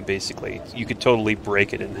game, basically. You could totally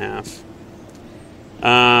break it in half.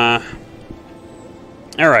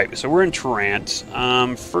 Alright, so we're in Tarrant.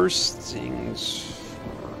 First things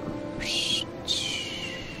first.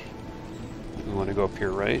 We want to go up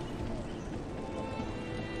here, right?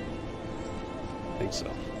 I think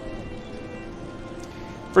so.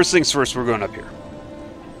 First things first, we're going up here.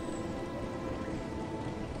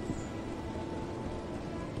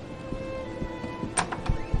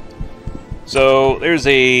 So, there's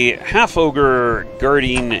a half-ogre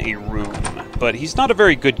guarding a room, but he's not a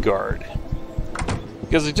very good guard.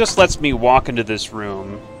 Because it just lets me walk into this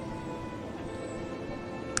room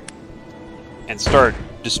and start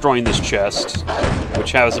destroying this chest,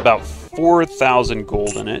 which has about 4,000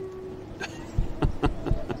 gold in it.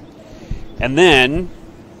 And then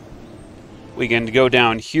we can go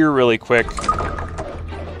down here really quick. Oh,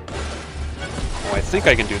 I think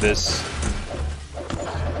I can do this.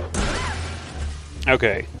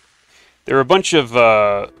 Okay. There are a bunch of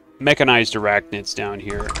mechanized arachnids down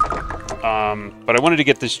here. But I wanted to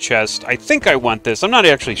get this chest. I think I want this. I'm not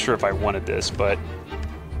actually sure if I wanted this, but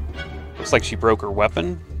looks like she broke her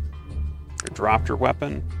weapon. Or dropped her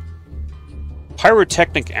weapon.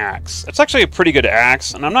 Pyrotechnic axe. That's actually a pretty good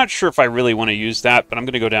axe, and I'm not sure if I really want to use that, but I'm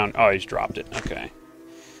going to go down... Oh, he's dropped it. Okay.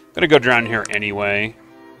 I'm going to go down here anyway.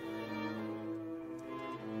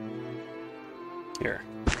 Here.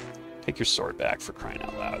 Take your sword back, for crying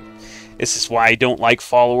out loud. This is why I don't like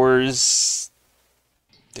followers.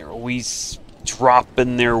 They're always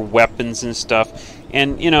dropping their weapons and stuff.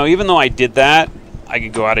 And, you know, even though I did that, I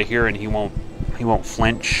could go out of here and he won't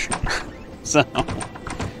flinch. So...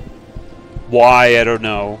 Why, I don't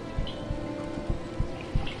know.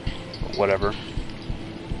 But whatever.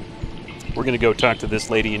 We're going to go talk to this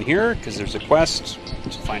lady in here, because there's a quest to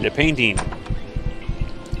find a painting.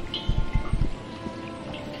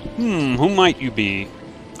 Who might you be?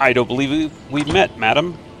 I don't believe we've met,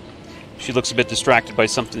 madam. She looks a bit distracted by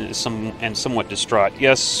something and somewhat distraught.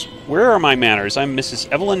 Yes, where are my manners? I'm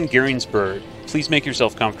Mrs. Evelyn Garingsburg. Please make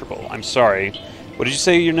yourself comfortable. I'm sorry. What did you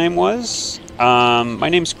say your name was? My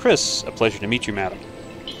name's Chris. A pleasure to meet you, madam.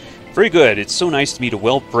 Very good. It's so nice to meet a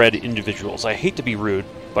well-bred individuals. I hate to be rude,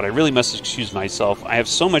 but I really must excuse myself. I have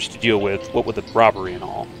so much to deal with, what with the robbery and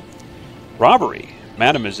all. Robbery?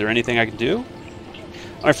 Madam, is there anything I can do?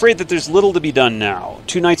 I'm afraid that there's little to be done now.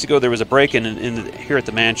 2 nights ago there was a break-in here at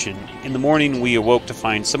the mansion. In the morning we awoke to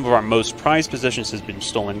find some of our most prized possessions has been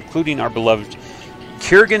stolen, including our beloved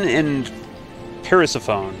Kirgan and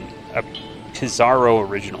Persephone, a Pizarro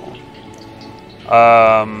original.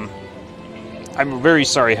 I'm very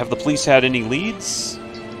sorry. Have the police had any leads?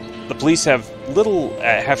 The police have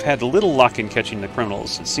had little luck in catching the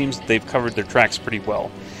criminals. It seems that they've covered their tracks pretty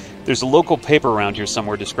well. There's a local paper around here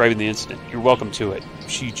somewhere describing the incident. You're welcome to it.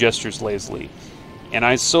 She gestures lazily. And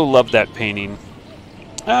I so love that painting.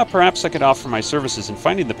 Perhaps I could offer my services in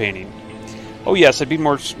finding the painting. Oh yes, I'd be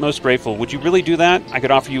most grateful. Would you really do that? I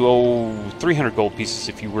could offer you, 300 gold pieces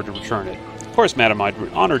if you were to return it. Of course, madam, I'd be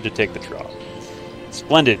honored to take the job.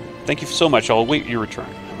 Splendid. Thank you so much. I'll await your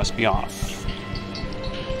return. I must be off.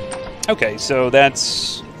 Okay, so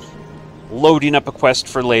that's loading up a quest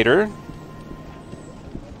for later.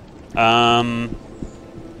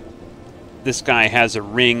 This guy has a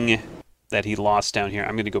ring that he lost down here.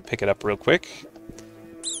 I'm going to go pick it up real quick.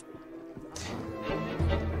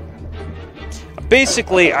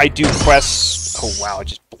 Basically, I do quests... Oh, wow, I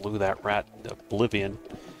just blew that rat oblivion.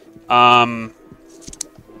 I'm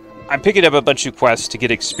picking up a bunch of quests to get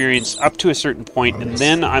experience up to a certain point, and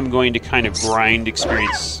then I'm going to kind of grind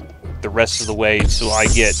experience the rest of the way until I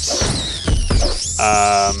get...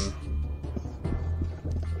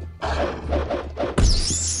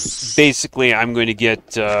 basically, I'm going to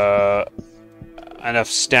get enough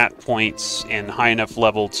stat points and high enough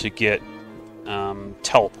level to get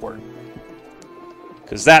teleport.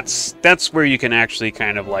 Because that's where you can actually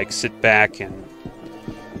kind of like sit back and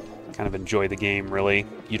kind of enjoy the game, really.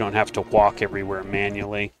 You don't have to walk everywhere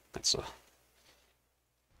manually. That's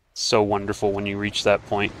so wonderful when you reach that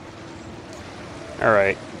point.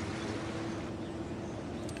 Alright.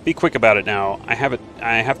 Be quick about it now. I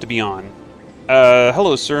have to be on.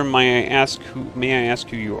 Hello, sir. May I ask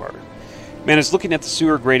who you are? Man is looking at the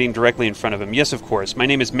sewer grating directly in front of him. Yes, of course. My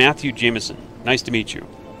name is Matthew Jameson. Nice to meet you.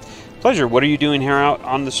 Pleasure. What are you doing here out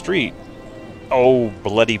on the street? Oh,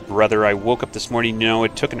 bloody brother. I woke up this morning, you know,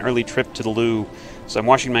 it took an early trip to the loo. So I'm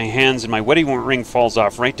washing my hands and my wedding ring falls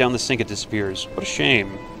off right down the sink. It disappears. What a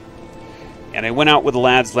shame. And I went out with the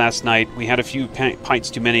lads last night. We had a few pints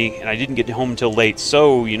too many, and I didn't get home until late.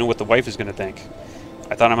 So, you know what the wife is going to think.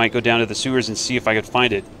 I thought I might go down to the sewers and see if I could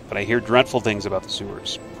find it, but I hear dreadful things about the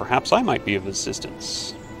sewers. Perhaps I might be of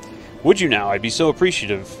assistance. Would you now? I'd be so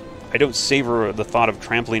appreciative. I don't savor the thought of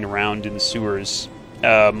trampling around in the sewers,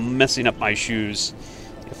 messing up my shoes.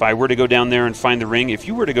 If I were to go down there and find the ring, if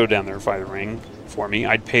you were to go down there and find the ring for me,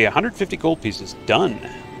 I'd pay 150 gold pieces. Done.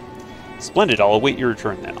 Splendid. I'll await your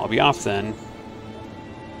return then. I'll be off then.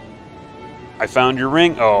 I found your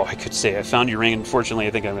ring. Oh, I could say I found your ring. Unfortunately,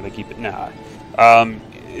 I think I'm going to keep it. Nah.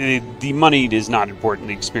 The money is not important.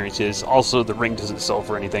 The experience is. Also, the ring doesn't sell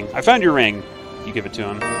for anything. I found your ring. You give it to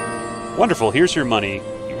him. Wonderful. Here's your money.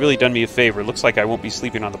 You've really done me a favor. Looks like I won't be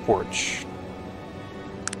sleeping on the porch.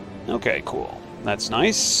 Okay, cool. That's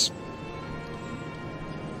nice.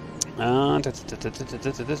 I'm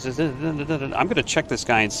gonna check this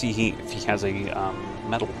guy and see if he has a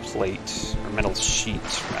metal plate, or metal sheet,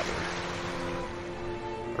 rather.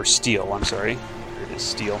 Or steel, I'm sorry. Here it is,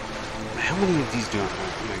 steel. How many of these am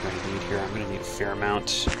I going to need here? I'm going to need a fair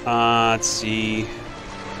amount. Let's see.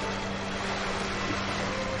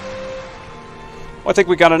 Well, I think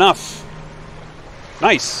we got enough.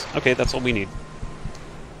 Nice. Okay, that's all we need.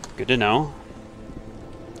 Good to know.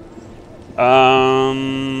 I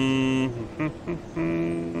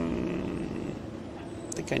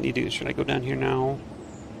think I need to... Should I go down here now?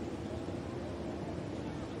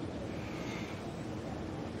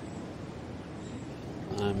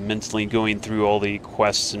 I'm mentally going through all the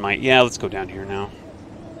quests in my... Yeah, let's go down here now.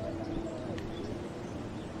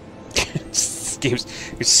 This game's...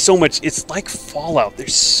 There's so much... It's like Fallout.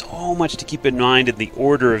 There's so much to keep in mind in the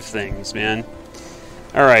order of things, man.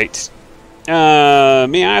 Alright. May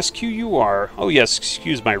I ask who you are? Oh, yes,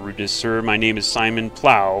 excuse my rudeness, sir. My name is Simon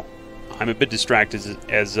Plow. I'm a bit distracted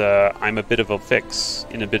as I'm a bit of a fix.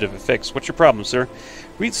 What's your problem, sir?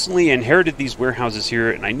 Recently inherited these warehouses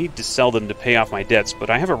here, and I need to sell them to pay off my debts,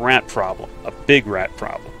 but I have a rat problem. A big rat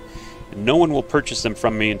problem. And no one will purchase them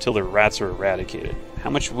from me until their rats are eradicated.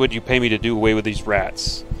 How much would you pay me to do away with these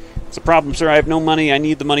rats? It's a problem, sir. I have no money. I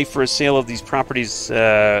need the money for a sale of these properties,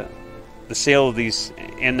 and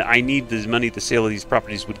I need the money the sale of these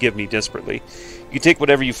properties would give me desperately. You take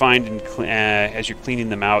whatever you find as you're cleaning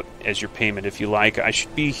them out as your payment, if you like. I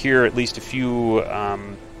should be here at least a few...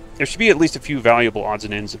 there should be at least a few valuable odds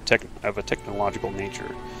and ends of a technological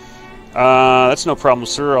nature. That's no problem,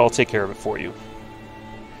 sir. I'll take care of it for you.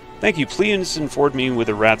 Thank you. Please inform me when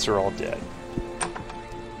the rats are all dead.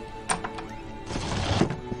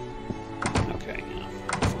 Okay,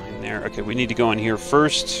 fine there. Okay, we need to go in here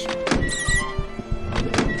first.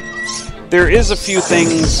 There is a few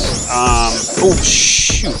things... oh,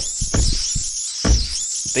 shoot.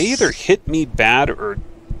 They either hit me bad or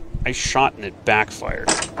I shot and it backfired.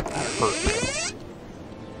 That hurt.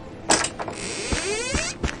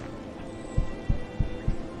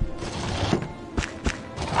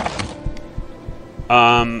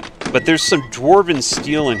 But there's some dwarven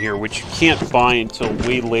steel in here, which you can't buy until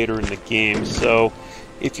way later in the game. So,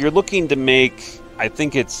 if you're looking to make... I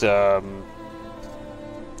think it's...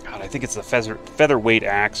 I think it's a featherweight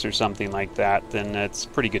axe or something like that, then it's a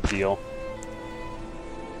pretty good deal.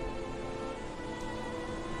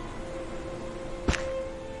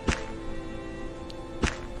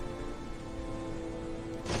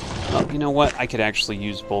 Well, you know what? I could actually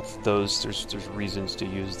use both of those. There's reasons to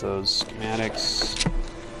use those. Schematics.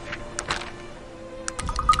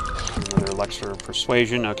 Another lecture of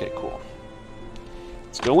persuasion. Okay, cool.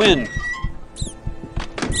 Let's go in.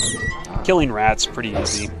 Killing rats, pretty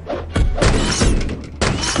easy.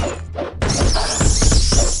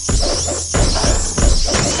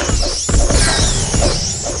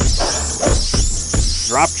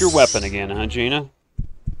 Dropped your weapon again, huh, Jaina?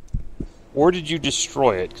 Or did you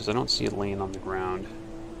destroy it? Because I don't see it laying on the ground.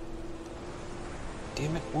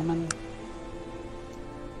 Damn it, woman.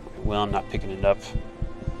 Well, I'm not picking it up.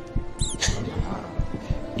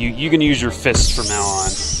 You can use your fists from now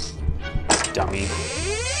on, dummy.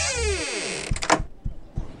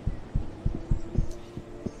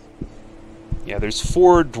 Yeah, there's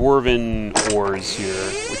 4 dwarven ores here,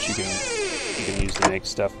 which you can use to make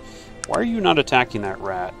stuff. Why are you not attacking that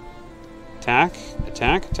rat? Attack?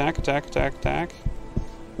 Attack? Attack? Attack? Attack? Attack?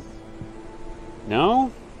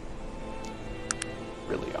 No?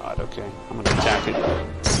 Really odd. Okay, I'm gonna attack it.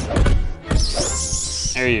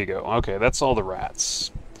 There you go. Okay, that's all the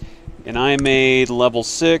rats. And I made level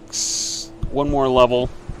 6. 1 more level.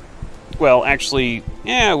 Well, actually,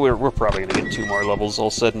 yeah, we're probably gonna get 2 more levels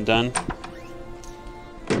all said and done.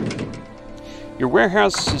 Your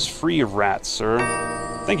warehouse is free of rats, sir.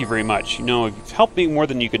 Thank you very much. You know, you've helped me more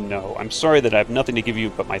than you can know. I'm sorry that I have nothing to give you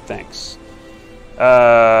but my thanks.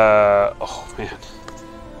 Oh, man.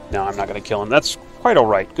 No, I'm not going to kill him. That's quite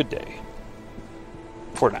alright. Good day.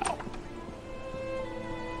 For now.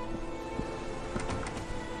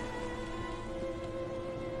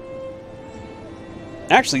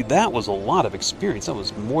 Actually, that was a lot of experience. That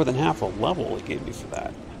was more than half a level it gave me for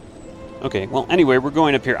that. Okay, well, anyway, we're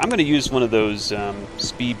going up here. I'm going to use one of those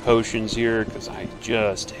speed potions here, because I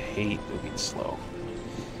just hate moving slow.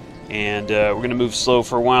 And we're going to move slow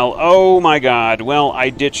for a while. Oh, my God. Well,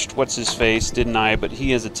 I ditched what's-his-face, didn't I? But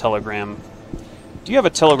he has a telegram. Do you have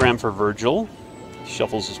a telegram for Virgil? He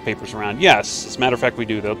shuffles his papers around. Yes, as a matter of fact, we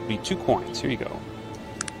do. There'll be 2 coins. Here you go.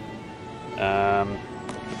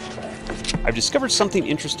 I've discovered something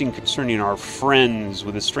interesting concerning our friends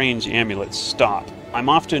with a strange amulet. Stop. I'm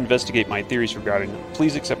off to investigate my theories regarding them.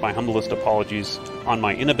 Please accept my humblest apologies on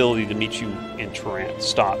my inability to meet you in Tarant.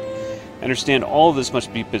 Stop. I understand all of this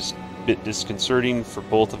must be a bit disconcerting for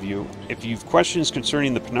both of you. If you've questions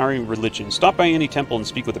concerning the Panari religion, stop by any temple and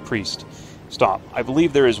speak with a priest. Stop. I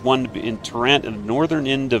believe there is one in Tarant at the northern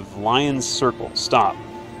end of Lion's Circle. Stop.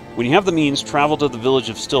 When you have the means, travel to the village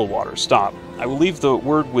of Stillwater. Stop. I will leave the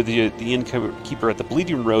word with the innkeeper at the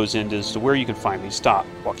Bleeding Rose Inn as to where you can find me. Stop.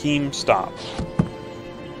 Joachim, stop.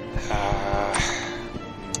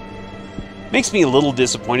 Makes me a little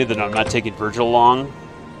disappointed that I'm not taking Virgil along.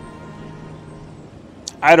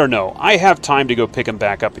 I don't know. I have time to go pick him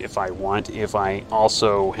back up if I want, if I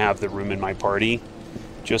also have the room in my party,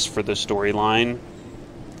 just for the storyline.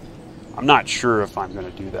 I'm not sure if I'm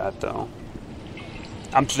going to do that, though.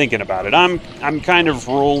 I'm thinking about it. I'm kind of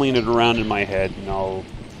rolling it around in my head, and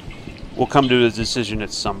we'll come to a decision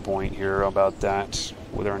at some point here about that,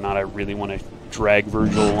 whether or not I really want to drag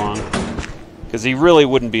Virgil along, because he really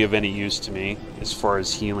wouldn't be of any use to me as far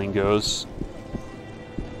as healing goes,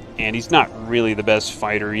 and he's not really the best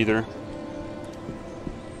fighter either.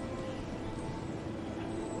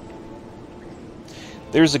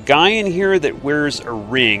 There's a guy in here that wears a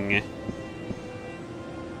ring.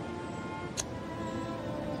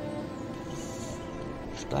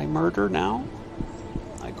 Should I murder now?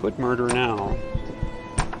 I could murder now.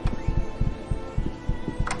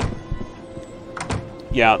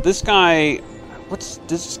 Yeah, this guy... does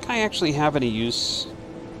this guy actually have any use?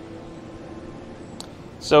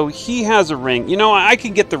 So he has a ring. You know, I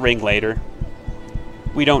can get the ring later.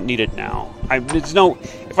 We don't need it now.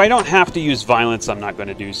 If I don't have to use violence, I'm not going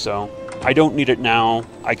to do so. I don't need it now.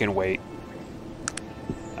 I can wait.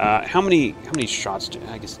 How many shots do...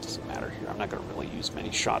 I guess it doesn't matter here. I'm not going to really use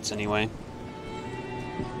many shots anyway.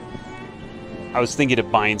 I was thinking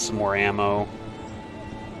of buying some more ammo.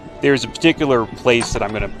 There's a particular place that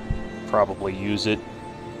I'm going to probably use it.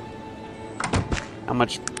 How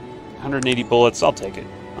much? 180 bullets? I'll take it.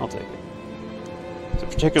 I'll take it. It's a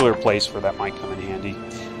particular place where that might come in handy.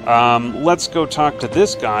 Let's go talk to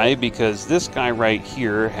this guy, because this guy right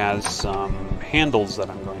here has some handles that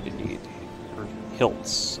I'm going to need. Or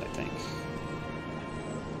hilts, I think.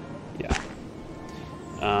 Yeah.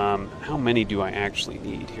 How many do I actually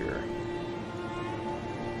need here?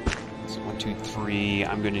 So 1, 2, 3.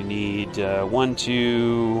 I'm going to need 1,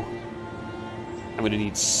 2. I'm going to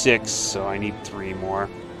need 6, so I need 3 more.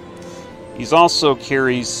 He's also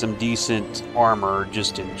carries some decent armor,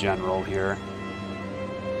 just in general here.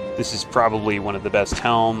 This is probably one of the best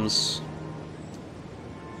helms.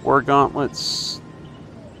 War gauntlets.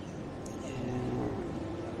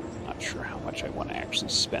 Not sure how much I want to actually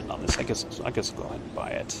spend on this. I guess I'll go ahead and buy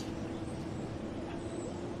it.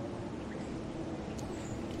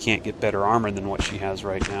 Can't get better armor than what she has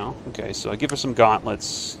right now. Okay, so I give her some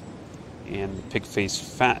gauntlets and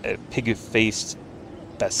pig-faced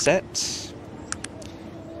basset.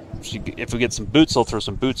 If we get some boots, I'll throw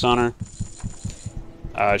some boots on her.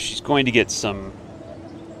 She's going to get some...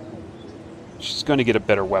 She's going to get a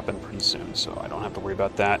better weapon pretty soon, so I don't have to worry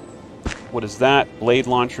about that. What is that? Blade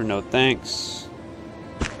launcher, no thanks.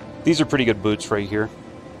 These are pretty good boots right here.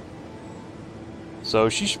 So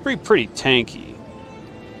she should be pretty tanky.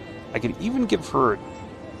 I could even give her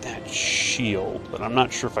that shield, but I'm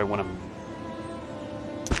not sure if I want to...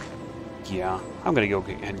 Yeah, I'm going to go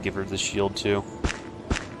ahead and give her the shield too.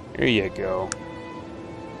 There you go.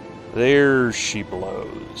 There she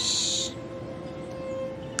blows.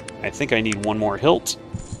 I think I need one more hilt.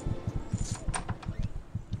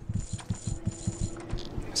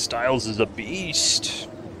 Styles is a beast.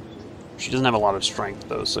 She doesn't have a lot of strength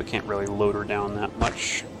though, so I can't really load her down that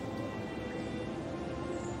much.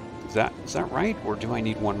 Is that right? Or do I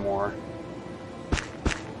need one more?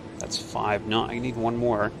 That's 5. No, I need one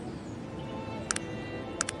more.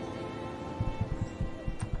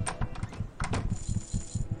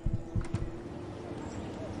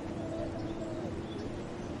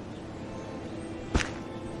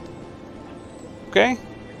 Okay.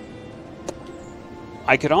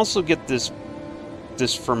 I could also get this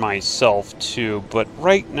for myself too, but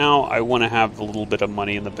right now I want to have a little bit of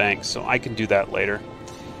money in the bank, so I can do that later.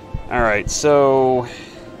 Alright, so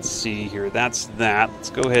let's see here. That's that. Let's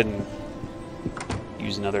go ahead and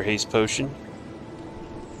use another haste potion.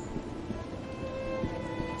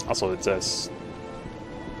 Also, it's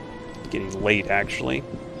getting late, actually.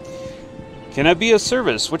 Can I be of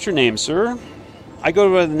service? What's your name, sir? I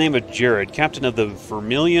go by the name of Jared, captain of the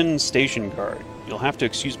Vermilion Station Guard. You'll have to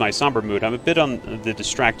excuse my somber mood. I'm a bit on the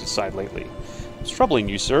distracted side lately. What's troubling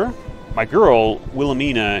you, sir? My girl,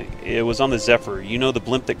 Wilhelmina, it was on the Zephyr. You know, the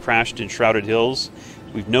blimp that crashed in Shrouded Hills?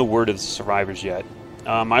 We've no word of the survivors yet.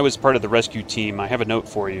 I was part of the rescue team. I have a note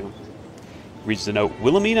for you. Reads the note.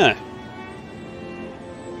 Wilhelmina!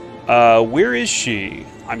 Where is she?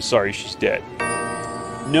 I'm sorry, she's dead.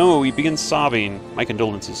 No, he begins sobbing. My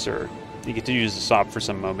condolences, sir. He continues to sob for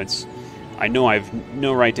some moments. I know I've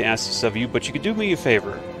no right to ask this of you, but you could do me a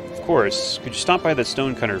favor. Of course. Could you stop by the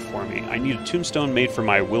stonecutter for me? I need a tombstone made for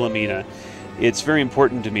my Wilhelmina. It's very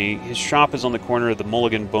important to me. His shop is on the corner of the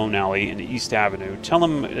Mulligan Bone Alley and East Avenue. Tell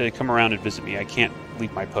him to come around and visit me. I can't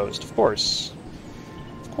leave my post. Of course.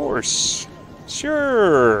 Of course.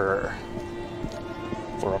 Sure.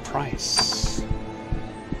 For a price.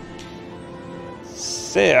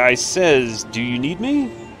 I says, do you need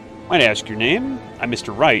me? Might I ask your name? I'm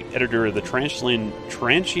Mr. Wright, editor of the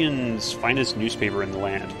Transian's finest newspaper in the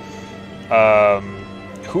land.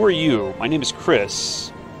 Who are you? My name is Chris.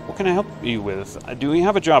 What can I help you with? Do you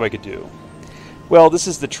have a job I could do? Well, this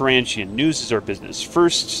is the Tarantian. News is our business.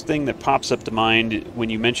 First thing that pops up to mind when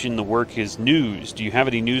you mention the work is news. Do you have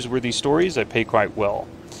any newsworthy stories? I pay quite well.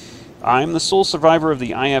 I'm the sole survivor of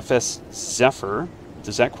the IFS Zephyr.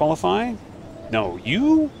 Does that qualify? No,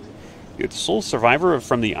 you? You're the sole survivor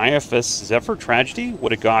from the IFS Zephyr tragedy?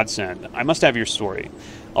 What a godsend. I must have your story.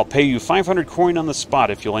 I'll pay you 500 coin on the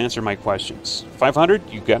spot if you'll answer my questions. 500?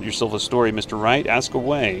 You got yourself a story, Mr. Wright. Ask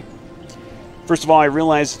away. First of all, I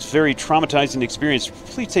realize it's a very traumatizing experience.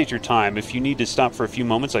 Please take your time. If you need to stop for a few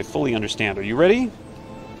moments, I fully understand. Are you ready?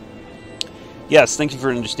 Yes, thank you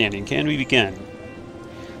for understanding. Can we begin?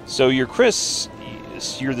 So you're Chris.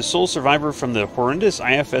 You're the sole survivor from the horrendous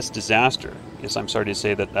IFS disaster. Yes, I'm sorry to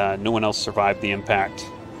say that no one else survived the impact.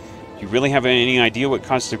 Do you really have any idea what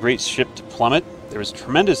caused the great ship to plummet? There was a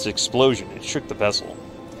tremendous explosion. It shook the vessel.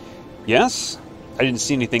 Yes? I didn't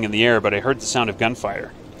see anything in the air, but I heard the sound of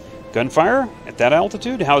gunfire. Gunfire? At that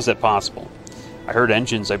altitude? How is that possible? I heard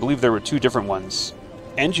engines. I believe there were 2 different ones.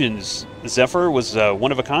 Engines? Zephyr was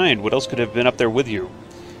one of a kind. What else could have been up there with you?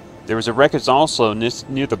 There was a wreckage also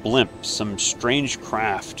near the blimp. Some strange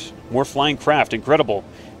craft. More flying craft. Incredible.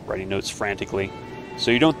 Writing notes frantically.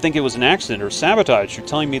 So you don't think it was an accident or sabotage? You're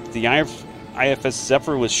telling me that the IFS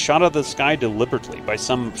Zephyr was shot out of the sky deliberately by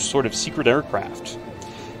some sort of secret aircraft?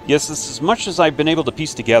 Yes, this is as much as I've been able to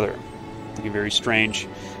piece together. Looking very strange.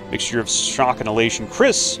 Mixture of shock and elation.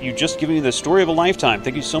 Chris, you just given me the story of a lifetime.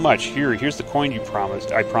 Thank you so much. Here's the coin you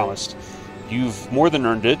promised. I promised. You've more than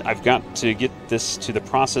earned it. I've got to get this to the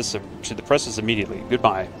presses immediately.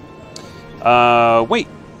 Goodbye. Wait.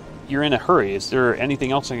 You're in a hurry. Is there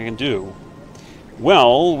anything else I can do?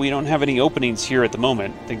 Well, we don't have any openings here at the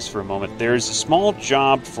moment. Thanks for a moment. There's a small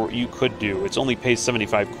job you could do. It's only pays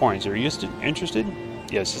 75 coins. Are you interested?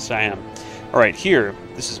 Yes, I am. All right, here.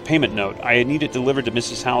 This is a payment note. I need it delivered to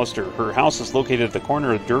Mrs. Hallister. Her house is located at the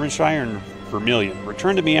corner of Derbyshire and Vermilion.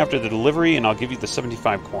 Return to me after the delivery, and I'll give you the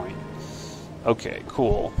 75 coin. Okay,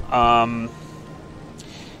 cool.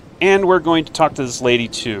 And we're going to talk to this lady,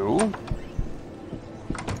 too.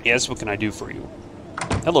 Yes, what can I do for you?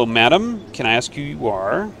 Hello, madam. Can I ask who you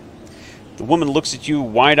are? The woman looks at you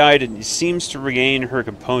wide-eyed and seems to regain her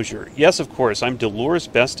composure. Yes, of course. I'm Dolores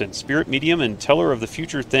Beston, spirit medium and teller of the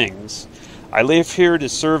future things. I live here to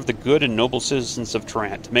serve the good and noble citizens of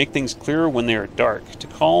Tarant, to make things clearer when they are dark, to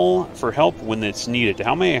call for help when it's needed.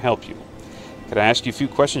 How may I help you? Could I ask you a few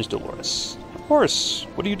questions, Dolores? Of course.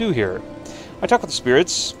 What do you do here? I talk with the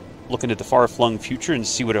spirits, look into the far-flung future and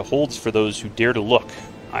see what it holds for those who dare to look.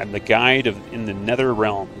 I'm the guide in the nether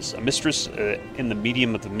realms, a mistress in the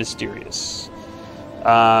medium of the mysterious.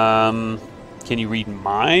 Can you read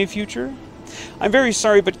my future? I'm very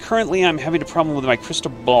sorry, but currently I'm having a problem with my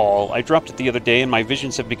crystal ball. I dropped it the other day, and my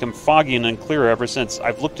visions have become foggy and unclear ever since.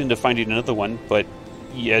 I've looked into finding another one, but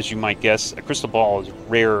as you might guess, a crystal ball is a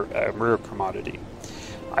rare commodity.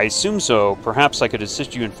 I assume so. Perhaps I could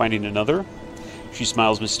assist you in finding another? She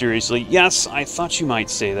smiles mysteriously. Yes, I thought you might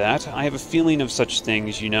say that. I have a feeling of such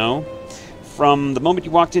things, you know. From the moment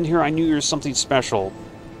you walked in here, I knew you were something special.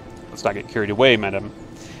 Let's not get carried away, madam.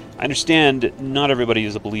 I understand not everybody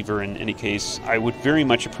is a believer in any case. I would very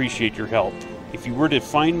much appreciate your help. If you were to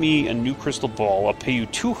find me a new crystal ball, I'll pay you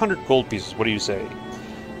 200 gold pieces. What do you say?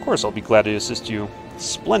 Of course, I'll be glad to assist you.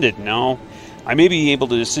 Splendid. Now, I may be able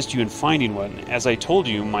to assist you in finding one. As I told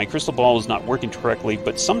you, my crystal ball is not working correctly,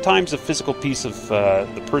 but sometimes a physical piece of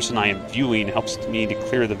the person I am viewing helps me to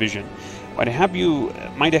clear the vision. Might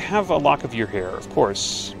I have a lock of your hair? Of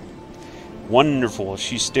course. Wonderful.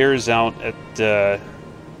 She stares out at.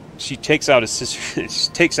 She takes out a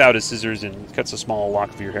scissors and cuts a small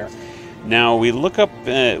lock of your hair. Now we look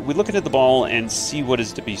into the ball and see what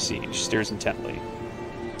is to be seen. She stares intently.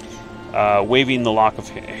 waving the lock of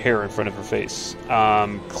hair in front of her face.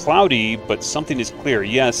 Cloudy, but something is clear.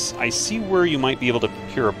 Yes, I see where you might be able to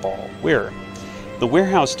procure a ball. Where? The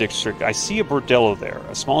warehouse district. I see a bordello there.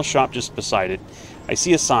 A small shop just beside it. I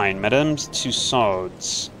see a sign. Madame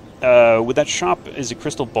Tussauds. With that shop is a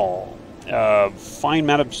crystal ball. Find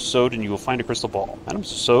Madame Tussauds and you will find a crystal ball. Madame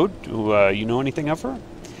Tussauds? Do you know anything of her?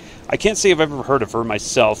 I can't say I've ever heard of her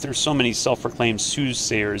myself. There's so many self-proclaimed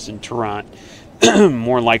soothsayers in Tehran.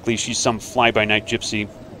 More likely she's some fly-by-night gypsy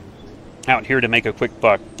out here to make a quick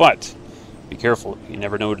buck. But be careful. You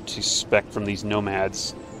never know what to expect from these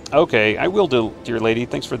nomads. Okay, I will do, dear lady.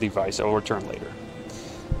 Thanks for the advice. I will return later.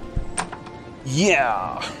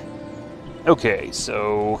 Yeah. Okay,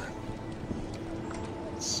 so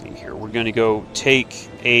let's see here. We're going to go take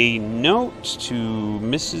a note to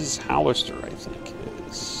Mrs. Hallister, I think it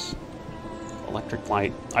is. Electric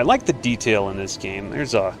light. I like the detail in this game.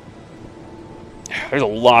 There's a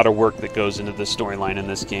lot of work that goes into the storyline in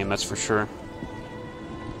this game, that's for sure.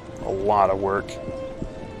 A lot of work.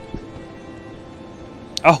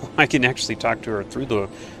 Oh, I can actually talk to her through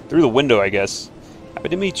the window, I guess. Happy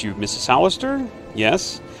to meet you, Mrs. Hallister?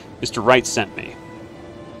 Yes. Mr. Wright sent me.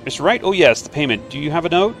 Mr. Wright? Oh, yes, the payment. Do you have a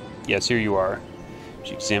note? Yes, here you are.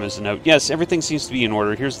 She examines the note. Yes, everything seems to be in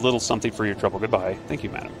order. Here's a little something for your trouble. Goodbye. Thank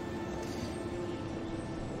you, madam.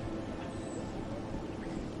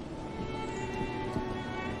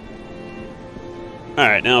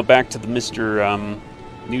 Alright, now back to the Mr.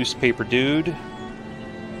 Newspaper Dude.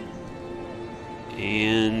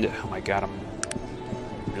 And, oh my god, I'm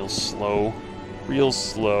real slow. Real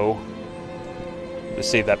slow. I'm gonna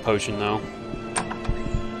save that potion, though.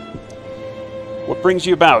 What brings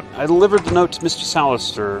you about? I delivered the note to Mr.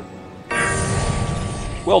 Hallister.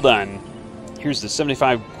 Well done. Here's the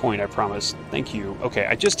 75 coin I promised. Thank you. Okay,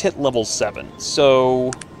 I just hit level 7.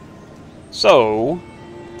 So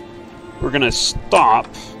we're gonna stop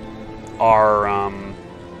our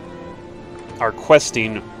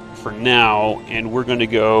questing for now, and we're going to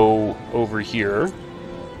go over here,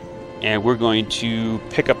 and we're going to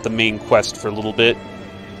pick up the main quest for a little bit.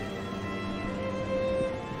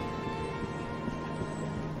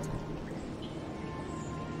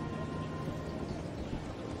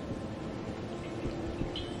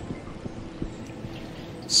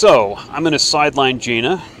 So, I'm going to sideline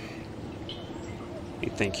Jaina. What do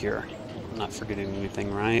you think here? I'm not forgetting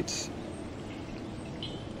anything, right?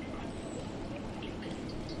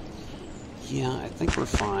 Yeah, I think we're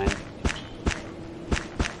fine.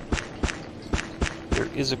 There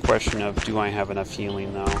is a question of, do I have enough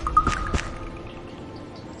healing, though?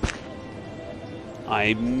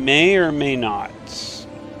 I may or may not.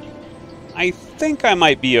 I think I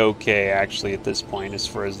might be okay, actually, at this point, as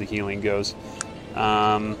far as the healing goes.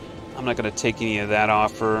 I'm not going to take any of that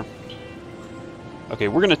offer. Okay,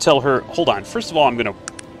 we're going to tell her... Hold on. First of all, I'm going to...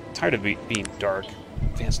 Tired of being dark.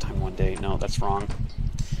 Advanced time 1 day. No, that's wrong.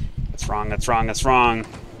 That's wrong.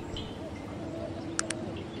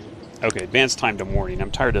 Okay, advanced time to morning.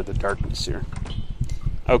 I'm tired of the darkness here.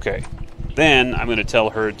 Okay, then I'm going to tell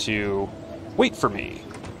her to wait for me.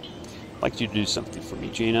 I'd like you to do something for me,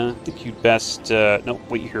 Jaina. I think you'd best, no,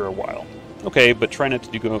 wait here a while. Okay, but try not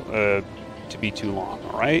to to be too long,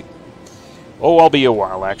 alright? Oh, I'll be a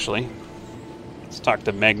while, actually. Let's talk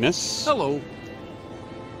to Magnus. Hello.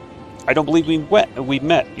 I don't believe we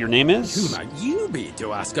met. Your name is? Who might you be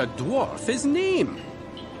to ask a dwarf his name?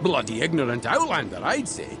 Bloody ignorant outlander, I'd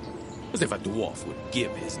say. As if a dwarf would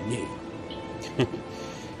give his name.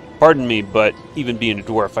 Pardon me, but even being a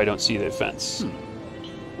dwarf, I don't see the offense.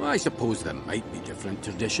 Well, I suppose there might be different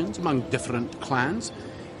traditions among different clans.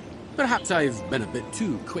 Perhaps I've been a bit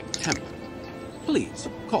too quick-tempered. Please,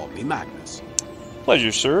 call me Magnus.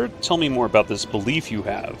 Pleasure, sir. Tell me more about this belief you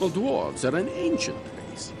have. Well, dwarves are an ancient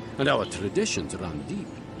race, and our traditions run deep.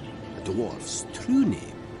 A dwarf's true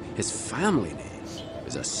name, his family name,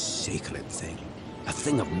 is a sacred thing. A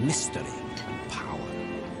thing of mystery and power.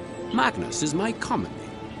 Magnus is my common name.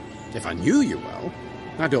 If I knew you well,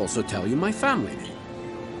 I'd also tell you my family name.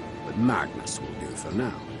 But Magnus will do for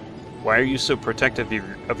now. Why are you so protective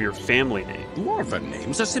of your family name? Dwarven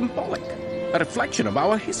names are symbolic, a reflection of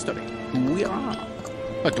our history, who we are.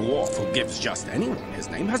 A dwarf who gives just anyone his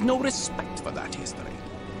name has no respect for that history.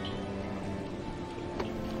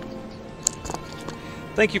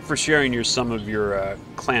 Thank you for sharing some of your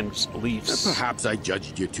clan's beliefs. Perhaps I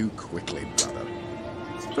judged you too quickly, brother.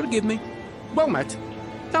 Forgive me. Well met.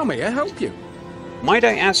 How may I help you? Might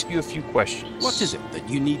I ask you a few questions? What is it that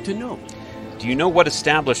you need to know? Do you know what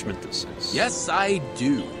establishment this is? Yes, I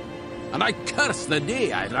do. And I curse the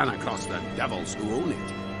day I ran across the devils who own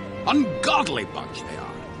it. Ungodly bunch they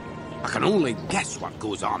are. I can only guess what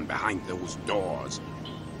goes on behind those doors.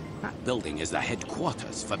 That building is the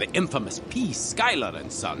headquarters for the infamous P. Schuyler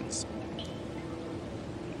and Sons.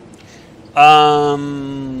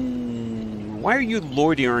 Why are you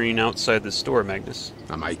loitering outside the store, Magnus?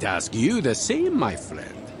 I might ask you the same, my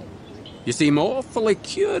friend. You seem awfully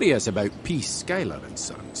curious about P. Schuyler and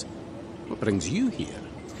Sons. What brings you here?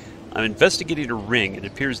 I'm investigating a ring. It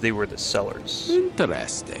appears they were the sellers.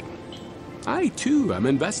 Interesting. I, too, am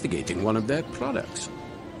investigating one of their products.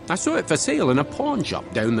 I saw it for sale in a pawn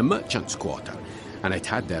shop down the merchant's quarter, and it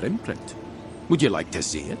had their imprint. Would you like to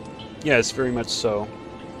see it? Yes, very much so.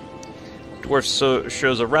 Dwarf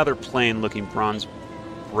shows a rather plain-looking bronze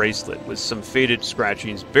bracelet with some faded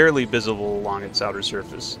scratchings barely visible along its outer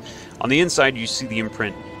surface. On the inside, you see the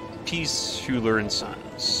imprint P. Schuyler and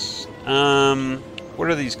Sons. What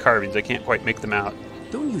are these carvings? I can't quite make them out.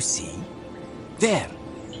 Don't you see? There,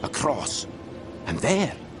 a cross. And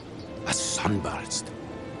there, a sunburst.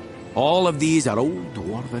 All of these are old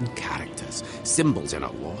dwarven characters, symbols in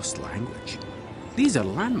a lost language. These are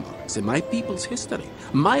landmarks in my people's history,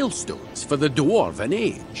 milestones for the dwarven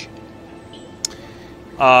age.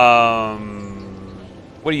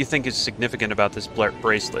 What do you think is significant about this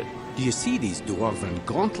bracelet? Do you see these dwarven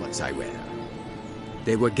gauntlets I wear?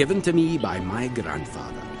 They were given to me by my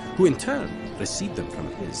grandfather, who in turn received them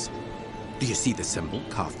from his. Do you see the symbol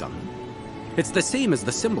carved on them? It's the same as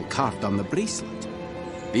the symbol carved on the bracelet.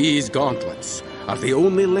 These gauntlets are the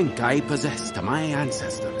only link I possess to my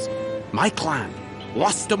ancestors, my clan,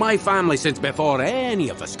 lost to my family since before any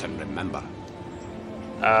of us can remember.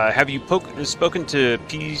 Have you spoken to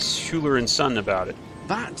P. Schuyler and Son about it?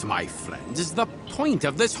 That, my friend, is the point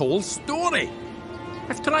of this whole story.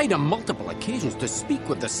 I've tried on multiple occasions to speak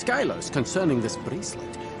with the Schuylers concerning this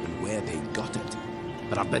bracelet and where they got it,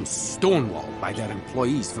 but I've been stonewalled by their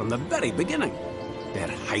employees from the very beginning.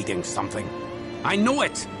 They're hiding something. I know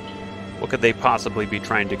it! What could they possibly be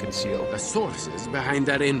trying to conceal? The sources behind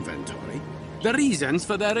their inventory, the reasons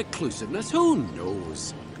for their exclusiveness, who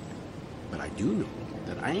knows? But I do know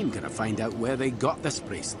that I'm gonna find out where they got this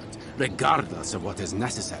bracelet, regardless of what is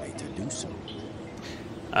necessary to do so.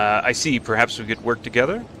 I see. Perhaps we could work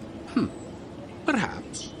together?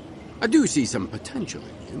 Perhaps. I do see some potential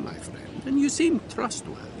in you, my friend, and you seem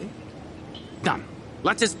trustworthy. Done.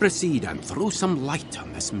 Let us proceed and throw some light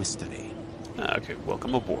on this mystery. Okay,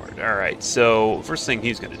 welcome aboard. Alright, so first thing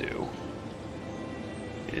he's going to do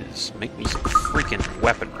is make me some freaking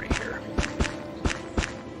weaponry here.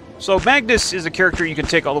 So Magnus is a character you can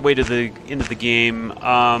take all the way to the end of the game.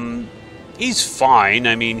 He's fine.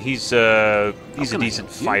 I mean, he's a decent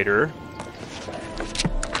fighter.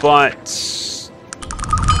 But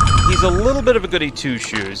he's a little bit of a goody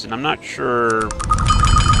two-shoes, and I'm not sure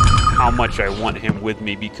how much I want him with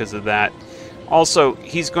me because of that. Also,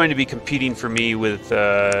 he's going to be competing for me with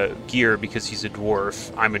gear because he's a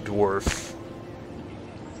dwarf. I'm a dwarf.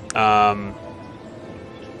 And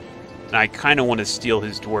I kind of want to steal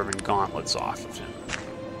his dwarven gauntlets off of him.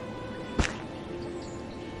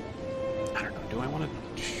 I don't know. Do I want to...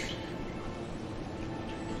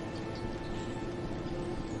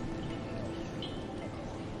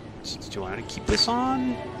 Do I want to keep this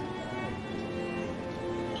on?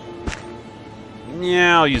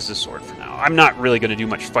 Yeah, I'll use the sword for now. I'm not really going to do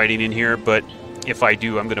much fighting in here, but if I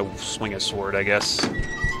do, I'm going to swing a sword, I guess.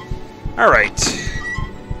 Alright.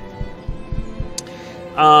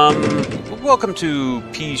 Welcome to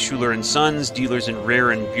P. Schuyler and Sons, dealers in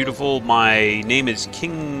rare and beautiful. My name is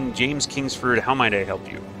James Kingsford. How might I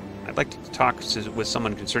help you? I'd like to talk with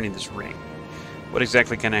someone concerning this ring. What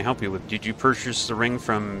exactly can I help you with? Did you purchase the ring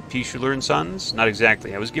from P. Schuyler and Sons? Not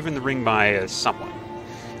exactly. I was given the ring by someone.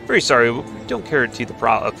 Very sorry, we don't guarantee the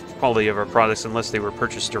quality of our products unless they were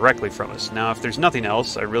purchased directly from us. Now, if there's nothing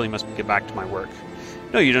else, I really must get back to my work.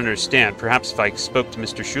 No, you don't understand. Perhaps if I spoke to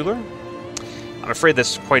Mr. Schuyler? I'm afraid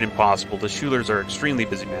that's quite impossible. The Schuylers are extremely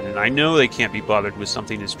busy men, and I know they can't be bothered with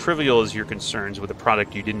something as trivial as your concerns with a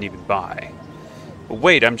product you didn't even buy. But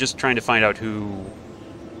wait, I'm just trying to find out who...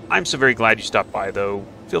 I'm so very glad you stopped by, though.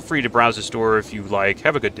 Feel free to browse the store if you like.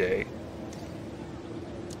 Have a good day.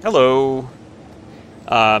 Hello.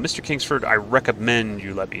 Mr. Kingsford, I recommend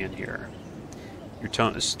you let me in here. Your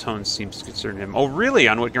tone seems to concern him. Oh, really?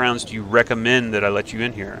 On what grounds do you recommend that I let you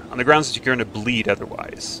in here? On the grounds that you're going to bleed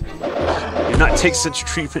otherwise. Do not take such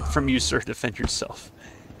treatment from you, sir. Defend yourself.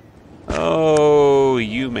 Oh,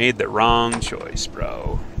 you made the wrong choice,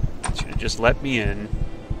 bro. You should have just let me in.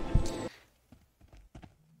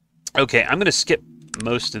 Okay, I'm going to skip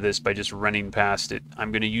most of this by just running past it.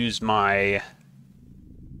 I'm going to use my...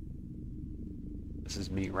 This is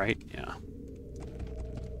me, right? Yeah.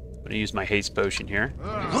 I'm going gonna use my haste potion here.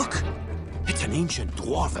 Look! It's an ancient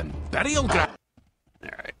dwarven burial ground.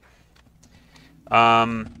 Alright.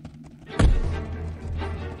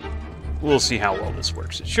 We'll see how well this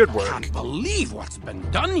works. It should work. I can't believe what's been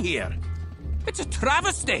done here. It's a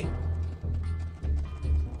travesty.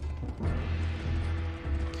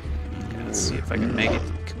 Okay, let's see if I can make it.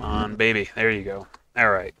 Come on, baby. There you go.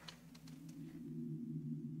 Alright.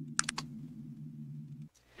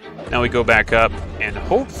 Now we go back up, and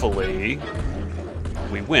hopefully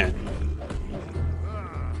we win.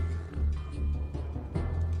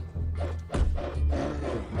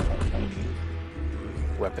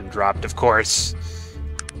 Weapon dropped, of course.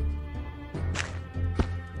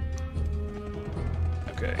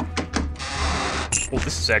 Okay. Oh,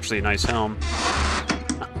 this is actually a nice helm.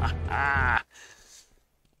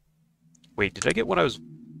 Wait, did I get what I was...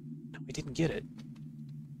 No, I didn't get it.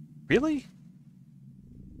 Really?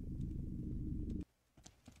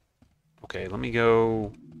 Okay, let me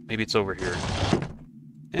go... Maybe it's over here.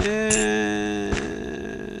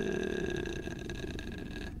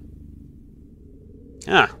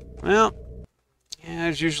 Well... Yeah,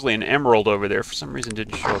 there's usually an emerald over there. For some reason, it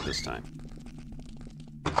didn't show up this time.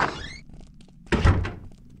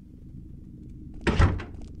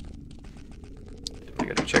 I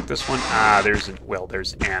gotta check this one. There's an... Well,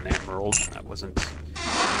 there's an emerald. That wasn't...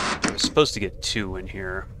 I was supposed to get 2 in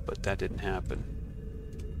here, but that didn't happen.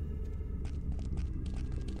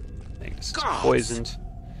 I think this is poisoned.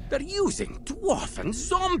 They're using dwarven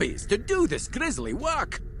zombies to do this grisly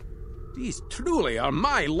work. These truly are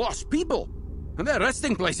my lost people, and their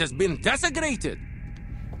resting place has been desecrated.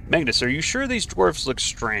 Magnus, are you sure these dwarves look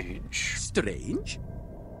strange? Strange?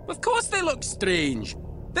 Of course they look strange.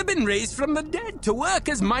 They've been raised from the dead to work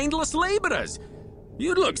as mindless laborers.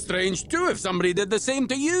 You'd look strange too if somebody did the same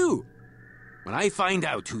to you. When I find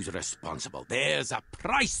out who's responsible, there's a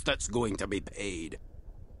price that's going to be paid.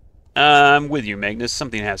 I'm with you, Magnus.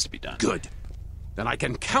 Something has to be done. Good. Then I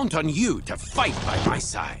can count on you to fight by my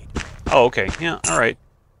side. Oh, okay. Yeah, alright.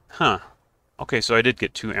 Huh. Okay, so I did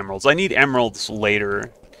get 2 emeralds. I need emeralds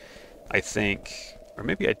later, I think. Or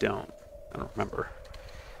maybe I don't. I don't remember.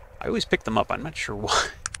 I always pick them up. I'm not sure why.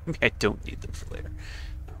 Maybe I don't need them for later.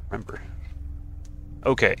 I don't remember.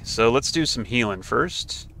 Okay, so let's do some healing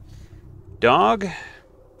first. Dog.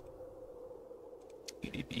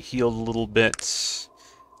 You need to be healed a little bit.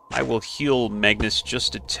 I will heal Magnus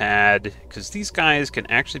just a tad, because these guys can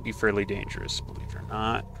actually be fairly dangerous, believe it or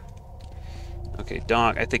not. Okay,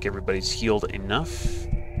 dog, I think everybody's healed enough.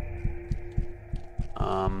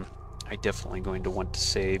 I'm definitely going to want to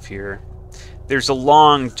save here. There's a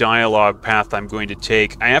long dialogue path I'm going to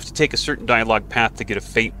take. I have to take a certain dialogue path to get a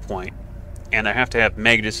fate point, and I have to have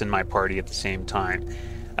Magnus in my party at the same time.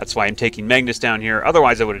 That's why I'm taking Magnus down here.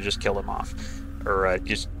 Otherwise, I would have just killed him off. Or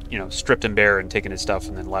just, you know, stripped him bare and taken his stuff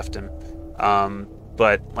and then left him.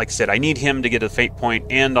 But, like I said, I need him to get a fate point,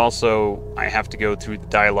 and also I have to go through the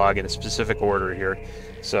dialogue in a specific order here.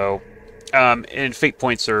 So, and fate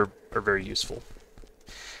points are very useful.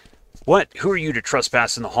 Who are you to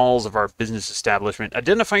trespass in the halls of our business establishment?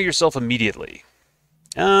 Identify yourself immediately.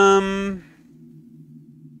 I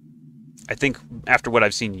think after what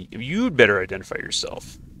I've seen, you'd better identify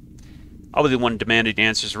yourself. I'll be the one demanding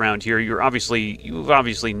answers around here. You've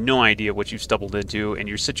obviously no idea what you've stumbled into, and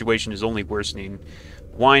your situation is only worsening.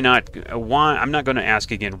 Why not? I'm not going to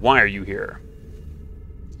ask again. Why are you here?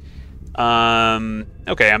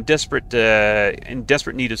 Okay, I'm in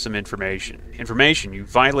desperate need of some information. Information? You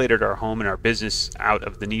violated our home and our business out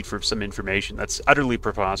of the need for some information. That's utterly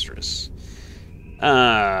preposterous.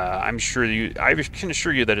 I can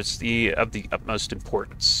assure you that it's of the utmost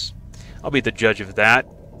importance. I'll be the judge of that.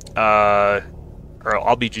 Or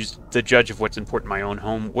I'll be just the judge of what's important in my own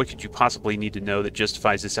home. What could you possibly need to know that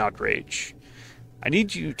justifies this outrage? I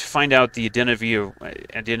need you to find out the identity of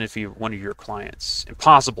one of your clients.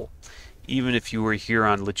 Impossible. Even if you were here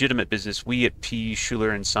on legitimate business, we at P. Schuler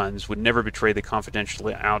and Sons would never betray the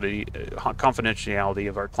confidentiality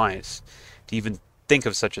of our clients to even think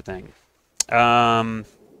of such a thing.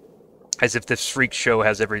 As if this freak show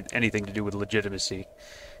has anything to do with legitimacy.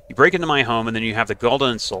 You break into my home, and then you have the gall to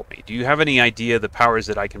insult me. Do you have any idea the powers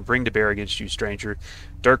that I can bring to bear against you, stranger?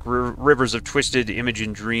 Dark rivers of twisted image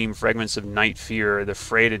and dream, fragments of night fear, the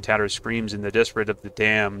frayed and tattered screams, and the desperate of the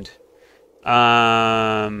damned.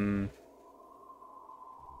 I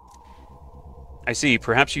see.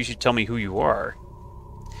 Perhaps you should tell me who you are.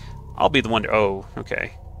 I'll be the one to... Oh,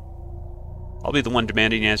 okay. I'll be the one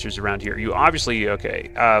demanding answers around here. You obviously...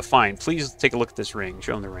 Okay, fine. Please take a look at this ring.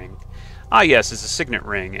 Show him the ring. Ah, yes, it's a signet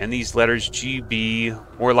ring, and these letters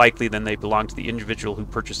GB, more likely than they belong to the individual who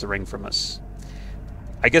purchased the ring from us.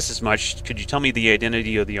 I guess as much. Could you tell me the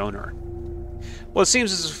identity of the owner? Well, it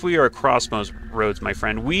seems as if we are at crossroads, my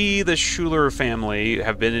friend. We, the Schuler family,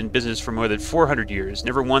 have been in business for more than 400 years.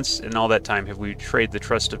 Never once in all that time have we betrayed the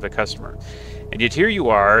trust of a customer. And yet here you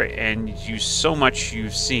are, and so much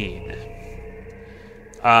you've seen.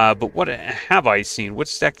 But what have I seen? What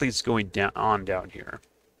exactly is going on down here?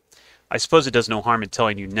 I suppose it does no harm in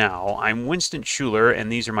telling you now. I'm Winston Schuler,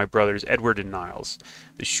 and these are my brothers, Edward and Niles.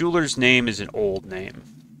 The Schuler's name is an old name.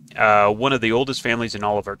 One of the oldest families in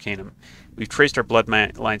all of Arcanum. We've traced our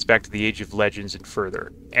bloodlines back to the Age of Legends and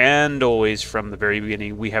further. And always from the very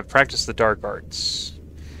beginning, we have practiced the dark arts.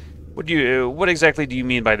 What exactly do you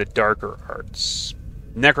mean by the darker arts?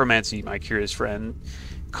 Necromancy, my curious friend.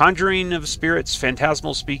 Conjuring of spirits,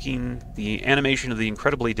 phantasmal speaking, the animation of the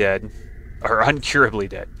incredibly dead, or uncurably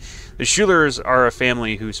dead. The Schulers are a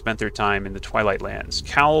family who spent their time in the Twilight Lands,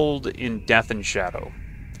 cowled in death and shadow.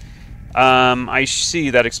 I see.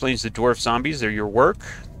 That explains the dwarf zombies. They're your work?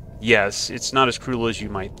 Yes, it's not as cruel as you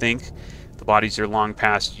might think. The bodies are long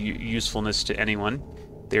past usefulness to anyone.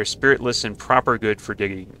 They are spiritless and proper good for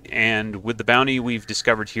digging. And with the bounty we've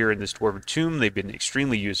discovered here in this dwarven tomb, they've been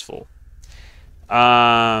extremely useful.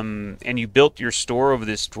 And you built your store over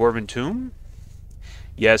this dwarven tomb?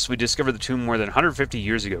 Yes, we discovered the tomb more than 150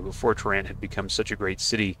 years ago, before Turan had become such a great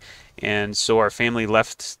city, and so our family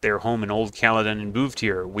left their home in Old Caledon and moved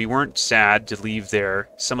here. We weren't sad to leave there.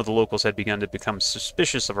 Some of the locals had begun to become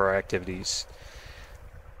suspicious of our activities.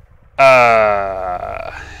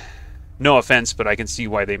 No offense, but I can see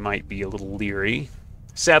why they might be a little leery.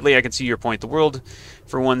 Sadly, I can see your point. The world,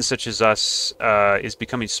 for one such as us, is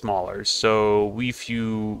becoming smaller, so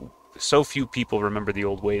few people remember the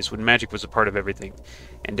old ways when magic was a part of everything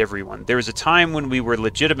and everyone. There was a time when we were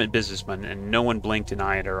legitimate businessmen and no one blinked an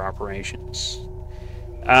eye at our operations.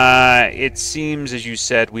 It seems, as you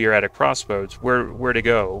said, we are at a crossroads. Where to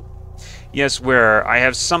go? Yes, where? I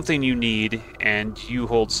have something you need, and you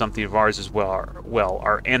hold something of ours as well. Well,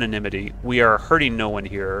 our anonymity. We are hurting no one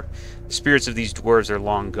here. The spirits of these dwarves are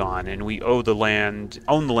long gone, and we own the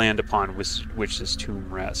land upon which this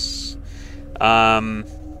tomb rests.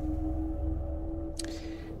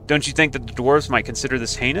 Don't you think that the dwarves might consider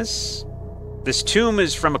this heinous? This tomb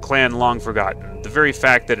is from a clan long forgotten. The very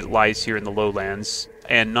fact that it lies here in the lowlands,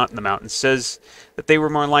 and not in the mountains, says that they were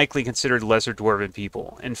more likely considered lesser dwarven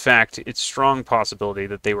people. In fact, it's strong possibility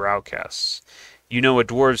that they were outcasts. You know, a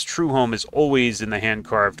dwarf's true home is always in the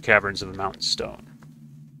hand-carved caverns of a mountain stone.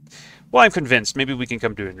 Well, I'm convinced. Maybe we can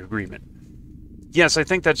come to an agreement. Yes, I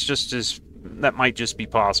think that might just be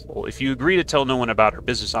possible. If you agree to tell no one about our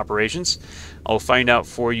business operations, I'll find out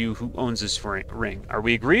for you who owns this ring. Are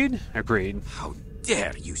we agreed? Agreed. How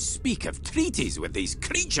dare you speak of treaties with these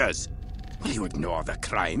creatures? Will you ignore the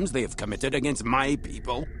crimes they have committed against my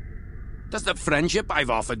people? Does the friendship I've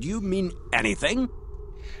offered you mean anything?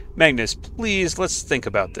 Magnus, please, let's think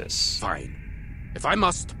about this. Fine. If I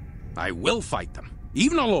must, I will fight them,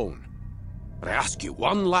 even alone. But I ask you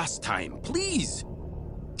one last time, please.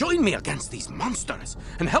 Join me against these monsters,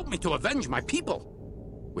 and help me to avenge my people.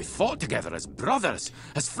 We've fought together as brothers,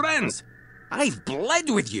 as friends. I've bled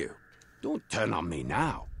with you. Don't turn on me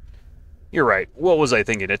now. You're right. What was I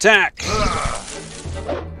thinking? Attack!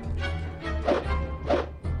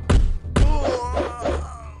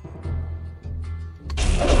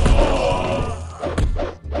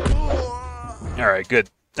 Alright, good.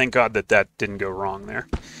 Thank God that didn't go wrong there.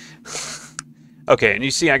 Okay, and you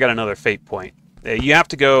see I got another fate point. You have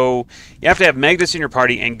to have Magnus in your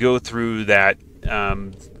party and go through that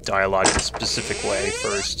dialogue in a specific way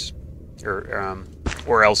first,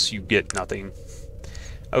 or else you get nothing.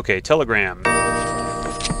 Okay, telegram.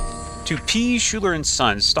 To P. Schuler and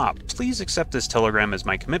Sons, stop. Please accept this telegram as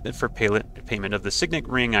my commitment for payment of the signet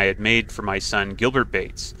ring I had made for my son, Gilbert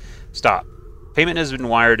Bates. Stop. Payment has been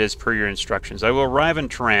wired as per your instructions. I will arrive in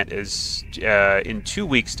Tarrant in 2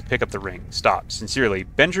 weeks to pick up the ring. Stop. Sincerely,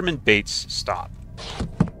 Benjamin Bates. Stop.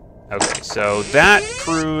 Okay, so that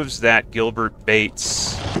proves that Gilbert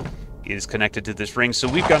Bates is connected to this ring, so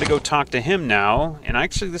we've got to go talk to him now. And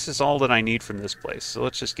actually, this is all that I need from this place. So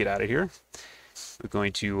let's just get out of here. We're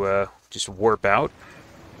going to just warp out.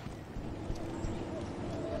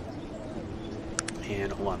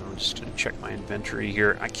 And hold on, I'm just going to check my inventory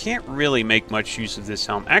here. I can't really make much use of this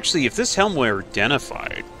helm. Actually, if this helm were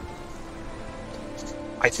identified,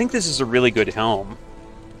 I think this is a really good helm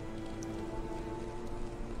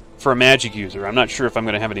for a magic user. I'm not sure if I'm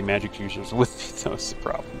going to have any magic users with me, though, is the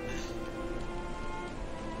problem.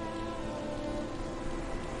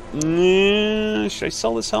 Should I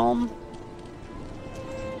sell this helm?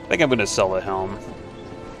 I think I'm going to sell the helm.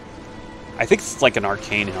 I think it's like an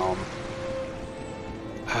arcane helm.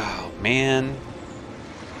 man.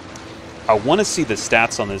 I want to see the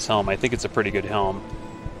stats on this helm. I think it's a pretty good helm.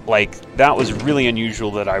 Like, that was really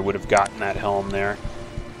unusual that I would have gotten that helm there.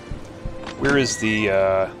 Where is the,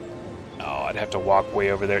 oh, I'd have to walk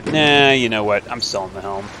way over there. Nah, you know what? I'm selling the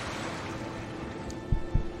helm.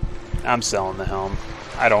 I'm selling the helm.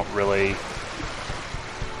 I don't really...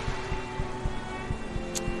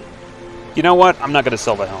 You know what? I'm not going to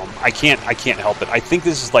sell the helm. I can't help it. I think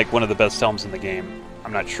this is like one of the best helms in the game.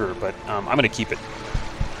 I'm not sure, but I'm going to keep it.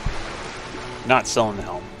 Not selling the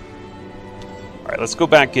helm. All right, let's go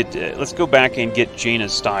back and get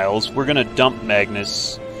Jaina's styles. We're going to dump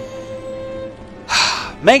Magnus.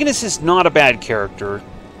 Magnus is not a bad character.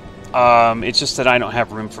 It's just that I don't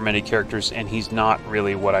have room for many characters, and he's not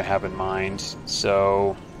really what I have in mind.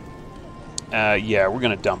 So, yeah, we're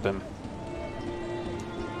going to dump him.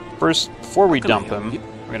 First, before we dump him,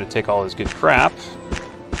 we're going to take all his good crap,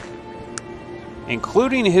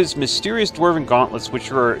 including his mysterious dwarven gauntlets,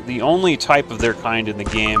 which are the only type of their kind in the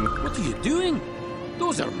game. What are you doing?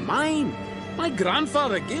 Those are mine. My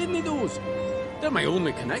grandfather gave me those. They're my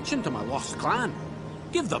only connection to my lost clan.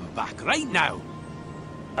 Give them back right now.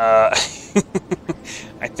 I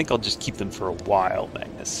think I'll just keep them for a while,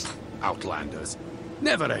 Magnus. Outlanders.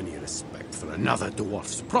 Never any respect for another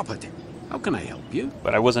dwarf's property. How can I help you?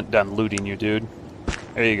 But I wasn't done looting you, dude.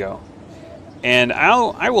 There you go. And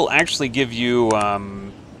I will actually give you, I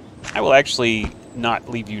will actually not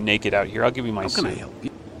leave you naked out here. I'll give you my suit. How can I help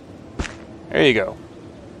you? There you go.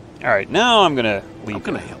 Alright, now I'm gonna leave. How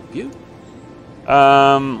can I help you?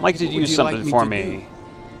 Like to use something for me.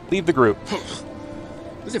 Leave the group.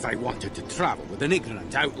 As if I wanted to travel with an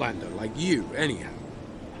ignorant outlander like you, anyhow.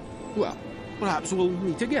 Well, perhaps we'll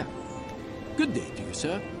meet again. Good day to you,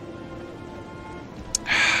 sir.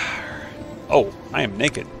 Oh, I am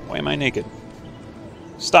naked. Why am I naked?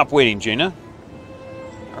 Stop waiting, Jaina.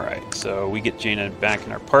 Alright, so we get Jaina back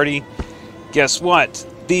in our party. Guess what?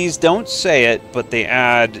 These don't say it, but they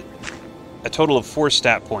add a total of 4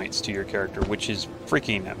 stat points to your character, which is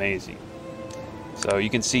freaking amazing. So you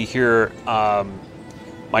can see here,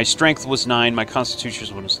 my strength was 9, my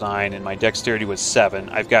constitution was 9, and my dexterity was 7.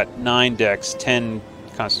 I've got 9 dex, 10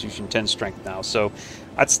 constitution, 10 strength now. So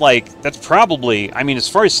that's probably, I mean, as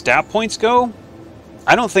far as stat points go,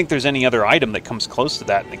 I don't think there's any other item that comes close to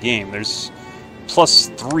that in the game. There's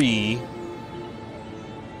 +3.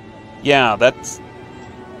 Yeah, that's...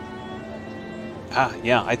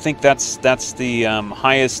 yeah, I think that's the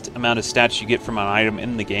highest amount of stats you get from an item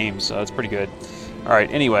in the game, so that's pretty good.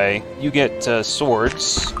 Alright, anyway, you get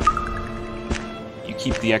swords. You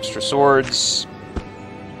keep the extra swords.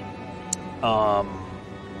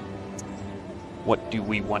 What do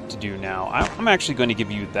we want to do now? I'm actually going to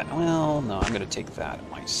give you that. Well, no, I'm going to take that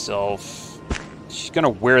myself. She's going to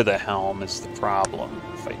wear the helm is the problem.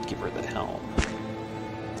 If I give her the helm.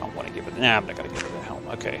 I don't want to give her... Nah, I'm not going to give her the helm.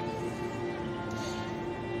 Okay.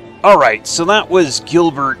 Alright, so that was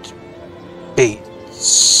Gilbert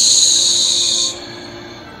Bates.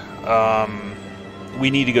 We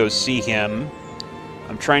need to go see him.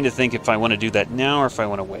 I'm trying to think if I want to do that now or if I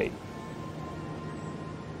want to wait.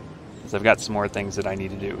 Because I've got some more things that I need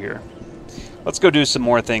to do here. Let's go do some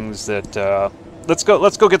more things that... Let's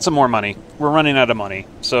go get some more money. We're running out of money.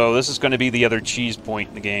 So this is going to be the other cheese point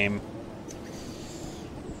in the game.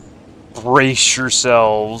 Brace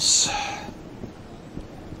yourselves.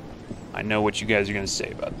 I know what you guys are going to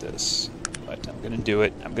say about this, but I'm going to do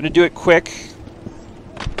it. I'm going to do it quick.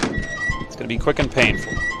 It's going to be quick and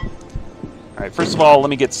painful. All right, first of all, let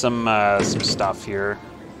me get some stuff here.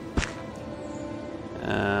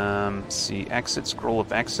 Let's see, exit, scroll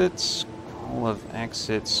of exits, scroll of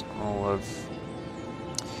exits, scroll of...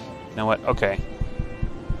 You know what? Okay.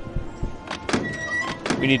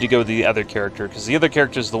 We need to go to the other character, because the other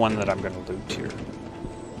character is the one that I'm going to loot here.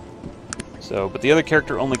 So, but the other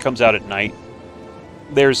character only comes out at night.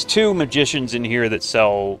 There's 2 magicians in here that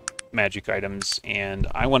sell magic items, and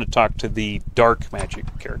I want to talk to the dark magic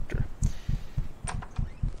character.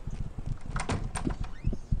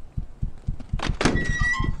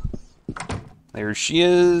 There she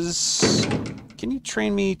is. Can you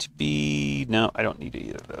train me to be... No, I don't need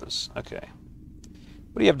either of those. Okay.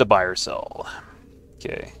 What do you have to buy or sell?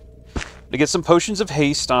 Okay. To get some potions of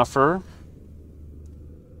haste off her.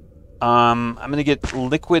 I'm going to get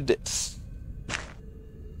liquid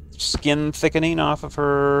skin thickening off of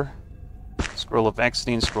her. Scroll of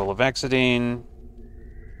exiting, scroll of exiting.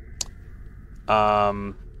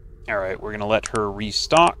 Alright, we're going to let her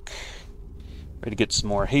restock. Ready to get some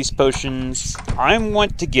more haste potions.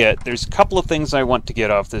 There's a couple of things I want to get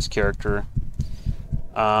off this character.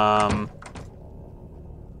 I'm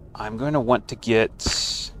going to want to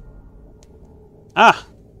get Ah!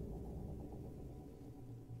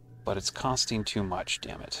 But it's costing too much,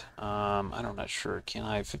 damn it. I'm not sure. Can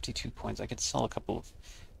I have 52 points? I could sell a couple of...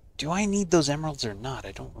 Do I need those emeralds or not?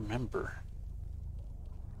 I don't remember.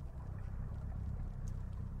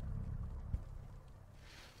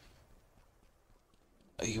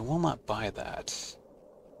 You will not buy that.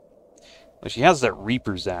 Well, she has that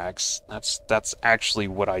Reaper's Axe. That's actually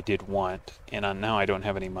what I did want. And now I don't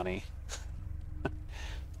have any money.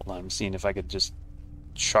 Hold on, I'm seeing if I could just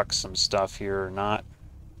chuck some stuff here or not.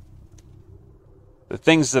 The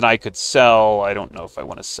things that I could sell, I don't know if I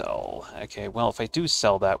want to sell. Okay, well, if I do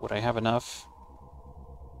sell that, would I have enough?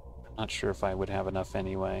 I'm not sure if I would have enough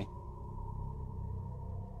anyway.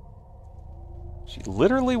 She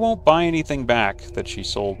literally won't buy anything back that she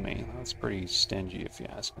sold me. That's pretty stingy, if you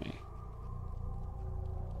ask me.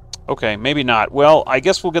 Okay, maybe not. Well, I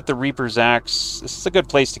guess we'll get the Reaper's Axe. This is a good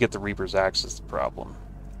place to get the Reaper's Axe, is the problem.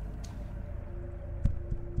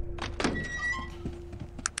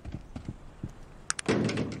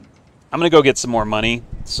 I'm going to go get some more money,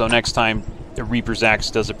 so next time the Reaper's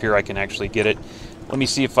Axe does appear, I can actually get it. Let me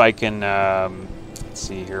see if I can, let's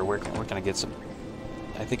see here, where can I get some,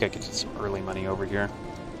 I think I could get some early money over here.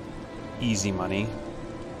 Easy money.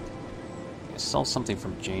 Sell something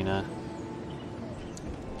from Jaina.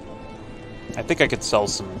 I think I could sell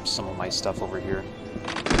some of my stuff over here.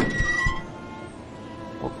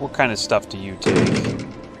 What kind of stuff do you take?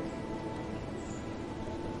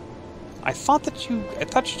 I thought that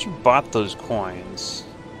you bought those coins.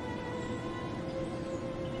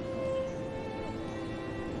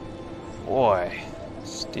 Boy,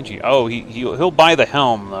 stingy. Oh, he'll buy the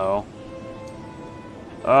helm though.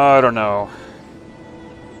 I don't know.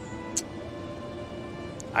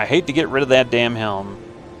 I hate to get rid of that damn helm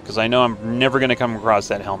because I know I'm never going to come across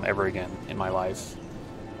that helm ever again in my life.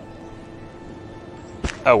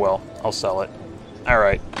 Oh well, I'll sell it. All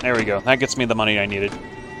right, there we go. That gets me the money I needed.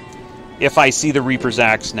 If I see the Reaper's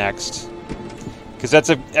Axe next, because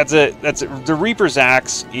the Reaper's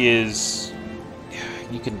Axe is,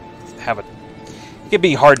 you can have it. It can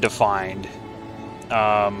be hard to find.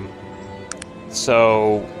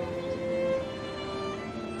 So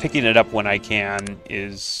picking it up when I can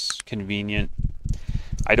is convenient.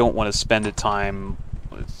 I don't want to spend a time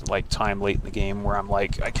late in the game where I'm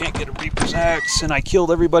like, I can't get a Reaper's Axe and I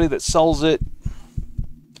killed everybody that sells it.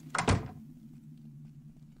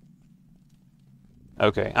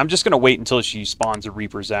 Okay, I'm just going to wait until she spawns a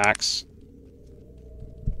Reaper's Axe.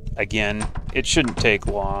 Again, it shouldn't take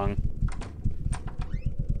long.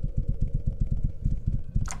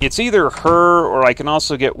 It's either her, or I can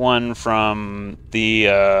also get one from the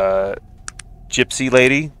Gypsy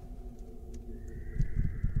Lady.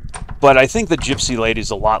 But I think the Gypsy Lady is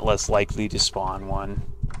a lot less likely to spawn one.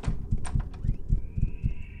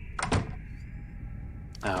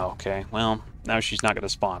 Oh, okay, well, now she's not going to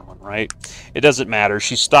spawn one, right? It doesn't matter.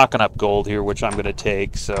 She's stocking up gold here, which I'm going to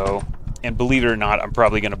take, so... And believe it or not, I'm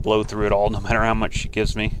probably going to blow through it all, no matter how much she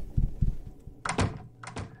gives me.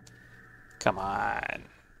 Come on.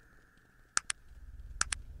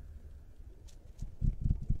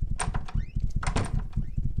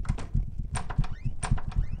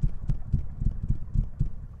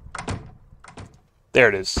 There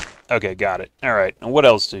it is. Okay, got it. All right, and what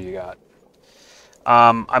else do you got?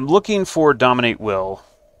 I'm looking for Dominate Will.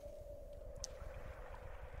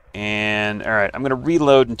 And, alright, I'm going to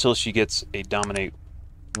reload until she gets a Dominate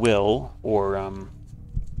Will, or,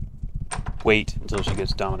 wait until she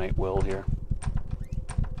gets Dominate Will here.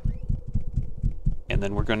 And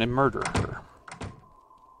then we're going to murder her.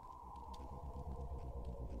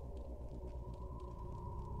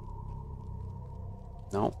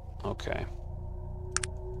 No? Okay.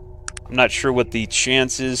 I'm not sure what the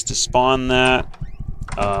chance is to spawn that.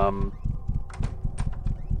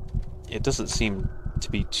 It doesn't seem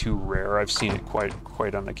to be too rare. I've seen it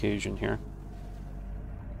quite on occasion here.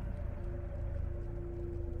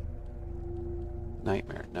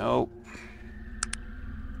 Nightmare, no.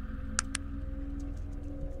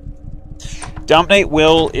 Dominate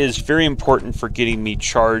Will is very important for getting me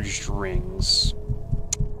charged rings.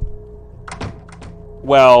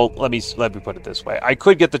 Well, let me put it this way. I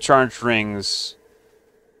could get the charged rings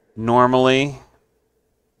normally,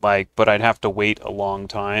 but I'd have to wait a long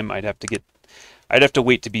time. I'd have to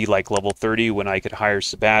wait to be like level 30 when I could hire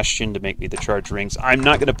Sebastian to make me the charged rings. I'm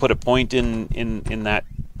not going to put a point in that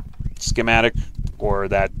schematic or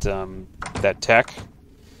that tech,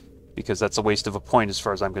 because that's a waste of a point as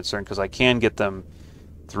far as I'm concerned, because I can get them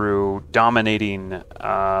through dominating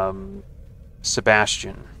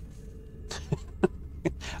Sebastian.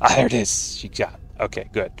 Ah, there it is. She got it. Okay,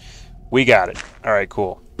 good. We got it. All right,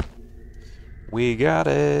 cool. We got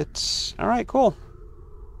it. Alright, cool.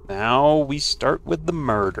 Now we start with the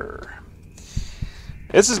murder.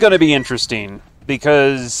 This is going to be interesting,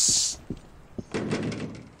 because...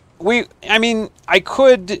 I mean, I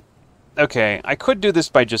could... Okay, I could do this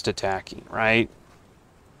by just attacking, right?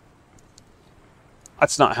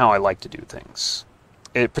 That's not how I like to do things.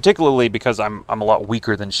 Particularly because I'm a lot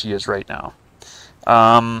weaker than she is right now.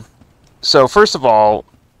 So first of all,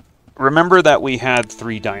 remember that we had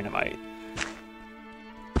 3 dynamite.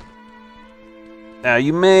 Now,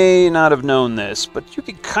 you may not have known this, but you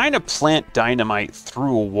could kind of plant dynamite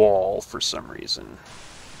through a wall for some reason.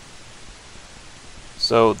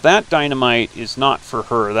 So that dynamite is not for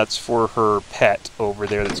her, that's for her pet over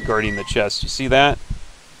there that's guarding the chest. You see that?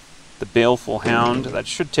 The baleful hound, that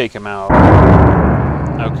should take him out.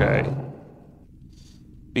 Okay.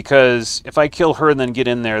 Because if I kill her and then get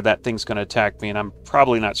in there, that thing's going to attack me, and I'm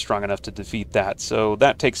probably not strong enough to defeat that. So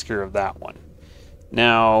that takes care of that one.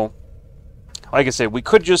 Now, like I said, we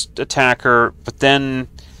could just attack her, but then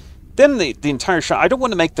the entire shop... I don't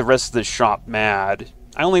want to make the rest of the shop mad.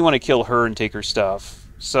 I only want to kill her and take her stuff.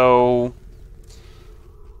 So...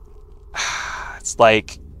 It's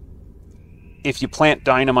like... If you plant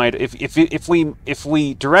dynamite... If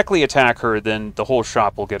we directly attack her, then the whole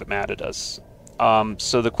shop will get mad at us.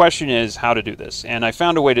 So the question is how to do this. And I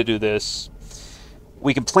found a way to do this.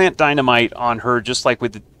 We can plant dynamite on her just like we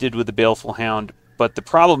did with the Baleful Hound. But the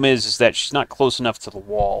problem is that she's not close enough to the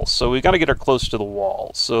wall. So we've got to get her close to the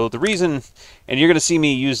wall. So the reason... And you're going to see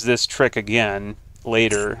me use this trick again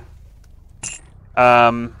later.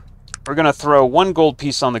 We're going to throw 1 gold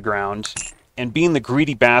piece on the ground. And being the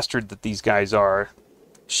greedy bastard that these guys are,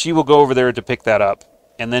 she will go over there to pick that up.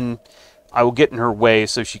 And then I will get in her way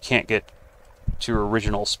so she can't get to her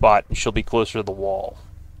original spot. And she'll be closer to the wall.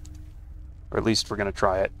 Or at least we're going to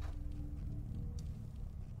try it.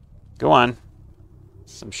 Go on.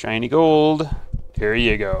 Some shiny gold. There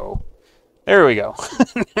you go. There we go.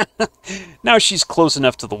 Now she's close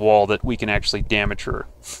enough to the wall that we can actually damage her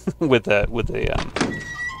with a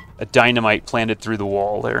dynamite planted through the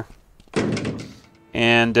wall there.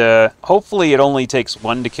 And hopefully it only takes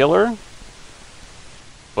 1 to kill her.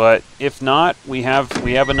 But if not, we have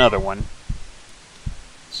another one.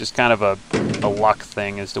 It's just kind of a luck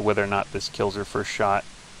thing as to whether or not this kills her first shot.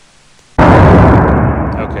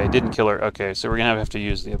 Okay, didn't kill her. Okay, so we're going to have to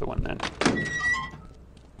use the other one then.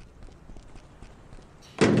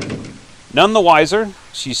 None the wiser.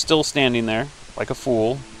 She's still standing there, like a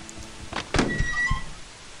fool.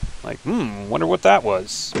 Like, wonder what that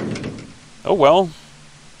was. Oh well.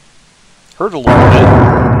 Hurt a little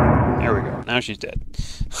bit. There we go. Now she's dead.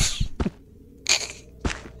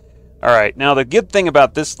 Alright, now the good thing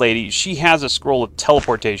about this lady, she has a scroll of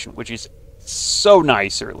teleportation, which is so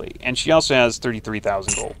nice early. And she also has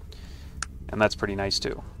 33,000 gold. And that's pretty nice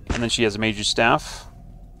too. And then she has a mage's staff.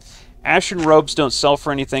 Ashen robes don't sell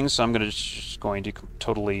for anything, so I'm just going to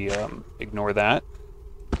totally ignore that.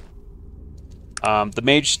 The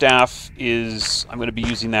mage staff is... I'm going to be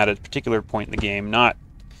using that at a particular point in the game. Not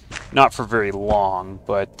for very long,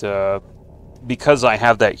 but because I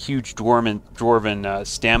have that huge dwarven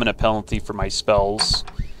stamina penalty for my spells,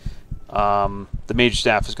 the mage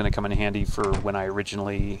staff is going to come in handy for when I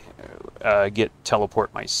originally get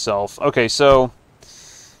teleport myself. Okay, so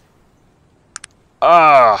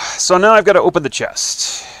now I've got to open the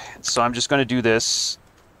chest. So I'm just going to do this.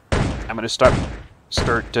 I'm going to start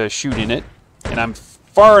shooting it, and I'm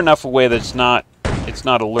far enough away that it's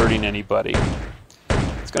not alerting anybody.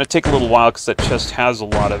 It's going to take a little while because that chest has a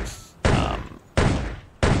lot of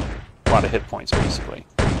hit points, basically.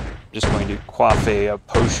 I'm just going to quaff a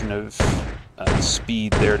potion of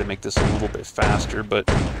speed there to make this a little bit faster, but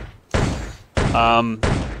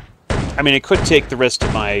I mean, it could take the rest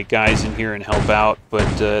of my guys in here and help out, but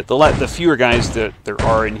the fewer guys that there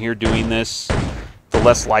are in here doing this, the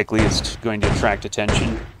less likely it's going to attract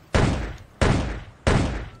attention.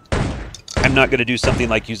 I'm not going to do something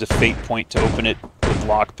like use a fate point to open it with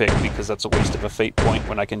lockpick, because that's a waste of a fate point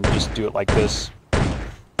when I can just do it like this.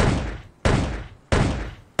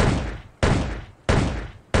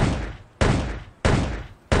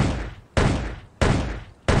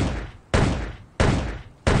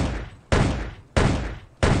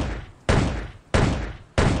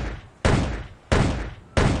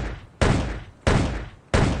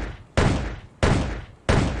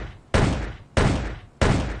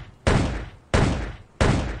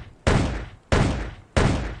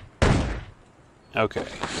 Okay,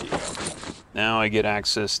 there you go. Now I get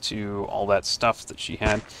access to all that stuff that she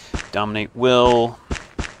had. Dominate Will.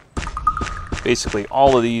 Basically,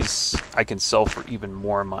 all of these I can sell for even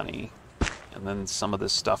more money. And then some of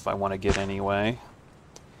this stuff I want to get anyway.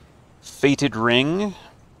 Fated Ring.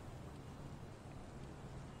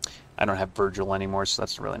 I don't have Virgil anymore, so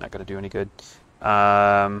that's really not going to do any good.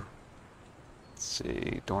 Let's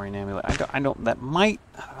see, Dorian Amulet. I don't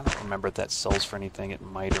remember if that sells for anything. It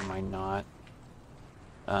might or might not.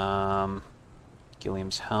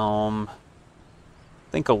 Gilliam's Helm.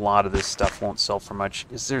 I think a lot of this stuff won't sell for much.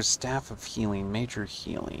 Is there Staff of Healing, Major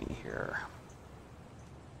Healing here?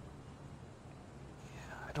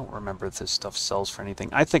 Yeah, I don't remember if this stuff sells for anything.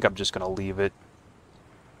 I think I'm just going to leave it.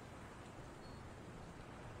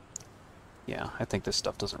 Yeah, I think this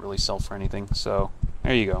stuff doesn't really sell for anything, so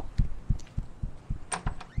there you go.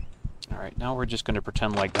 Alright, now we're just going to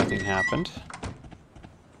pretend like nothing happened.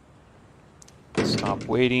 Stop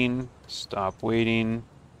waiting, stop waiting.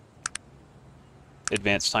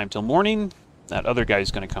 Advance time till morning. That other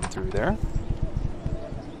guy's going to come through there.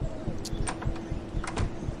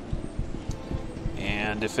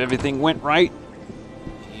 And if everything went right,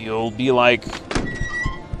 you'll be like,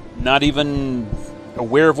 not even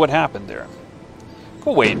aware of what happened there.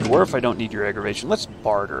 Go away, Dwarf. I don't need your aggravation. Let's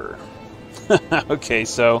barter. Okay,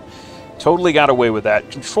 so totally got away with that.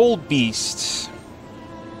 Control Beast.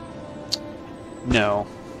 No.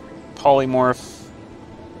 Polymorph.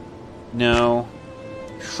 No.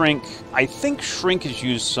 Shrink. I think Shrink is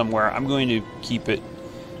used somewhere. I'm going to keep it.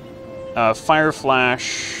 Fire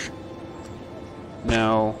Flash.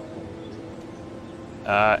 No.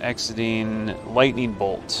 Exiting. Lightning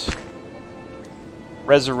Bolt.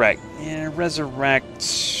 Resurrect. Yeah,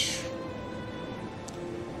 Resurrect.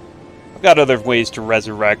 I've got other ways to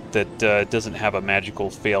resurrect that doesn't have a magical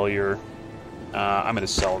failure. I'm going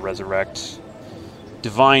to sell Resurrect.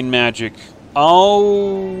 Divine Magic.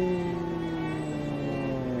 Oh.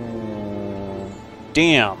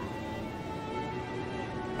 Damn.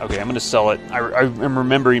 Okay, I'm going to sell it. I'm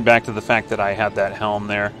remembering back to the fact that I had that helm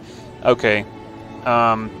there. Okay.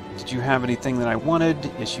 Did you have anything that I wanted?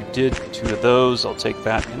 Yes, you did. 2 of those. I'll take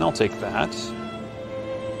that, and I'll take that.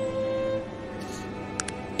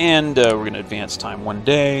 And we're going to advance time 1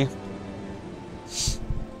 day.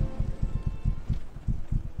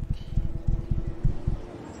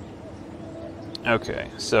 Okay,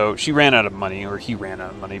 so she ran out of money, or he ran out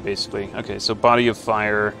of money, basically. Okay, so Body of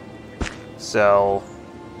Fire, sell.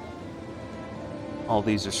 All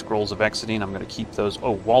these are Scrolls of Exiting. I'm going to keep those.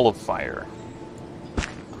 Oh, Wall of Fire.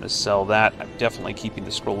 I'm going to sell that. I'm definitely keeping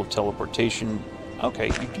the Scroll of Teleportation. Okay,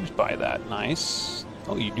 you do buy that. Nice.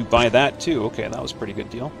 Oh, you do buy that, too. Okay, that was a pretty good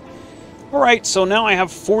deal. Alright, so now I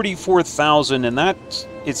have 44,000, and that...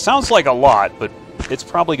 It sounds like a lot, but it's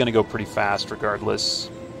probably going to go pretty fast regardless.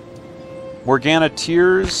 Morgana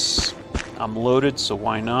Tears. I'm loaded, so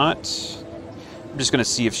why not? I'm just going to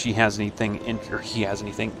see if she has anything, or he has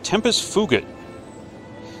anything. Tempest Fugit.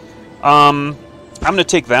 I'm going to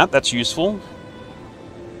take that. That's useful.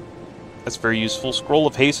 That's very useful. Scroll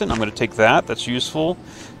of Hasten. I'm going to take that. That's useful.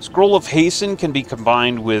 Scroll of Hasten can be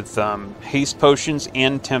combined with Haste Potions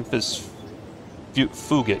and Tempest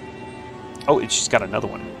Fugit. Oh, she's got another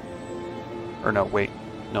one. Or no, wait.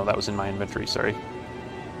 No, that was in my inventory. Sorry.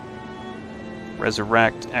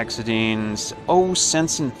 Resurrect, Exiting. Oh,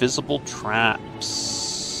 Sense Invisible Traps.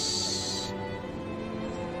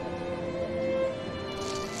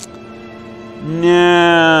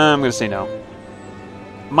 Nah, I'm going to say no.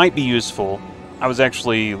 Might be useful. I was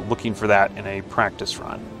actually looking for that in a practice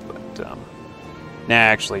run, but I'm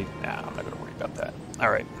not going to worry about that.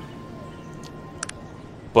 Alright.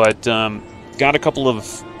 But got a couple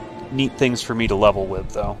of neat things for me to level with,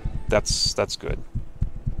 though. That's good.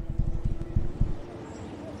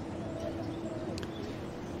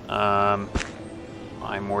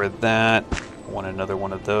 I'm more of that. Want another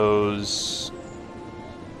one of those.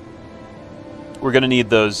 We're going to need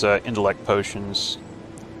those intellect potions.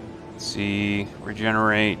 Let's see.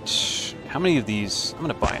 Regenerate. How many of these? I'm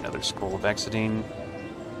going to buy another Scroll of Exiting.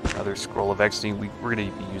 Another Scroll of Exiting. We're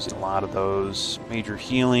going to be using a lot of those. Major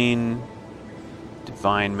Healing.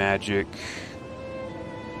 Divine Magic.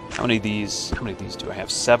 How many of these do I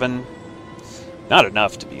have? 7? Not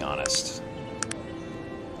enough, to be honest.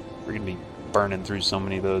 We're going to be burning through so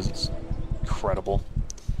many of those. It's incredible.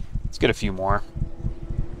 Let's get a few more.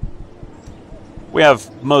 We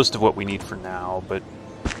have most of what we need for now, but...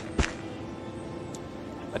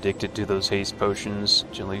 Addicted to those haste potions.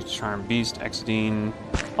 Gently Charm Beast, Exiting.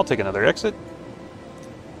 I'll take another exit.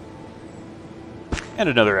 And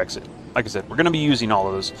another exit. Like I said, we're going to be using all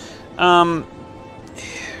of those. I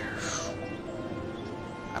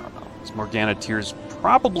don't know. These Morgana Tears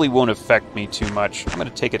probably won't affect me too much. I'm going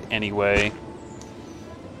to take it anyway.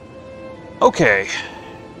 Okay.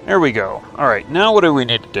 There we go. Alright, now what do we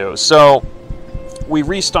need to do? So, we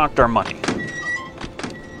restocked our money.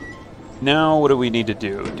 Now, what do we need to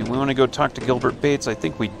do? Do we want to go talk to Gilbert Bates? I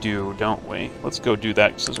think we do, don't we? Let's go do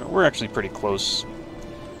that. So we're actually pretty close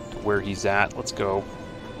to where he's at. Let's go.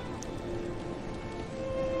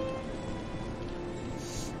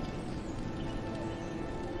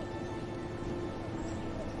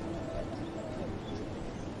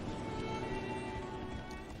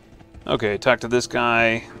 Okay, talk to this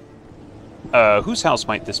guy. Whose house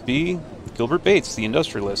might this be? Gilbert Bates, the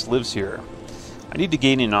industrialist, lives here. I need to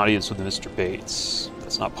gain an audience with Mr. Bates.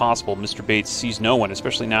 That's not possible. Mr. Bates sees no one,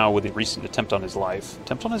 especially now with a recent attempt on his life.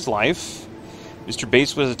 Attempt on his life? Mr.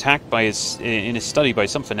 Bates was attacked by in his study by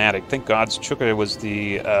some fanatic. Thank God Chuka was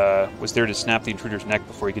there to snap the intruder's neck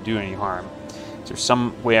before he could do any harm. Is there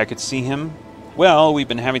some way I could see him? Well, we've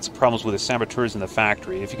been having some problems with the saboteurs in the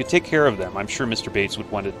factory. If you could take care of them, I'm sure Mr. Bates would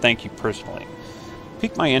want to thank you personally.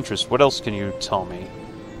 Piqued my interest. What else can you tell me?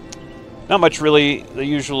 Not much, really. They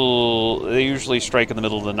usually strike in the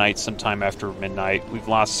middle of the night, sometime after midnight. We've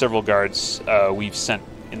lost several guards we've sent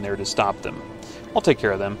in there to stop them. I'll take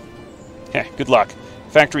care of them. Heh, good luck.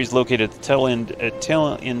 Factory is located at the tail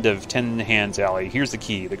end of Ten Hands Alley. Here's the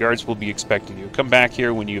key. The guards will be expecting you. Come back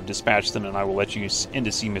here when you have dispatched them, and I will let you in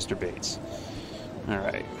to see Mr. Bates. All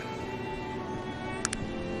right.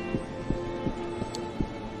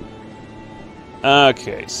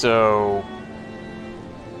 Okay, so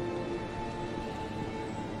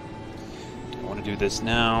do I want to do this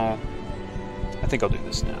now? I think I'll do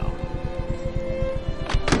this now.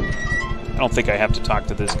 I don't think I have to talk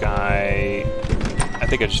to this guy. I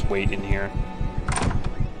think I just wait in here.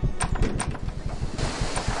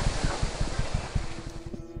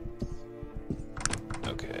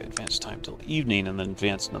 Okay, advance time till evening, and then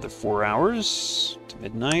advance another 4 hours to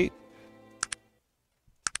midnight.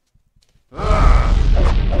 Did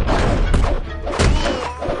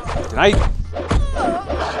I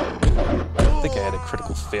think I had a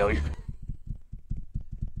critical failure.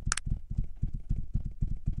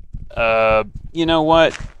 You know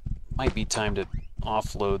what? Might be time to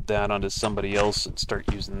offload that onto somebody else and start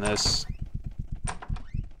using this.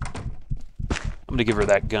 I'm gonna give her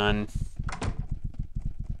that gun.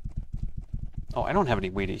 Oh, I don't have any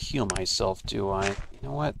way to heal myself, do I? You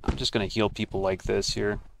know what? I'm just gonna heal people like this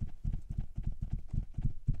here.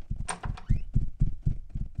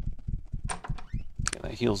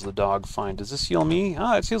 That heals the dog fine. Does this heal me?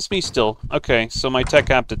 Ah, it heals me still. Okay, so my tech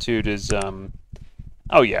aptitude is,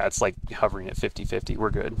 oh yeah, it's like hovering at 50-50. We're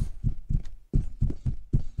good.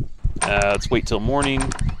 Let's wait till morning.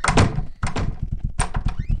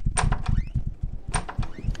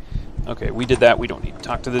 Okay, we did that. We don't need to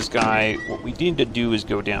talk to this guy. What we need to do is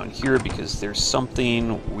go down here because there's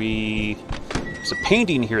something there's a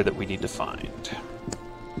painting here that we need to find.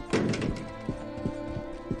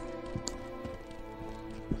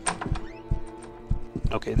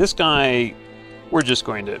 Okay, this guy, we're just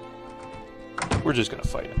gonna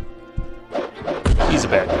fight him. He's a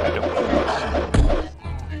bad guy, don't worry.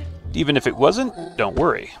 Even if it wasn't, don't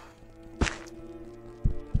worry.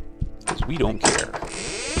 Because we don't care.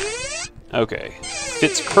 Okay,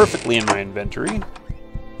 fits perfectly in my inventory.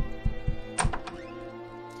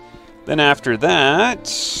 Then after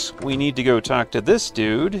that, we need to go talk to this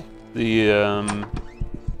dude, the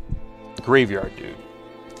graveyard dude.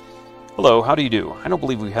 Hello, how do you do? I don't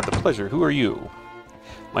believe we had the pleasure. Who are you?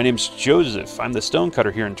 My name's Joseph. I'm the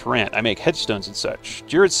stonecutter here in Tarrant. I make headstones and such.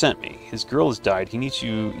 Jared sent me. His girl has died. He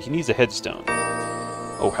needs a headstone.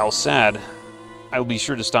 Oh, how sad. I will be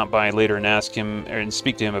sure to stop by later and ask him and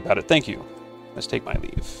speak to him about it. Thank you. Let's take my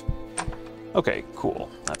leave. Okay, cool.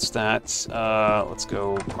 That's that. Let's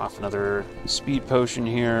go off another speed potion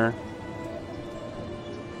here.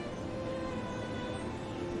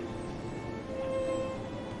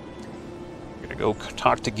 We're gonna go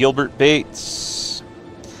talk to Gilbert Bates.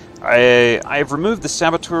 I have removed the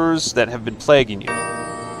saboteurs that have been plaguing you.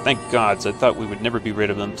 Thank gods, I thought we would never be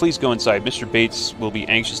rid of them. Please go inside. Mr. Bates will be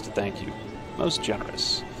anxious to thank you. Most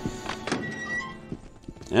generous.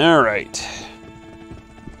 Alright.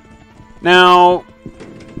 Now,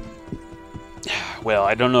 well,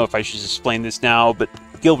 I don't know if I should explain this now, but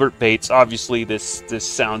Gilbert Bates, obviously this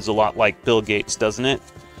sounds a lot like Bill Gates, doesn't it?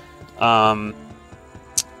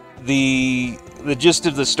 The gist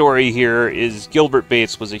of the story here is Gilbert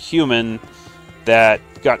Bates was a human that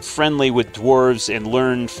got friendly with dwarves and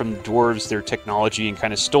learned from dwarves their technology and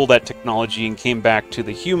kind of stole that technology and came back to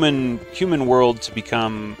the human world to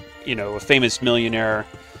become, you know, a famous millionaire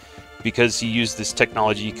because he used this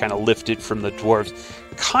technology kind of lifted from the dwarves.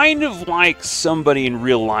 Kind of like somebody in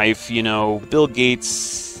real life, you know, Bill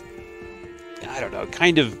Gates. I don't know,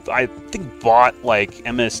 kind of, I think bought like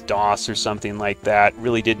MS-DOS or something like that.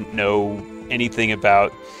 Really didn't know anything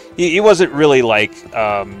about. He wasn't really like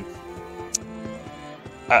a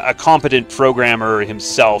competent programmer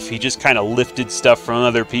himself. He just kind of lifted stuff from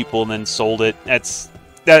other people and then sold it. That's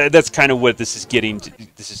kind of what this is getting to,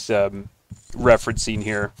 this is referencing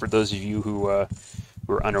here for those of you who are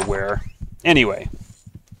unaware. Anyway.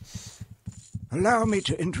 Allow me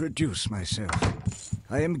to introduce myself.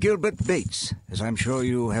 I am Gilbert Bates, as I'm sure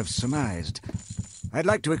you have surmised. I'd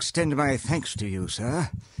like to extend my thanks to you, sir,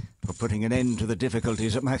 for putting an end to the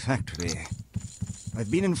difficulties at my factory.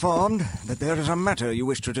 I've been informed that there is a matter you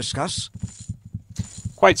wish to discuss.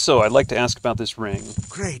 Quite so. I'd like to ask about this ring.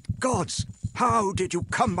 Great gods! How did you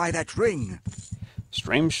come by that ring?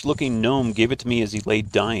 Strange-looking gnome gave it to me as he lay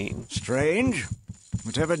dying. Strange?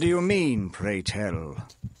 Whatever do you mean, pray tell?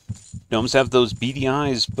 Gnomes have those beady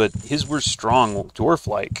eyes, but his were strong,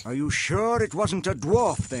 dwarf-like. Are you sure it wasn't a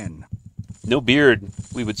dwarf, then? No beard.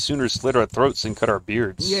 We would sooner slit our throats than cut our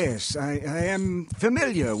beards. Yes, I am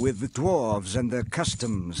familiar with the dwarves and their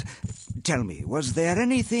customs. Tell me, was there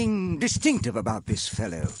anything distinctive about this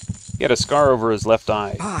fellow? He had a scar over his left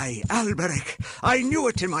eye. By Alberic, I knew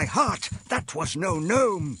it in my heart. That was no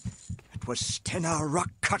gnome. It was Stennar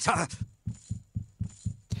Rockcutter.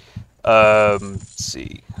 Let's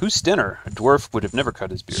see. Who's Stennar? A dwarf would have never cut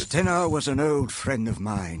his beard. Stennar was an old friend of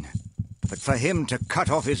mine. But for him to cut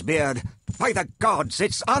off his beard, by the gods,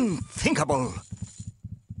 it's unthinkable.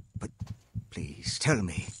 But please, tell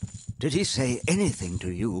me, did he say anything to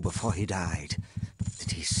you before he died?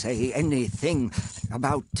 Did he say anything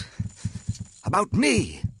about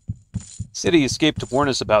me? Said he escaped to warn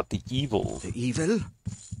us about the evil. The evil?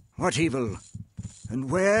 What evil? And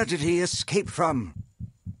where did he escape from?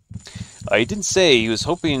 He didn't say. He was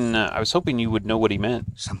hoping. I was hoping you would know what he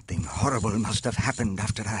meant. Something horrible must have happened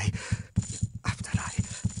after I...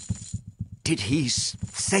 Did he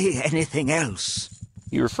say anything else?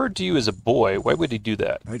 He referred to you as a boy. Why would he do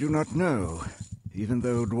that? I do not know. Even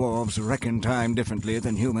though dwarves reckon time differently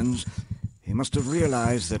than humans, he must have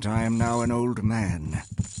realized that I am now an old man.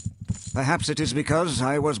 Perhaps it is because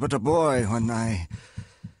I was but a boy when I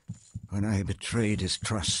betrayed his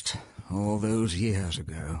trust all those years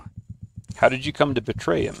ago. How did you come to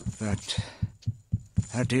betray him?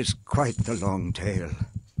 That is quite the long tale.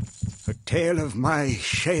 A tale of my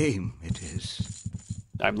shame, it is.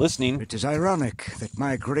 I'm listening. It is ironic that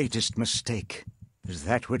my greatest mistake is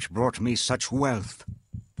that which brought me such wealth.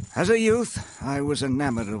 As a youth, I was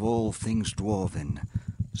enamored of all things dwarven,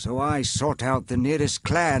 so I sought out the nearest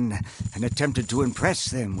clan and attempted to impress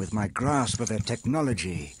them with my grasp of their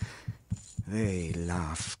technology. They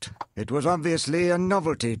laughed. It was obviously a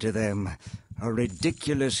novelty to them, a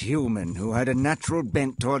ridiculous human who had a natural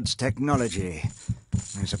bent towards technology.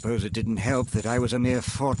 I suppose it didn't help that I was a mere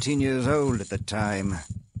 14 years old at the time.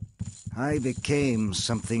 I became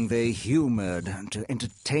something they humored to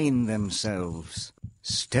entertain themselves.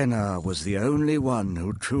 Stennar was the only one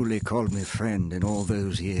who truly called me friend in all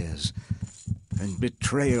those years, and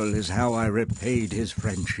betrayal is how I repaid his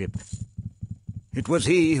friendship. It was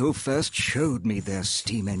he who first showed me their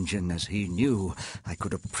steam engine, as he knew I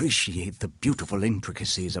could appreciate the beautiful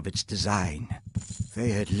intricacies of its design. They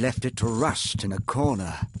had left it to rust in a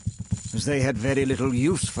corner, as they had very little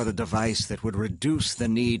use for a device that would reduce the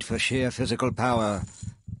need for sheer physical power.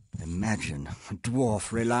 Imagine a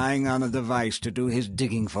dwarf relying on a device to do his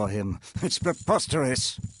digging for him. It's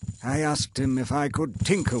preposterous. I asked him if I could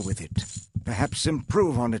tinker with it, perhaps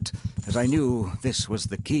improve on it, as I knew this was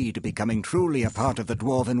the key to becoming truly a part of the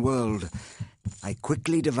dwarven world. I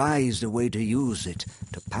quickly devised a way to use it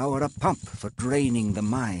to power a pump for draining the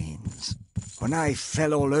mines. When I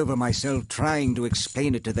fell all over myself trying to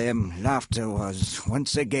explain it to them, laughter was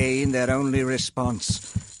once again their only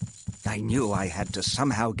response. I knew I had to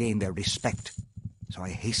somehow gain their respect, so I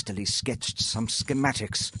hastily sketched some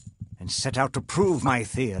schematics and set out to prove my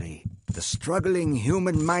theory. The struggling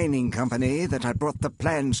human mining company that I brought the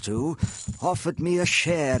plans to offered me a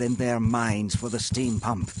share in their mines for the steam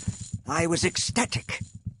pump. I was ecstatic.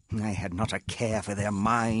 I had not a care for their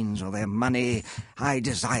mines or their money. I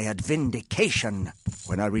desired vindication.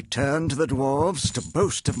 When I returned to the dwarves to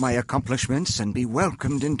boast of my accomplishments and be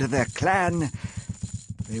welcomed into their clan,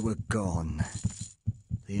 they were gone.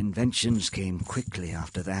 The inventions came quickly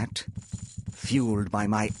after that, fueled by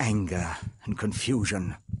my anger and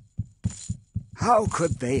confusion. How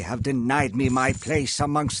could they have denied me my place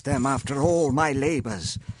amongst them after all my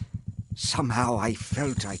labors? Somehow I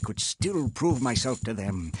felt I could still prove myself to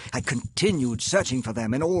them. I continued searching for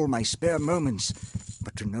them in all my spare moments,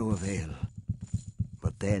 but to no avail.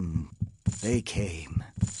 But then they came.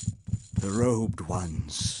 The robed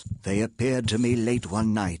ones. They appeared to me late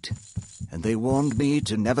one night, and they warned me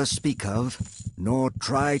to never speak of, nor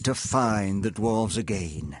try to find the dwarves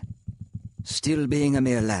again. Still being a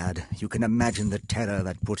mere lad, you can imagine the terror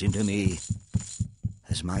that put into me.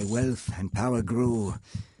 As my wealth and power grew,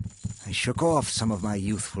 I shook off some of my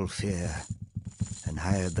youthful fear, and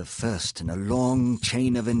hired the first in a long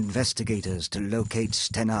chain of investigators to locate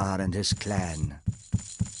Stenar and his clan.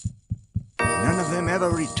 None of them ever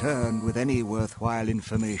returned with any worthwhile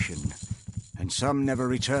information, and some never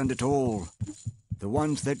returned at all. The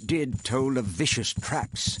ones that did told of vicious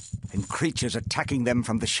traps and creatures attacking them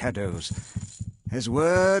from the shadows. As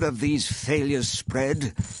word of these failures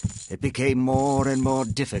spread, it became more and more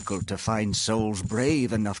difficult to find souls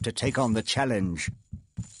brave enough to take on the challenge.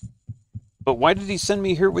 But why did he send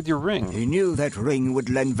me here with your ring? He knew that ring would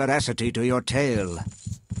lend veracity to your tale.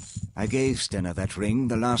 I gave Stenner that ring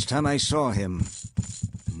the last time I saw him.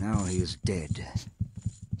 Now he is dead.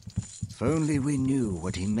 If only we knew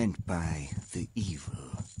what he meant by the evil.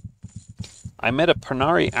 I met a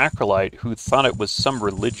Pernari acolyte who thought it was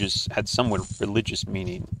had somewhat religious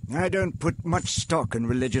meaning. I don't put much stock in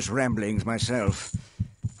religious ramblings myself,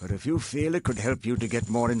 but if you feel it could help you to get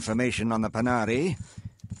more information on the Pernari,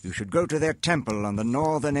 you should go to their temple on the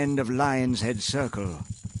northern end of Lion's Head Circle.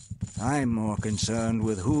 I'm more concerned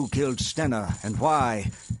with who killed Stenner and why,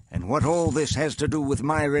 and what all this has to do with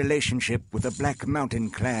my relationship with the Black Mountain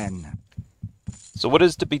clan. So what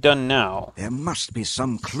is to be done now? There must be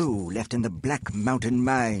some clue left in the Black Mountain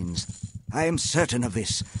mines. I am certain of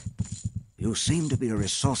this. You seem to be a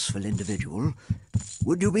resourceful individual.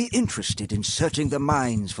 Would you be interested in searching the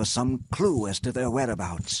mines for some clue as to their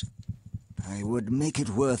whereabouts? I would make it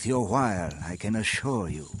worth your while, I can assure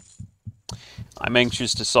you. I'm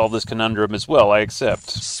anxious to solve this conundrum as well, I accept.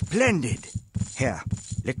 Splendid! Here,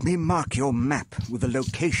 let me mark your map with the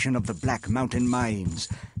location of the Black Mountain mines.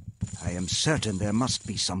 I am certain there must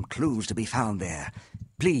be some clues to be found there.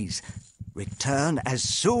 Please, return as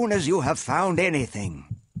soon as you have found anything.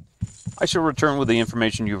 I shall return with the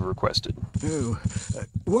information you've requested. Oh,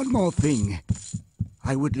 one more thing.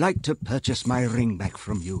 I would like to purchase my ring back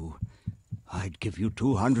from you. I'd give you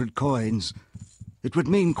 200 coins. It would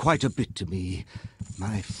mean quite a bit to me.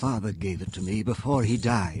 My father gave it to me before he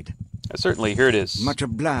died. Certainly, here it is. Much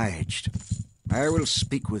obliged. I will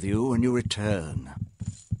speak with you when you return.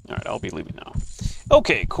 Alright, I'll be leaving now.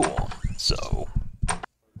 Okay, cool. So,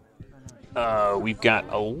 we've got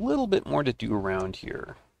a little bit more to do around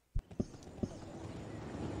here.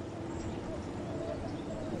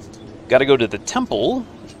 Gotta go to the temple.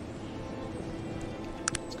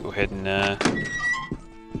 Let's go ahead and,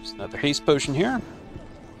 use another haste potion here.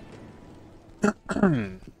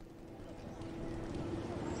 I'm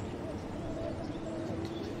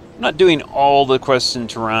not doing all the quests in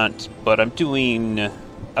Tarant, but I'm doing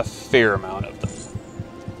a fair amount of them.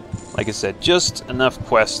 Like I said, just enough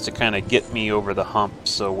quests to kind of get me over the hump,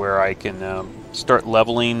 so where I can start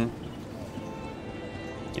leveling,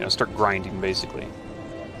 start grinding, basically.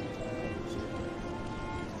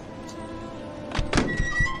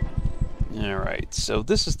 Alright, so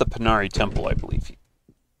this is the Pernari Temple, I believe you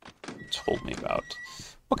told me about.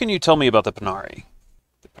 What can you tell me about the Pernari?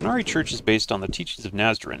 The Pernari Church is based on the teachings of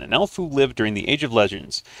Nazdarin, an elf who lived during the Age of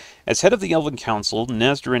Legends. As head of the Elven Council,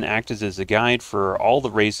 Nazdarin acted as a guide for all the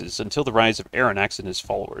races until the rise of Aranax and his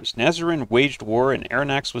followers. Nazdarin waged war and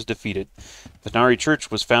Aranax was defeated. The Pernari Church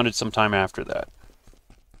was founded sometime after that.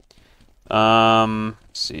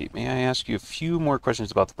 Let's see, may I ask you a few more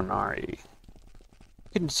questions about the Pernari?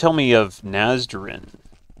 You can tell me of Nazdarin.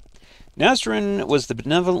 Nazdarin was the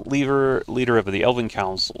benevolent leader of the Elven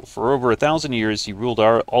Council. For over 1,000 years, he ruled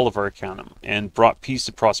all of Arcanum and brought peace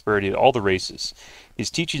and prosperity to all the races.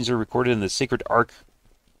 His teachings are recorded in the sacred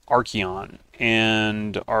Archaeon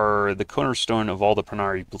and are the cornerstone of all the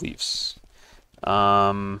Pernari beliefs.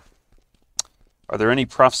 Are there any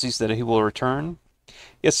prophecies that he will return?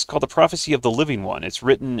 Yes, it's called the Prophecy of the Living One. It's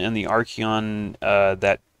written in the Archaeon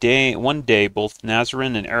that one day both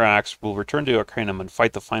Nazdarin and Arax will return to Arcanum and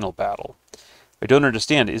fight the final battle. I don't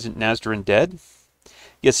understand. Isn't Nazdarin dead?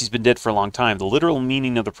 Yes, he's been dead for a long time. The literal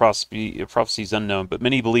meaning of the prophecy is unknown, but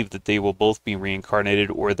many believe that they will both be reincarnated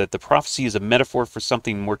or that the prophecy is a metaphor for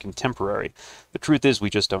something more contemporary. The truth is, we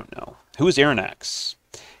just don't know. Who is Aranax?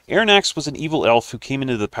 Aranax was an evil elf who came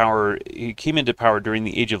into power during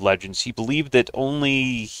the Age of Legends. He believed that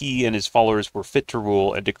only he and his followers were fit to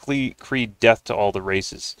rule and decreed death to all the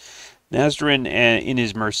races. Nazdarin, in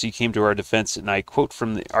his mercy, came to our defense, and I quote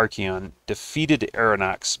from the Archaeon, defeated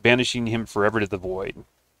Aranax, banishing him forever to the void.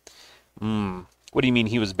 What do you mean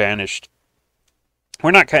he was banished?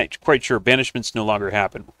 We're not quite sure. Banishments no longer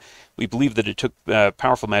happen. We believe that it took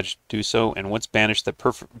powerful magic to do so, and once banished, that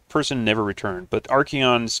person never returned. But the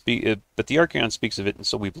Archaeon speaks of it, and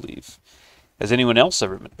so we believe. Has anyone else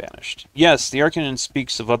ever been banished? Yes, the Arcanum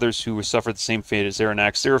speaks of others who suffered the same fate as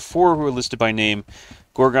Aranax. There are 4 who are listed by name: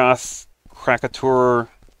 Gorgoth, Krakator,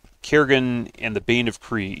 Kerrigan, and the Bane of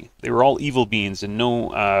Kree. They were all evil beings, and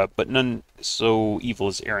but none so evil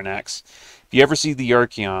as Aranax. If you ever see the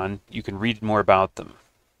Archaeon, you can read more about them.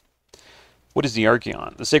 What is the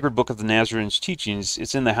Archaeon? The sacred book of the Nazarene's teachings.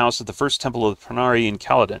 It's in the house of the first temple of the Pranari in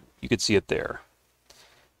Kaladin. You could see it there.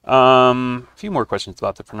 A few more questions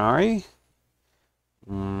about the Pranari.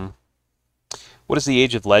 What is the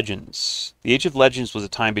Age of Legends? The Age of Legends was a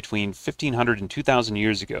time between 1500 and 2000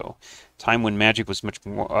 years ago, a time when magic was much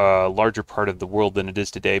more larger part of the world than it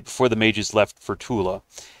is today, before the mages left for Tula.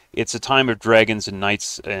 It's a time of dragons and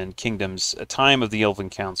knights and kingdoms, a time of the Elven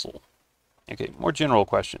Council. Okay, more general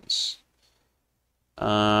questions.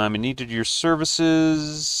 I needed your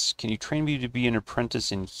services. Can you train me to be an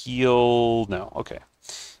apprentice and heal? No, okay.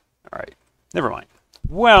 Alright, never mind.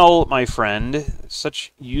 Well, my friend,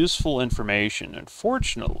 such useful information.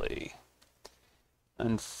 Unfortunately,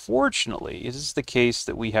 it is the case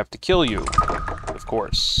that we have to kill you, of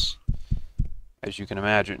course. As you can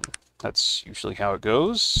imagine, that's usually how it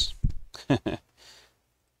goes.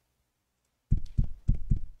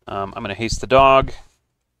 I'm going to haste the dog.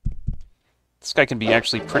 This guy can be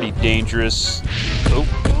actually pretty dangerous. Oh.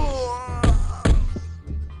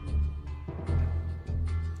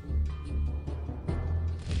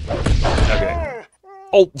 Okay.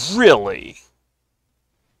 Oh, really?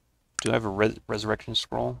 Do I have a resurrection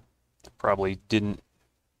scroll? I probably didn't.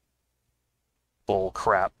 Bull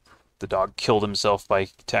crap. The dog killed himself by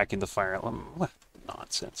attacking the fire. What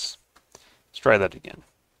nonsense. Let's try that again.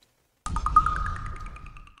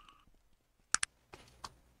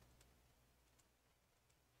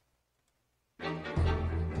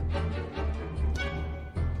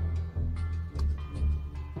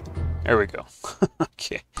 There we go.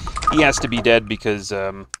 Okay, he has to be dead because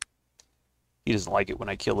he doesn't like it when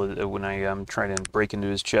I kill it when I try to break into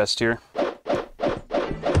his chest here.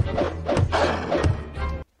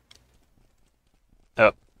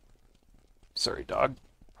 Oh, sorry, dog.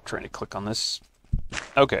 I'm trying to click on this.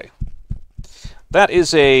 Okay, that's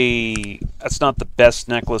not the best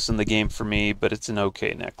necklace in the game for me, but it's an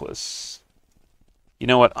okay necklace. You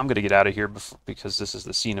know what? I'm gonna get out of here because this is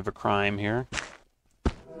the scene of a crime here.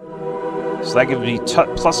 So that gives me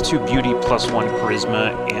 +2 beauty, +1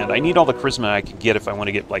 charisma, and I need all the charisma I can get if I want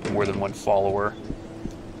to get like more than 1 follower.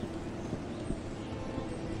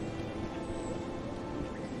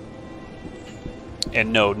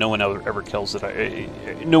 And no one ever kills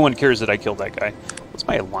that no one cares that I killed that guy. What's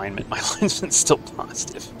my alignment? My alignment's still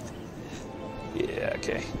positive. Yeah,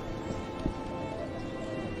 okay.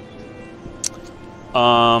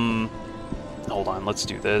 Hold on, let's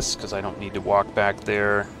do this, because I don't need to walk back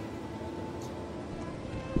there.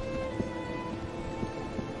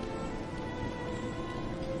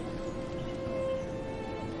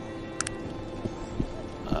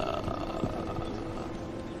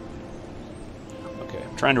 Okay,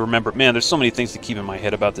 I'm trying to remember. Man, there's so many things to keep in my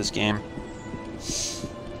head about this game. Let's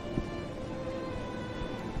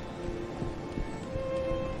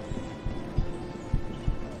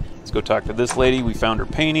go talk to this lady. We found her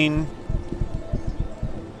painting.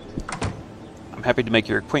 I'm happy to make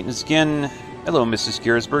your acquaintance again. Hello, Mrs.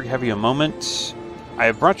 Gersberg. Have you a moment? I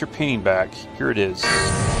have brought your painting back. Here it is.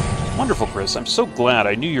 Wonderful, Chris. I'm so glad.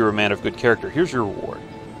 I knew you were a man of good character. Here's your reward.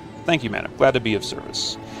 Thank you, madam. Glad to be of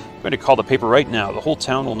service. I'm going to call the paper right now. The whole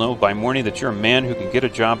town will know by morning that you're a man who can get a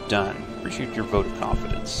job done. Appreciate your vote of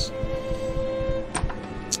confidence.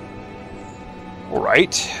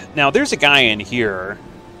 Alright. Now, there's a guy in here.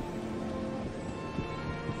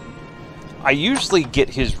 I usually get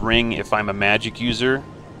his ring if I'm a magic user,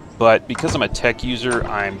 but because I'm a tech user,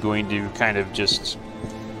 I'm going to kind of just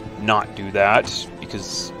not do that,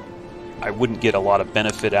 because I wouldn't get a lot of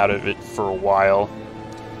benefit out of it for a while.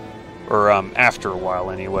 Or after a while,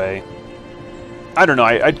 anyway. I don't know,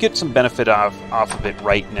 I'd get some benefit off of it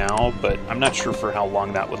right now, but I'm not sure for how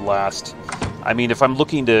long that would last. I mean, if I'm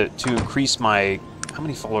looking to increase my... How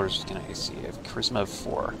many followers can I see? I have charisma of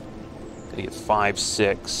 4. I get 5,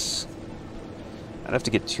 6... I'd have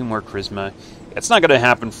to get 2 more charisma. It's not going to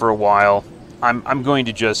happen for a while. I'm going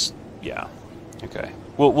to just, yeah, okay.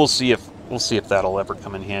 We'll see if that'll ever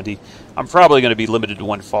come in handy. I'm probably going to be limited to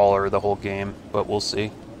 1 follower the whole game, but we'll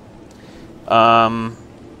see.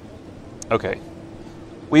 Okay,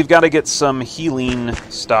 we've got to get some healing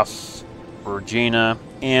stuff for Jaina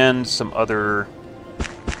and some other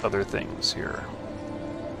things here.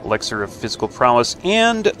 Elixir of Physical Prowess.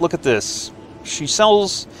 And look at this. She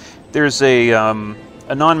sells... There's a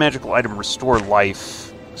non-magical item, Restore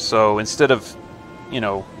Life. So instead of, you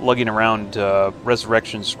know, lugging around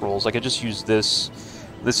Resurrection Scrolls, I could just use this.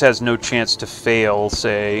 This has no chance to fail,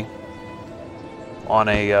 say, on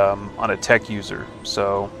a tech user.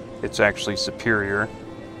 So it's actually superior.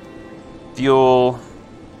 Fuel...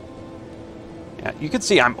 Yeah, you can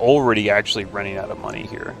see I'm already actually running out of money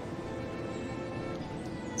here.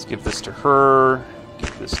 Let's give this to her.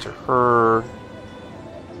 Give this to her.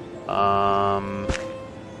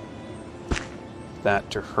 That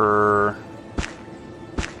to her.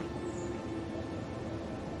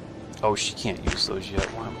 Oh, she can't use those yet.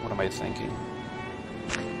 What am I thinking?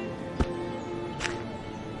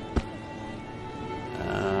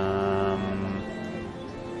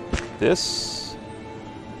 This.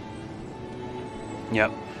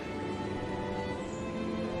 Yep.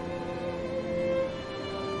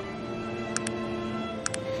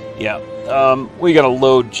 Yeah. We gotta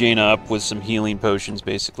load Jaina up with some healing potions,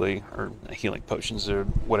 basically. Or healing potions, or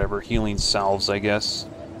whatever. Healing salves, I guess.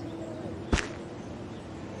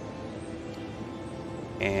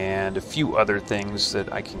 And a few other things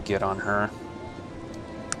that I can get on her.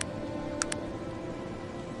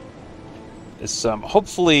 This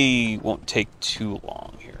hopefully won't take too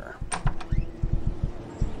long here.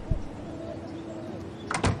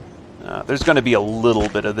 There's going to be a little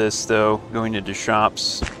bit of this, though, going into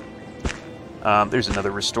shops. There's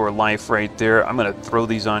another Restore Life right there. I'm going to throw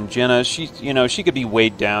these on Jenna. She could be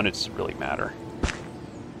weighed down. It doesn't really matter.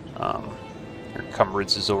 Her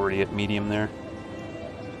encumbrance is already at medium there.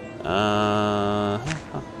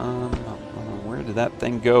 Where did that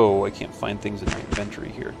thing go? I can't find things in my inventory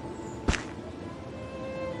here.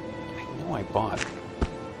 I know I bought it.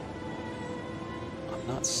 I'm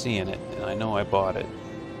not seeing it, and I know I bought it.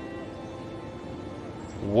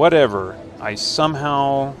 Whatever. I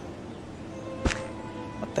somehow...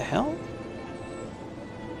 What the hell?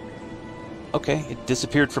 Okay, it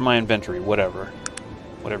disappeared from my inventory. Whatever.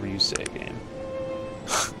 Whatever you say, game.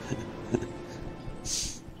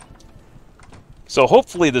 So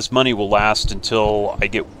hopefully this money will last until I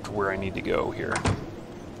get to where I need to go here.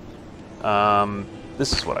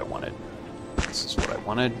 This is what I wanted. This is what I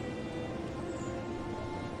wanted.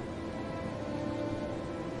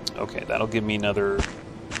 Okay, that'll give me another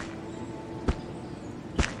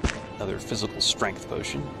physical strength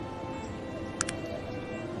potion.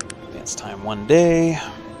 Advance time 1 day.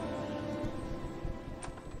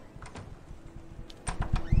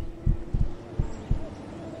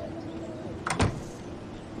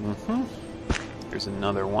 Here's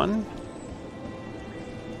another one.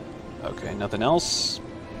 Okay, nothing else.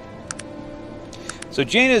 So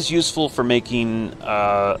Jaina is useful for making,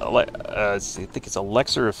 I think it's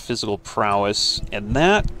Elixir of Physical Prowess, and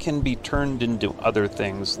that can be turned into other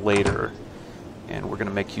things later. And we're going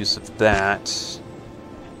to make use of that.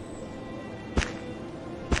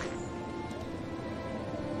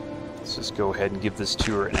 Let's just go ahead and give this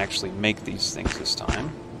to her and actually make these things this time.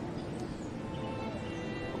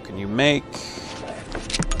 What can you make?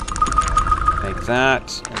 Make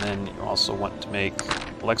that, and then you also want to make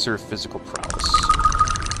Elixir of Physical Prowess.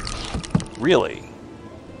 Really?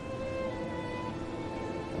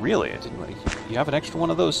 Really? I didn't like... You have an extra one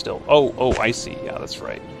of those still. Oh, I see. Yeah, that's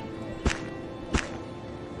right.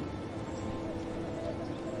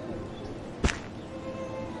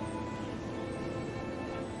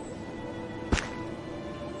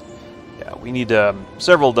 Yeah, we need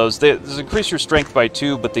several of those. They increase your strength by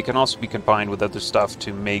 2, but they can also be combined with other stuff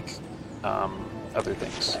to make other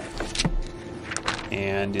things.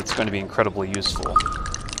 And it's going to be incredibly useful.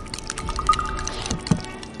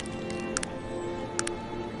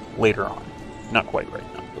 Later on. Not quite right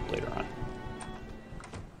now, but later on.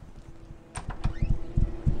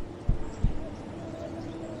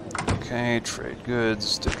 Okay, trade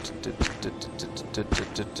goods. I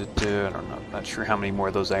don't know. Not sure how many more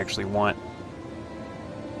of those I actually want.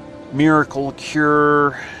 Miracle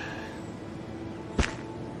Cure.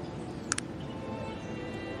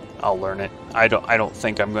 I'll learn it. I don't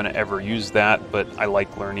think I'm going to ever use that, but I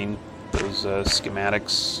like learning those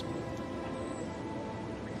schematics.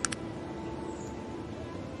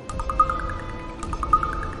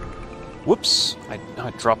 Whoops! I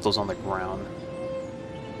dropped those on the ground.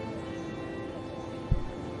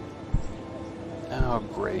 Oh,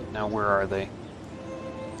 great. Now where are they?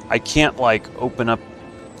 I can't, like, open up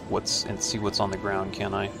and see what's on the ground,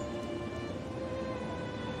 can I?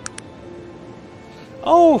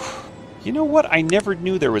 Oh! You know what? I never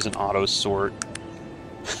knew there was an auto sort.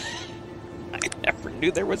 I never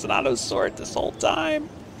knew there was an auto sort this whole time.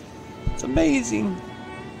 It's amazing.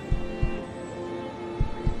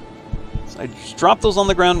 I just dropped those on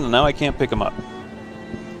the ground and now I can't pick them up.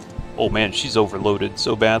 Oh man, she's overloaded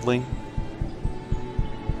so badly.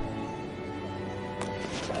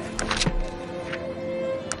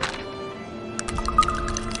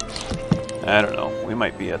 I don't know. We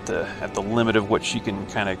might be at the limit of what she can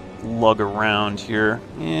kind of lug around here.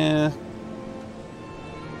 Yeah.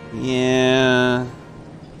 Yeah.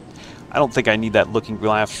 I don't think I need that looking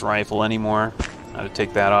glass rifle anymore. I ought to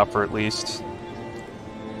take that off her at least.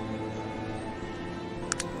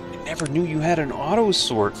 I never knew you had an auto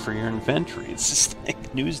sort for your inventory. It's just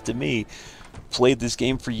like news to me. Played this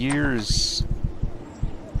game for years.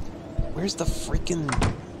 Where's the freaking...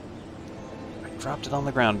 Dropped it on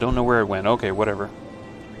the ground. Don't know where it went. Okay, whatever.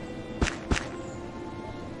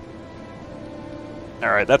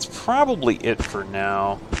 Alright, that's probably it for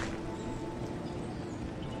now.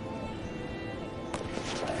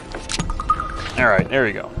 Alright, there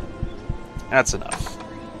we go. That's enough.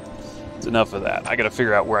 That's enough of that. I gotta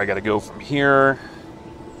figure out where I gotta go from here.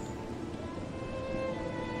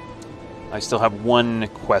 I still have one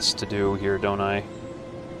quest to do here, don't I?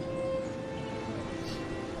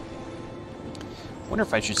 I wonder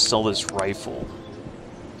if I should sell this rifle.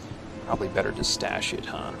 Probably better to stash it,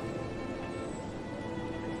 huh?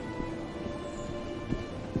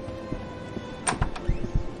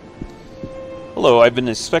 Hello, I've been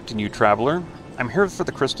expecting you, traveler. I'm here for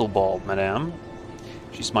the crystal ball, madame.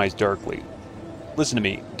 She smiles darkly. Listen to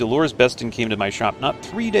me. Dolores Beston came to my shop not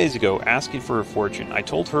 3 days ago asking for a fortune. I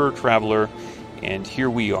told her, traveler, and here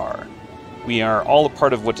we are. We are all a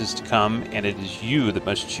part of what is to come, and it is you that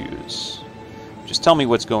must choose. Just tell me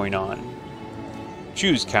what's going on.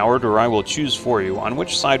 Choose, coward, or I will choose for you. On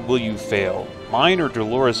which side will you fail? Mine or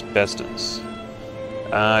Dolores Beston's?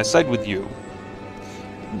 I side with you.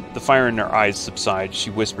 The fire in her eyes subsides. She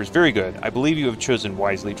whispers, very good. I believe you have chosen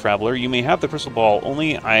wisely, traveler. You may have the crystal ball,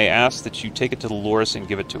 only I ask that you take it to Dolores and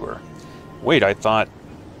give it to her. Wait, I thought...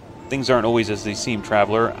 Things aren't always as they seem,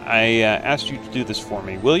 traveler. I asked you to do this for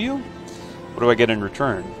me. Will you? What do I get in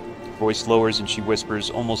return? Voice lowers and she whispers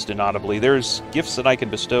almost inaudibly, there's gifts that I can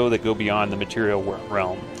bestow that go beyond the material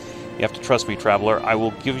realm. You have to trust me, traveler. I will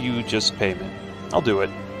give you just payment. I'll do it.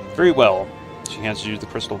 Very well. She hands you the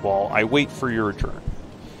crystal ball. I wait for your return.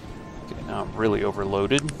 Okay, now I'm really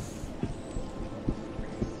overloaded.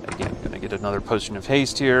 Again, I'm going to get another potion of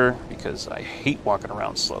haste here because I hate walking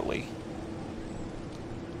around slowly.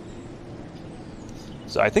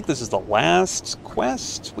 So I think this is the last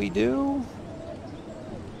quest we do.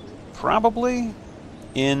 Probably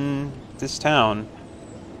in this town,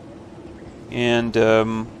 and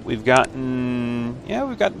we've gotten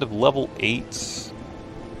to level 8.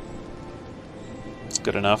 It's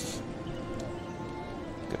good enough.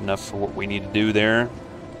 Good enough for what we need to do there.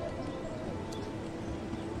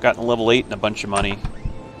 Gotten level 8 and a bunch of money.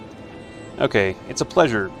 Okay, it's a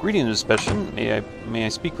pleasure. Greetings, Beston. May I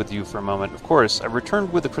speak with you for a moment? Of course. I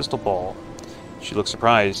returned with the crystal ball. She looks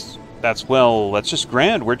surprised. That's just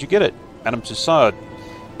grand. Where'd you get it? Madame Tussaud,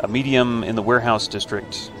 a medium in the warehouse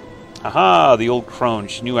district. Aha, the old crone.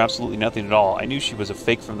 She knew absolutely nothing at all. I knew she was a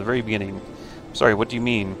fake from the very beginning. Sorry, what do you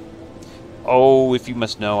mean? Oh, if you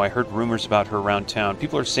must know, I heard rumors about her around town.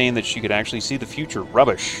 People are saying that she could actually see the future.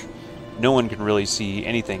 Rubbish. No one can really see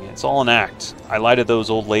anything. It's all an act. I lie to those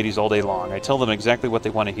old ladies all day long. I tell them exactly what they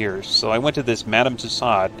want to hear. So I went to this Madame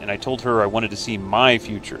Tussaud, and I told her I wanted to see my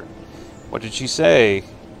future. What did she say?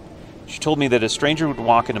 She told me that a stranger would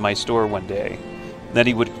walk into my store one day, and that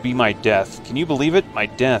he would be my death. Can you believe it? My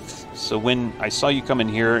death. So when I saw you come in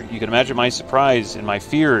here, you can imagine my surprise and my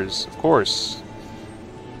fears, of course.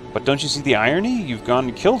 But don't you see the irony? You've gone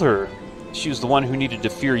and killed her. She was the one who needed to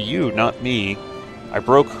fear you, not me. I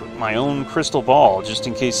broke my own crystal ball just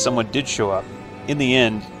in case someone did show up. In the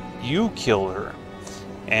end, you kill her.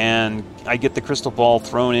 And I get the crystal ball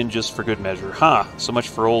thrown in just for good measure. Ha! So much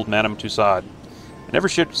for old Madame Tussaud. I never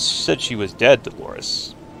said she was dead,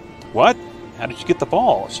 Dolores. What? How did you get the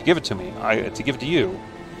ball? She gave it to me. To give it to you.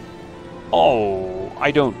 Oh,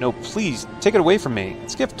 I don't know. Please, take it away from me.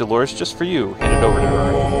 It's a gift, Dolores, just for you. Hand it over to her.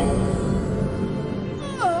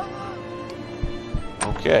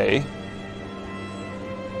 Okay.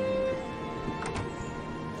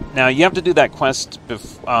 Now, you have to do that quest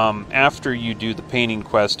after you do the painting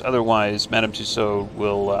quest. Otherwise, Madame Tussaud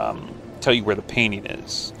will tell you where the painting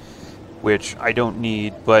is, which I don't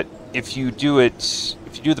need. But if you do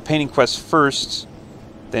the painting quest first,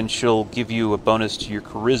 then she'll give you a bonus to your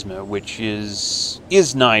charisma, which is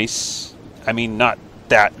nice. I mean, not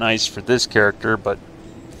that nice for this character, but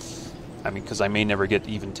I mean, because I may never get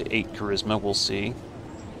even to 8 charisma. We'll see.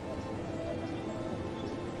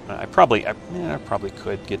 I probably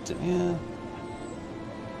could get to, yeah.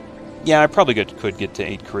 Yeah, I probably could get to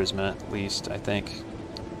 8 charisma at least, I think.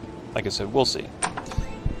 Like I said, we'll see.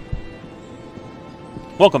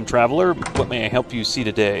 Welcome, traveler. What may I help you see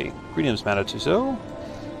today? Greetings, Manatuso.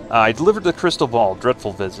 I delivered the crystal ball.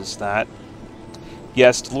 Dreadful visits, that.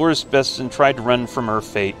 Yes, Dolores Beston tried to run from her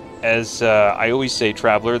fate. As I always say,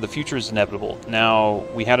 traveler, the future is inevitable. Now,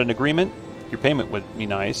 we had an agreement. Your payment would be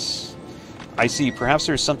nice. I see. Perhaps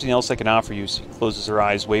there's something else I can offer you. She closes her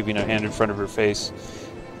eyes, waving a hand in front of her face.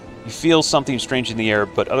 You feel something strange in the air,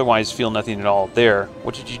 but otherwise feel nothing at all. There.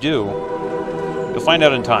 What did you do? You'll find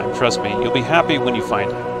out in time. Trust me. You'll be happy when you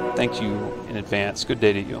find out. Thank you in advance. Good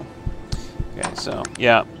day to you. Okay, so,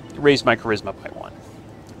 yeah. Raised my charisma by 1.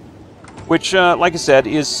 Which, like I said,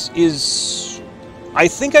 is... I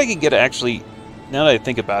think I could get, actually... Now that I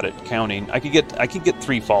think about it, counting, I could get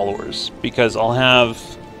 3 followers. Because I'll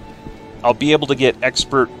be able to get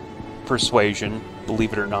expert persuasion,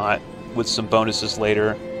 believe it or not, with some bonuses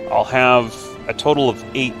later. I'll have a total of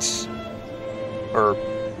 8, or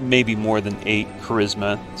maybe more than 8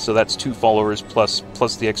 charisma, so that's 2 followers plus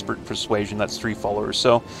the expert persuasion, that's 3 followers.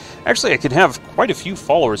 So actually I could have quite a few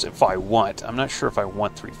followers if I want. I'm not sure if I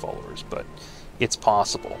want 3 followers, but it's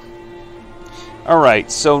possible.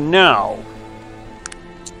 Alright, so now...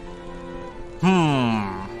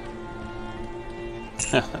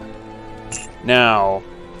 Now,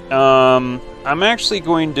 I'm actually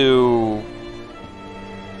going to...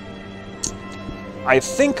 I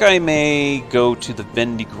think I may go to the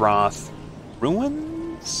Vendigroth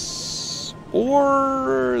Ruins?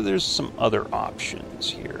 Or there's some other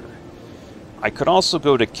options here. I could also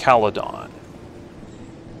go to Caledon.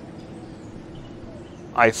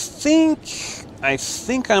 I think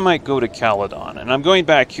I might go to Caledon. And I'm going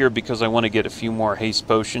back here because I want to get a few more haste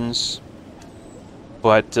potions.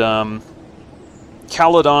 But,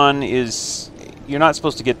 Caledon is... You're not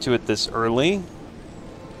supposed to get to it this early.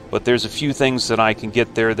 But there's a few things that I can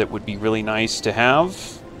get there that would be really nice to have.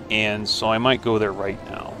 And so I might go there right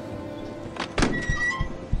now.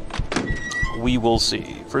 We will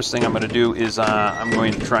see. First thing I'm going to do is I'm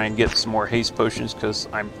going to try and get some more haste potions because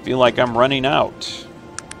I feel like I'm running out.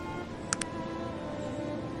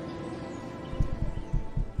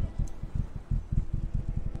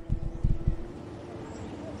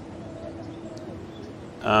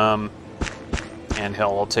 And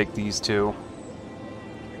hell, I'll take these too.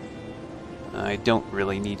 I don't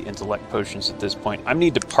really need intellect potions at this point. I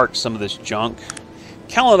need to park some of this junk.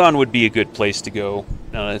 Caledon would be a good place to go,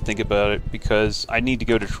 now that I think about it, because I need to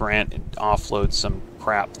go to Trant and offload some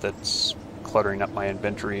crap that's cluttering up my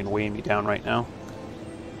inventory and weighing me down right now.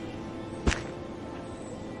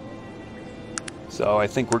 So I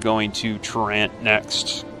think we're going to Trant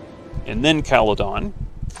next, and then Caledon.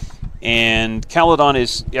 And Caledon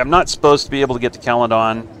is... I'm not supposed to be able to get to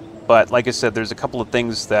Caledon, but like I said, there's a couple of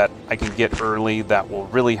things that I can get early that will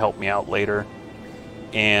really help me out later.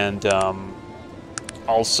 And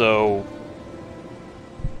also...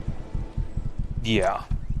 yeah,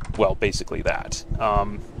 well, basically that.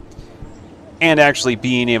 And actually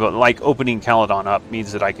being able... like, opening Caledon up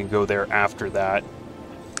means that I can go there after that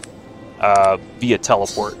via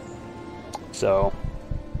teleport. So...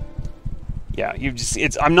 yeah, you just,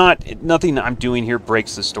 nothing I'm doing here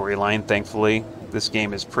breaks the storyline, thankfully. This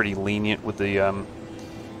game is pretty lenient with the,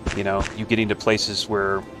 you know, you getting to places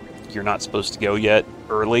where you're not supposed to go yet,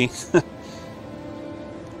 early.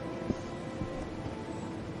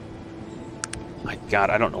 My god,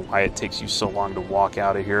 I don't know why it takes you so long to walk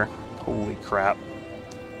out of here. Holy crap.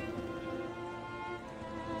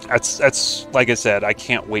 That's, like I said, I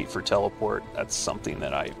can't wait for teleport. That's something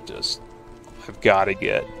that I've got to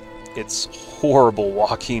get. It's horrible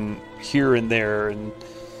walking here and there and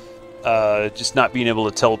just not being able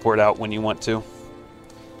to teleport out when you want to.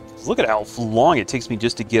 Look at how long it takes me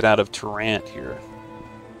just to get out of Trant here.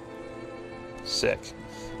 Sick.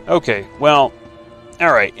 Okay, well,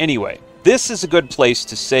 alright, anyway. This is a good place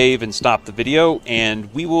to save and stop the video,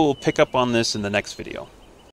 and we will pick up on this in the next video.